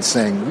back and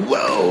saying,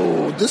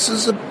 "Whoa, this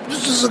is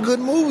a good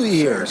movie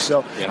here."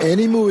 So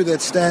any movie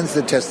that stands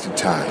the test of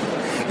time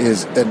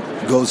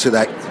goes to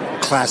that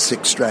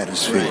classic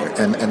stratosphere,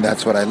 and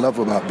that's what I love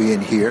about being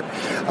here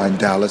in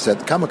Dallas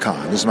at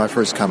Comic-Con. This is my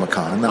first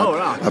Comic-Con.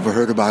 I've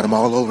heard about them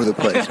all over the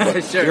place.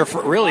 But Sure.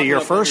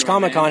 Your first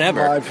Comic-Con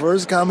ever. My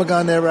first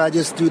Comic-Con ever. I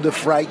just do the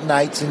Fright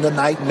Nights and the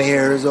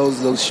Nightmares,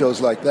 those shows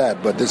like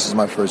that. But this is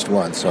my first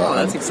one, so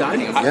that's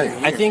exciting.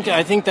 I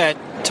think that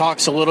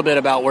talks a little bit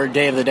about where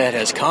Day of the Dead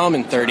has come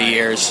in 30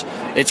 years.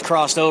 It's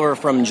crossed over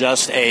from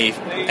just a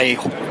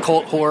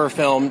cult horror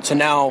film to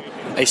now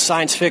a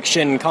science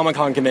fiction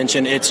Comic-Con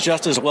convention. It's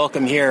just as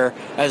welcome here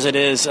as it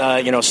is,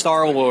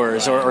 Star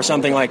Wars or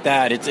something like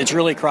that. It's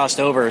really crossed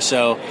over.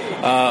 So,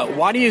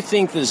 why do you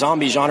think the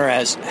zombie genre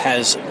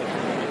has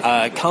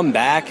come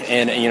back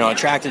and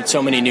attracted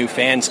so many new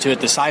fans to it?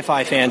 The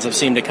sci-fi fans have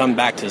seemed to come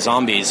back to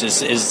zombies.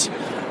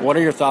 What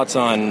are your thoughts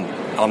on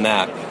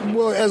that?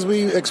 Well, as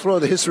we explore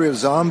the history of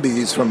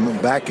zombies from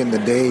back in the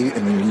day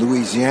in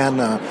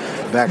Louisiana,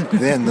 back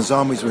then the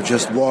zombies were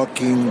just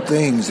walking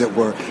things that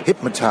were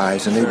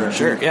hypnotized and they would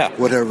do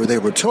whatever they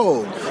were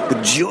told.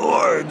 But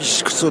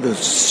George sort of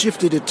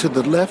shifted it to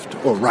the left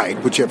or right,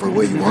 whichever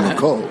way you want to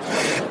go,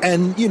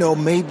 and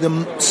made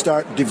them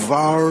start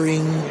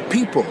devouring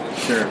people.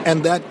 Sure.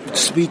 And that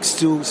speaks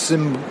to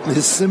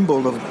his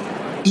symbol of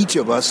each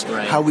of us,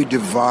 how we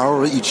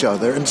devour each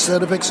other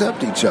instead of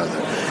accept each other.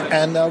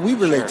 And we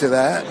relate to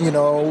that.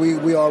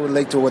 We all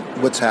relate to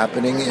what's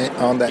happening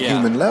on that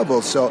human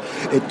level. So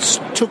it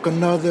took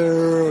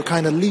another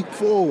kind of leap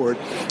forward.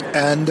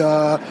 And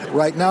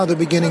right now they're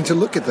beginning to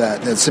look at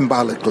that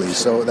symbolically.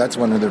 So that's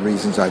one of the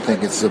reasons I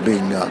think it's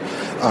being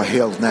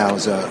hailed now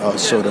as a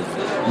sort of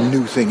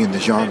new thing in the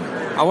genre.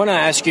 I want to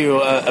ask you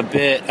a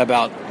bit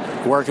about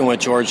working with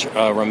George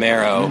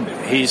Romero.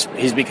 He's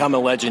become a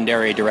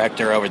legendary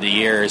director over the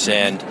years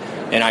and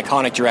an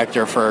iconic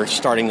director for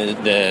starting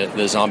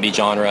the zombie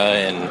genre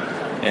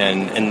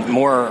and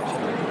more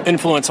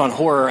influence on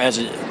horror as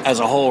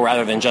a whole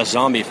rather than just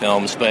zombie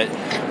films. But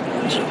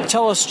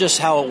tell us just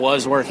how it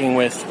was working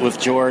with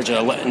George,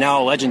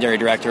 now a legendary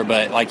director,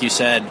 but like you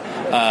said,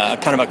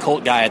 kind of a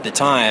cult guy at the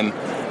time.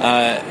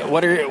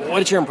 What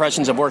are your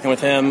impressions of working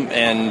with him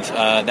and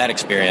that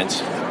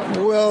experience?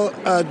 Well,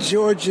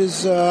 George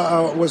was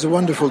a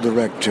wonderful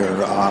director.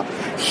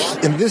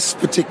 In this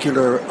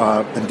particular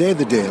in Day of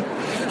the Dead,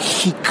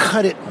 he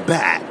cut it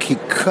back. He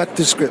cut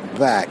the script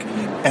back,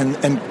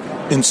 and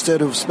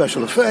instead of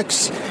special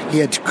effects, he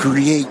had to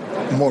create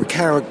more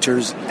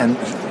characters, and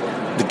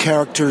the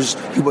characters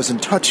he was in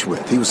touch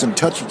with. He was in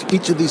touch with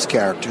each of these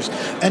characters,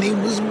 and he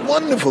was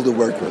wonderful to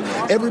work with.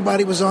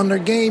 Everybody was on their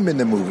game in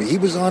the movie. He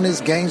was on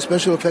his game.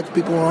 Special effects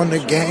people were on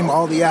their game.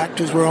 All the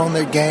actors were on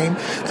their game.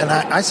 And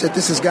I said,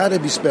 this has got to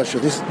be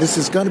special. This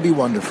is going to be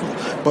wonderful.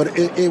 But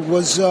it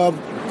was,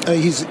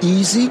 he's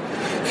easy.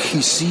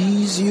 He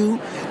sees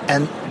you.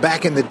 And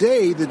back in the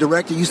day, the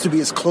director used to be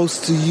as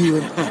close to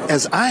you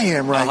as I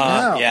am right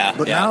now.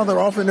 But now they're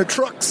off in a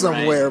truck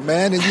somewhere,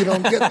 man, and you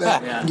don't get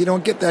that. You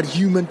don't get that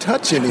human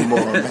touch anymore,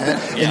 man.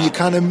 And you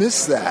kind of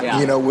miss that,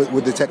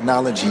 with the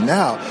technology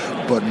now.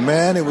 But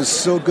man, it was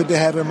so good to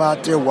have him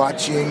out there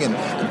watching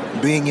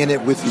and being in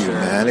it with you,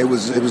 man. It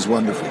was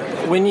wonderful.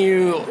 When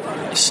you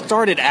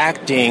started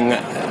acting,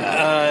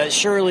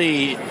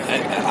 surely,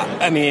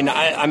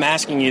 I'm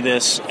asking you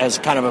this as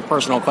kind of a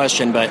personal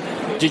question, but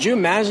did you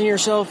imagine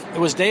yourself,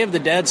 was Day of the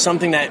Dead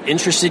something that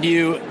interested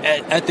you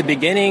at the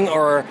beginning,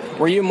 or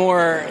were you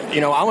more,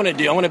 I want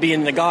to be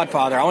in The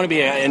Godfather, I want to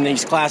be in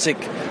these classic,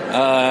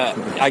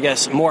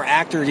 more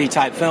actor-y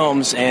type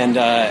films,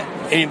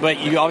 but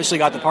you obviously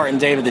got the part in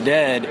Day of the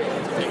Dead.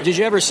 Did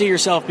you ever see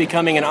yourself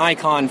becoming an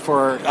icon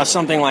for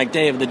something like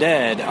Day of the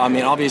Dead? I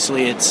mean,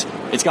 obviously it's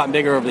gotten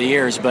bigger over the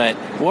years, but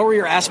what were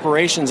your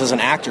aspirations as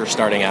an actor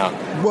starting out?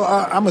 Well,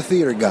 I'm a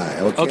theater guy.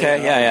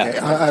 Okay,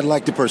 I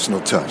like the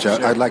personal touch.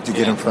 I'd like to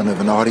get in front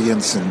of an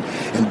audience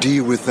and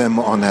deal with them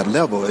on that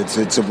level.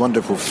 It's a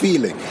wonderful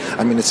feeling.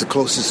 I mean, it's the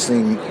closest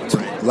thing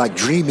to like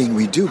dreaming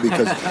we do,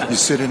 because you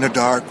sit in a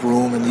dark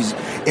room and these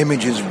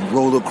images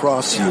roll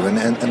across you,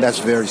 and that's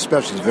very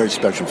special. It's a very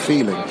special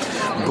feeling.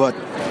 But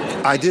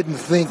I didn't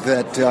think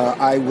that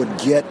I would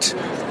get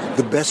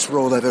the best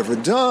role I've ever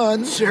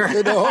done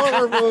in a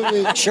horror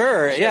movie.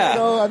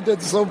 I've done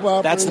soap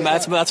opera.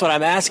 That's what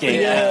I'm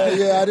asking.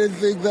 I didn't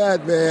think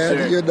that,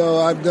 man.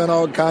 I've done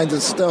all kinds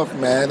of stuff,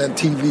 man, and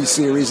TV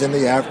series in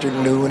the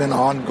afternoon and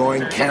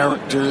ongoing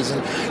characters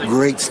and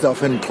great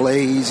stuff in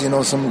plays,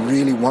 some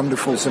really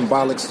wonderful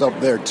symbolic stuff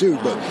there too,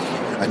 but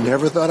I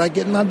never thought I'd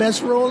get my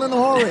best role in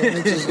horror.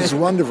 It's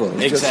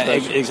wonderful.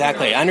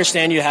 Exactly. I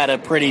understand you had a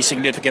pretty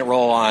significant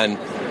role on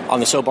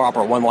the soap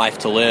opera One Life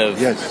to Live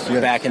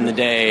back in the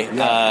day.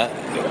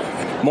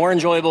 More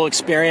enjoyable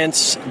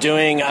experience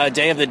doing a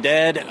Day of the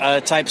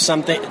Dead type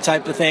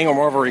of thing, or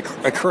more of a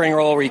recurring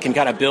role where you can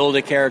kind of build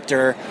a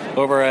character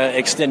over an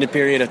extended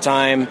period of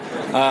time.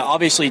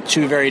 Obviously,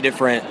 two very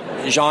different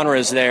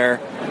genres there,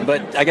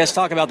 but I guess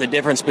talk about the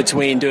difference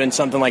between doing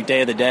something like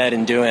Day of the Dead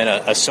and doing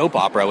a soap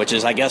opera, which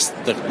is, I guess,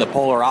 the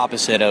polar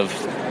opposite of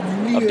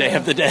Day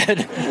of the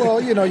Dead. Well,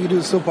 you do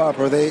a soap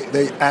opera,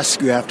 they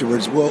ask you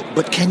afterwards, well,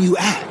 but can you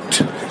act?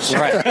 watch.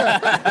 Right.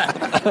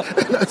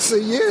 And I say,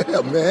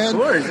 yeah, man.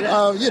 Of course,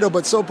 yeah.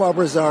 But soap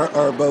operas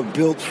are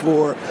built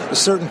for a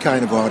certain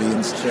kind of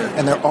audience,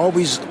 and they're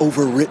always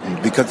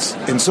overwritten because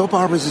in soap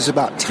operas it's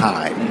about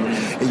time,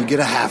 and you get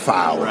a half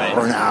hour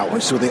or an hour,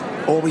 so they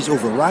always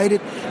override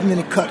it, and then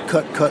they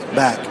cut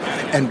back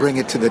and bring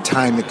it to the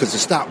time because the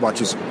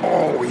stopwatch is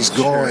always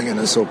going in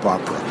a soap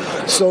opera.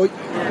 So,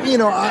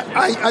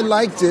 I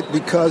liked it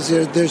because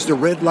there's the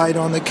red light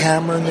on the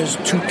camera, and there's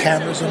 2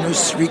 cameras, and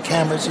there's 3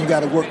 cameras, and you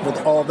got to work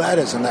with all that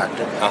as an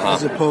actor,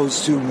 as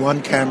opposed to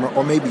 1 camera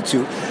or maybe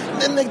 2.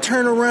 And then they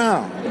turn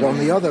around on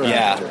the other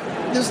actor.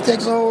 This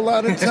takes a whole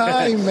lot of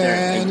time,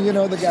 man. They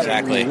got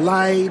to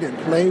relight and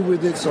play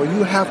with it. So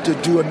you have to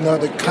do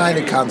another kind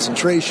of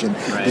concentration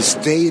to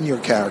stay in your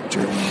character.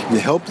 You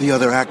help the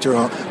other actor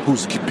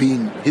who's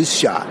being his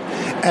shot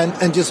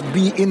and just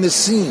be in the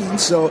scene.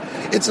 So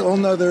it's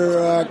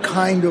another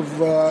kind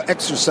of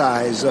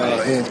exercise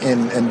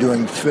in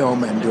doing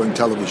film and doing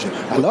television.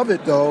 I love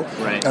it, though.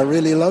 Right. I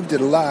really loved it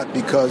a lot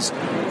because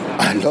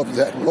I love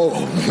that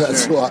role.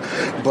 That's why.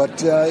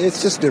 But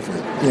it's just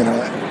different,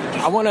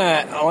 I want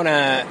to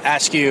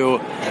ask you.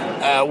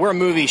 We're a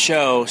movie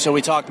show, so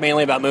we talk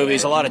mainly about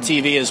movies, a lot of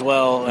TV as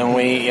well, and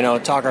we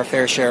talk our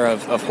fair share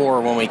of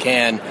horror when we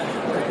can.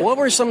 What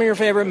were some of your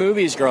favorite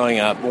movies growing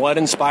up? What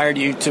inspired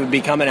you to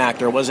become an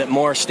actor? Was it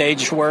more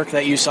stage work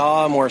that you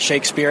saw, more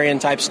Shakespearean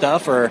type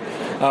stuff, or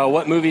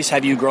what movies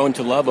have you grown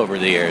to love over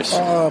the years?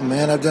 Oh,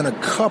 man, I've done a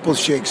couple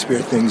Shakespeare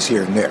things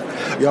here and there.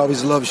 You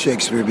always love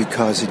Shakespeare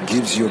because it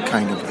gives you a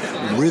kind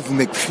of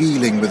rhythmic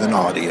feeling with an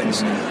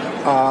audience.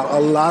 A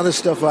lot of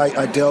stuff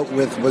I dealt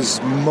with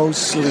was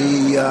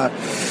mostly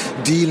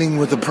dealing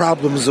with the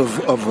problems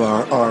of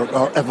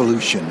our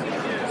evolution.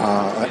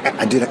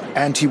 I did an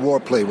anti-war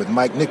play with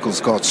Mike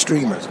Nichols called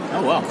Streamers.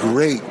 Oh, wow.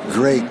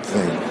 Great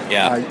thing.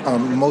 Yeah.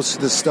 Most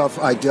of the stuff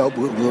I dealt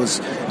with was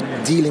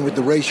dealing with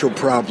the racial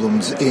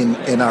problems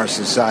in our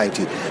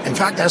society. In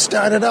fact, I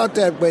started out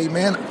that way,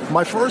 man.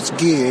 My first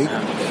gig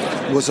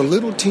was a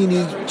little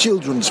teeny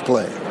children's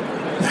play.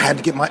 I had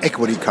to get my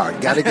equity card.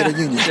 Got to get a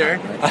union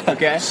card.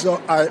 Okay.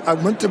 So I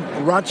went to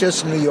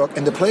Rochester, New York,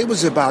 and the play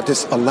was about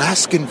this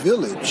Alaskan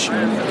village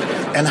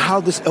and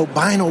how this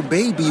albino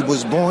baby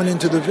was born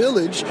into the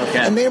village,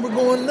 and they were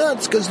going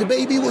nuts because the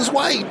baby was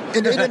white,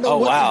 and they didn't know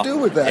what to do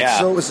with that. Yeah.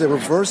 So it was a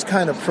reverse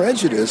kind of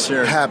prejudice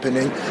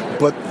happening,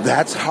 but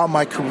that's how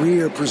my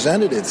career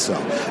presented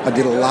itself. I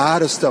did a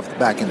lot of stuff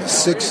back in the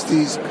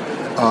 60s,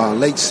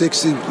 late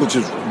 60s, which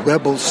is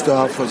rebel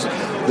stuff.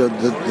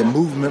 The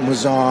movement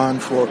was on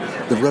for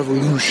the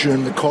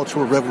revolution, the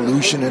Cultural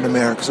Revolution in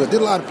America. So I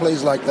did a lot of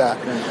plays like that.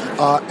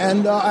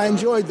 And I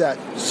enjoyed that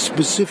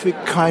specific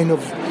kind of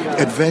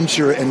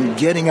adventure and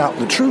getting out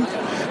the truth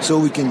so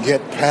we can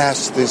get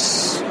past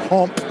this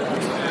hump.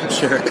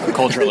 Sure.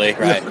 Culturally,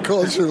 right.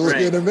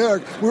 Culturally in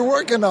America. We're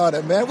working on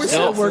it, man. We're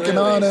still working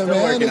on it,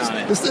 man.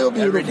 It's still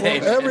beautiful.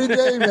 Every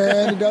day,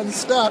 man. It doesn't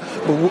stop.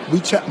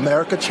 But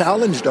America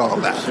challenged all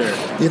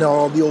that.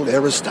 All the old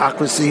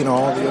aristocracy and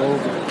all the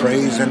old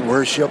praise and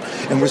worship.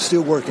 And we're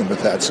still working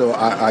with that. So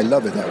I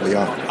love it that we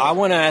are. I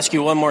want to ask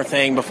you one more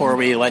thing before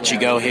we let you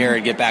go here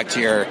and get back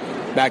to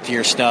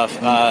your stuff.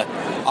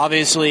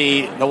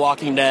 Obviously, The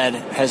Walking Dead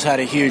has had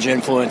a huge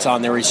influence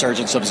on the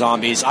resurgence of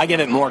zombies. I give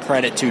it more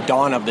credit to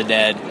Dawn of the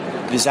Dead,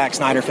 the Zack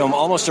Snyder film,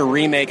 almost a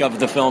remake of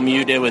the film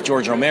you did with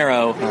George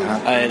Romero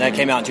that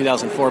came out in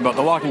 2004. But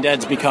The Walking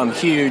Dead's become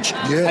huge.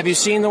 Yes. Have you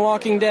seen The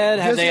Walking Dead?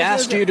 Have they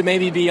asked you to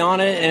maybe be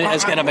on it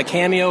as kind of a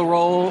cameo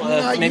role,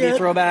 maybe a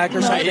throwback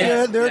or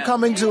something? They're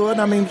coming to it.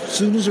 I mean, as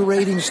soon as the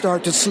ratings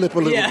start to slip a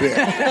little bit,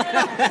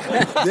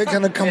 they're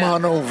going to come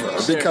on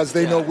over because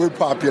they know we're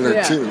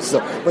popular too.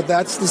 So, but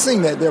that's the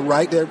thing. They're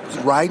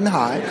riding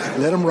high.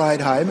 Let them ride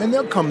high, and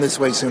they'll come this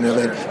way sooner or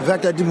later. In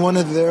fact, I did one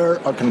of their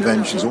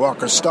conventions,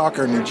 Walker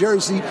Stalker in New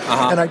Jersey.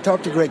 And I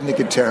talked to Greg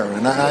Nicotero,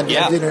 and I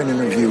did an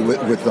interview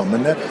with them.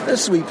 And they're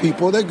sweet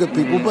people, they're good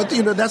people, but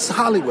that's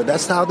Hollywood.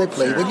 That's how they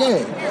play the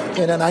game.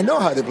 And I know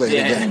how they play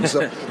the game,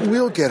 so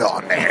we'll get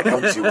on there,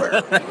 don't you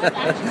worry.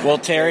 Well,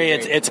 Terry,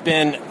 it's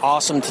been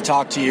awesome to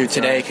talk to you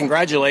today.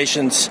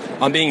 Congratulations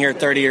on being here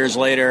 30 years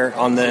later,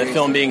 on the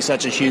film being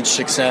such a huge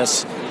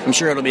success. I'm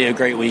sure it'll be a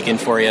great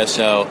weekend for you,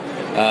 so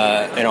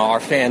our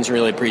fans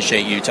really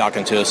appreciate you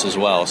talking to us as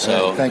well.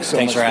 So thanks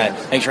for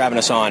having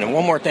us on. And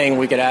one more thing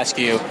we could ask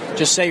you,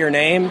 just say your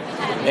name,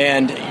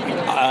 and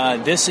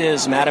this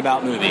is Mad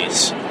About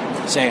Movies.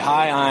 Say,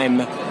 hi, I'm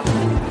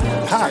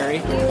Terry.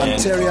 I'm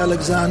Terry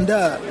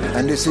Alexander,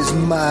 and this is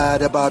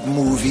Mad About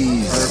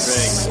Movies.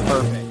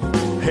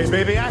 Perfect. Hey,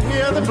 baby, I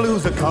hear the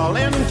blues are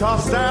calling,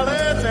 tossed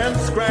salads and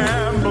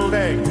scrambled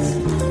eggs.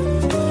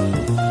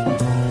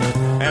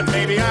 And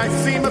maybe I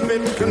seem a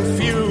bit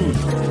confused.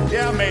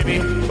 Yeah, maybe,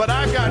 but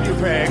I got you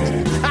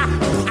pegged.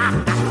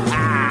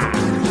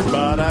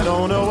 But I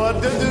don't know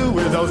what to do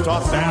with those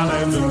tossed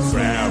salads and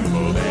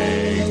scrambled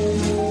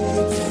eggs.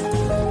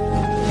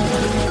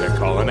 They're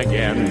calling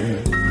again.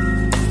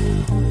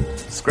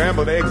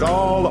 Scrambled eggs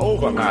all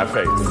over my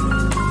face.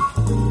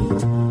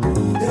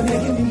 They're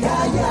making me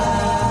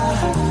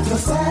yah-yah. The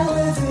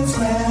salads and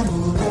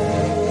scrambled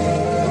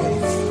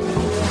eggs.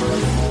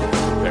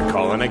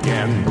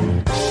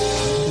 again.